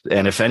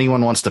 And if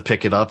anyone wants to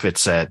pick it up,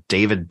 it's at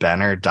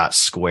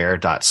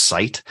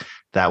davidbenner.square.site.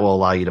 That will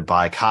allow you to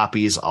buy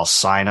copies. I'll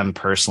sign them,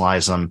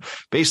 personalize them,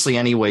 basically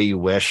any way you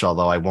wish,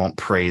 although I won't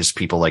praise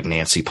people like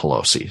Nancy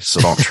Pelosi, so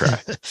don't try.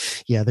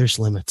 Yeah, there's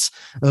limits.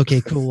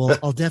 Okay, cool. Well,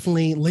 I'll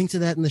definitely link to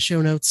that in the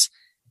show notes.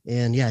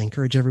 And yeah, I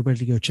encourage everybody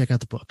to go check out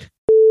the book.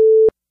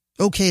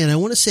 Okay, and I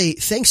want to say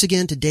thanks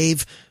again to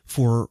Dave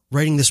for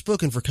writing this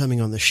book and for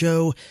coming on the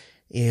show.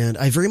 And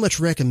I very much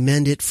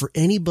recommend it for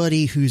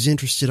anybody who's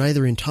interested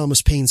either in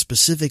Thomas Paine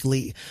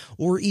specifically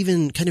or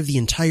even kind of the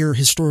entire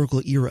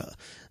historical era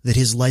that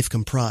his life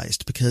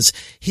comprised, because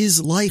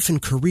his life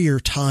and career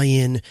tie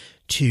in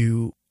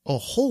to a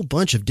whole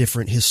bunch of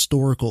different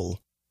historical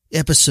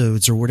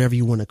episodes or whatever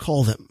you want to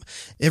call them.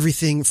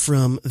 Everything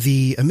from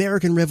the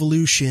American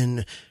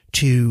Revolution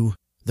to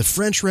the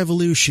French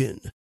Revolution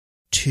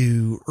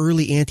to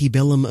early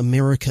antebellum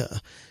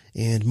America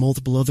and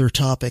multiple other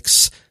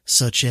topics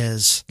such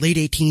as late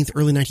 18th,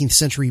 early 19th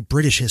century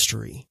British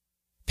history.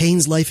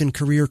 Paine's life and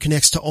career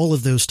connects to all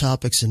of those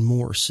topics and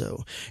more,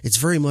 so it's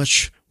very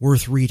much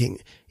worth reading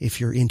if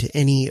you're into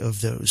any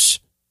of those.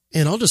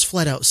 And I'll just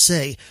flat out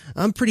say,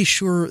 I'm pretty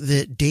sure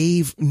that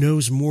Dave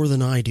knows more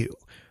than I do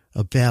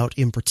about,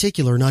 in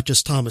particular, not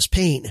just Thomas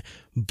Paine,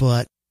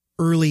 but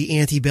early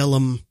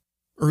antebellum,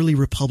 early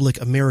Republic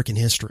American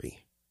history.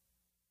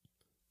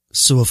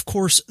 So, of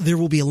course, there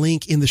will be a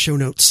link in the show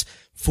notes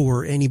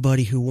for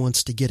anybody who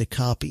wants to get a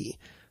copy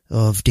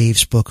of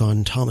Dave's book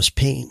on Thomas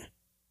Paine.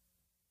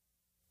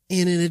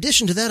 And in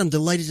addition to that, I'm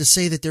delighted to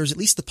say that there's at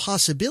least the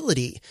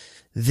possibility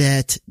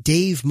that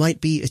Dave might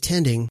be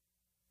attending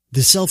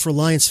the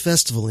Self-Reliance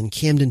Festival in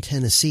Camden,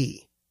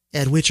 Tennessee,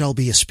 at which I'll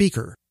be a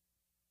speaker.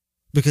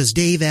 Because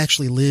Dave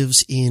actually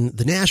lives in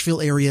the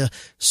Nashville area,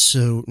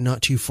 so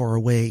not too far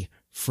away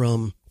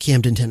from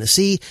Camden,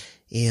 Tennessee.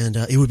 And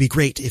it would be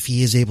great if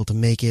he is able to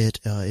make it.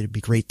 It'd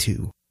be great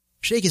to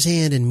shake his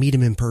hand and meet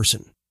him in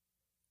person.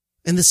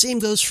 And the same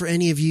goes for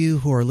any of you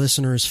who are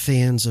listeners,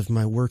 fans of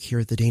my work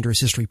here at the Dangerous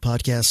History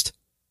Podcast.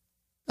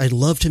 I'd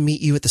love to meet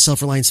you at the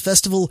Self-Reliance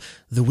Festival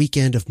the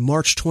weekend of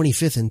March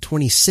 25th and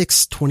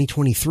 26th,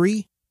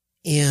 2023.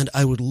 And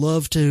I would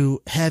love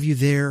to have you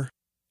there,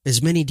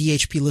 as many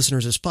DHP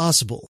listeners as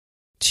possible,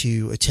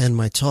 to attend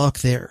my talk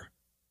there.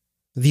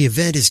 The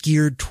event is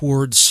geared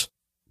towards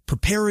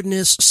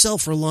preparedness,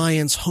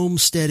 self-reliance,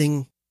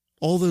 homesteading,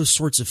 all those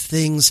sorts of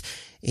things.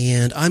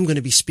 And I'm going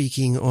to be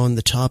speaking on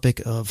the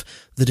topic of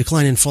the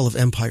decline and fall of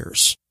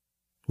empires,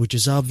 which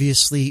is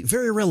obviously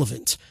very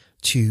relevant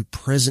to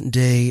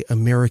present-day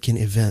American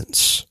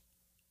events.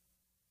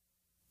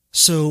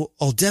 So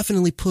I'll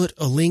definitely put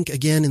a link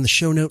again in the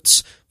show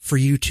notes for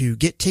you to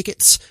get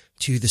tickets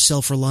to the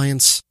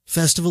Self-Reliance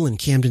Festival in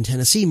Camden,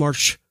 Tennessee,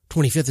 March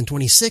 25th and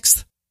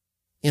 26th.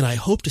 And I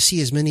hope to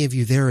see as many of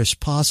you there as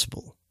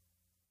possible.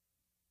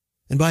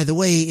 And by the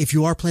way, if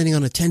you are planning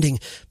on attending,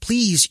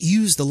 please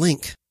use the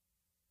link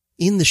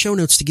in the show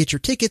notes to get your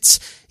tickets,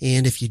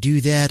 and if you do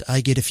that,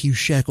 I get a few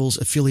shekels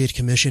affiliate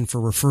commission for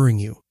referring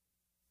you,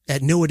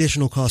 at no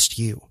additional cost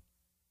to you.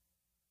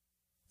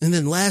 And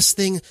then last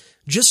thing,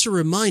 just a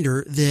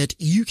reminder that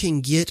you can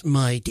get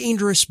my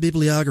Dangerous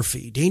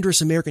bibliography,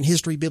 Dangerous American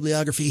History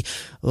bibliography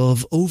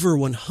of over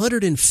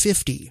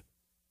 150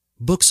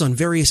 books on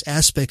various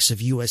aspects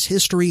of U.S.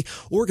 history,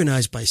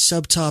 organized by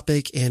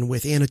subtopic and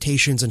with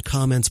annotations and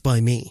comments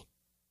by me.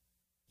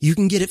 You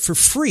can get it for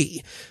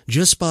free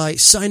just by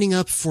signing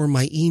up for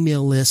my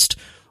email list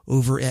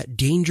over at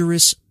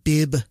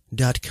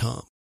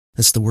dangerousbib.com.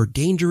 That's the word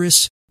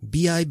dangerous,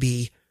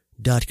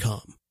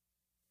 BIB.com.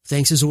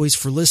 Thanks as always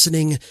for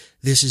listening.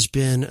 This has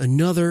been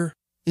another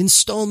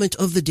installment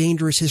of the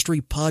Dangerous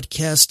History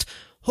Podcast,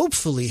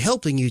 hopefully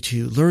helping you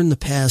to learn the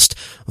past,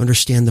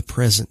 understand the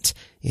present,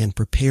 and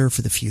prepare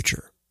for the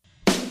future.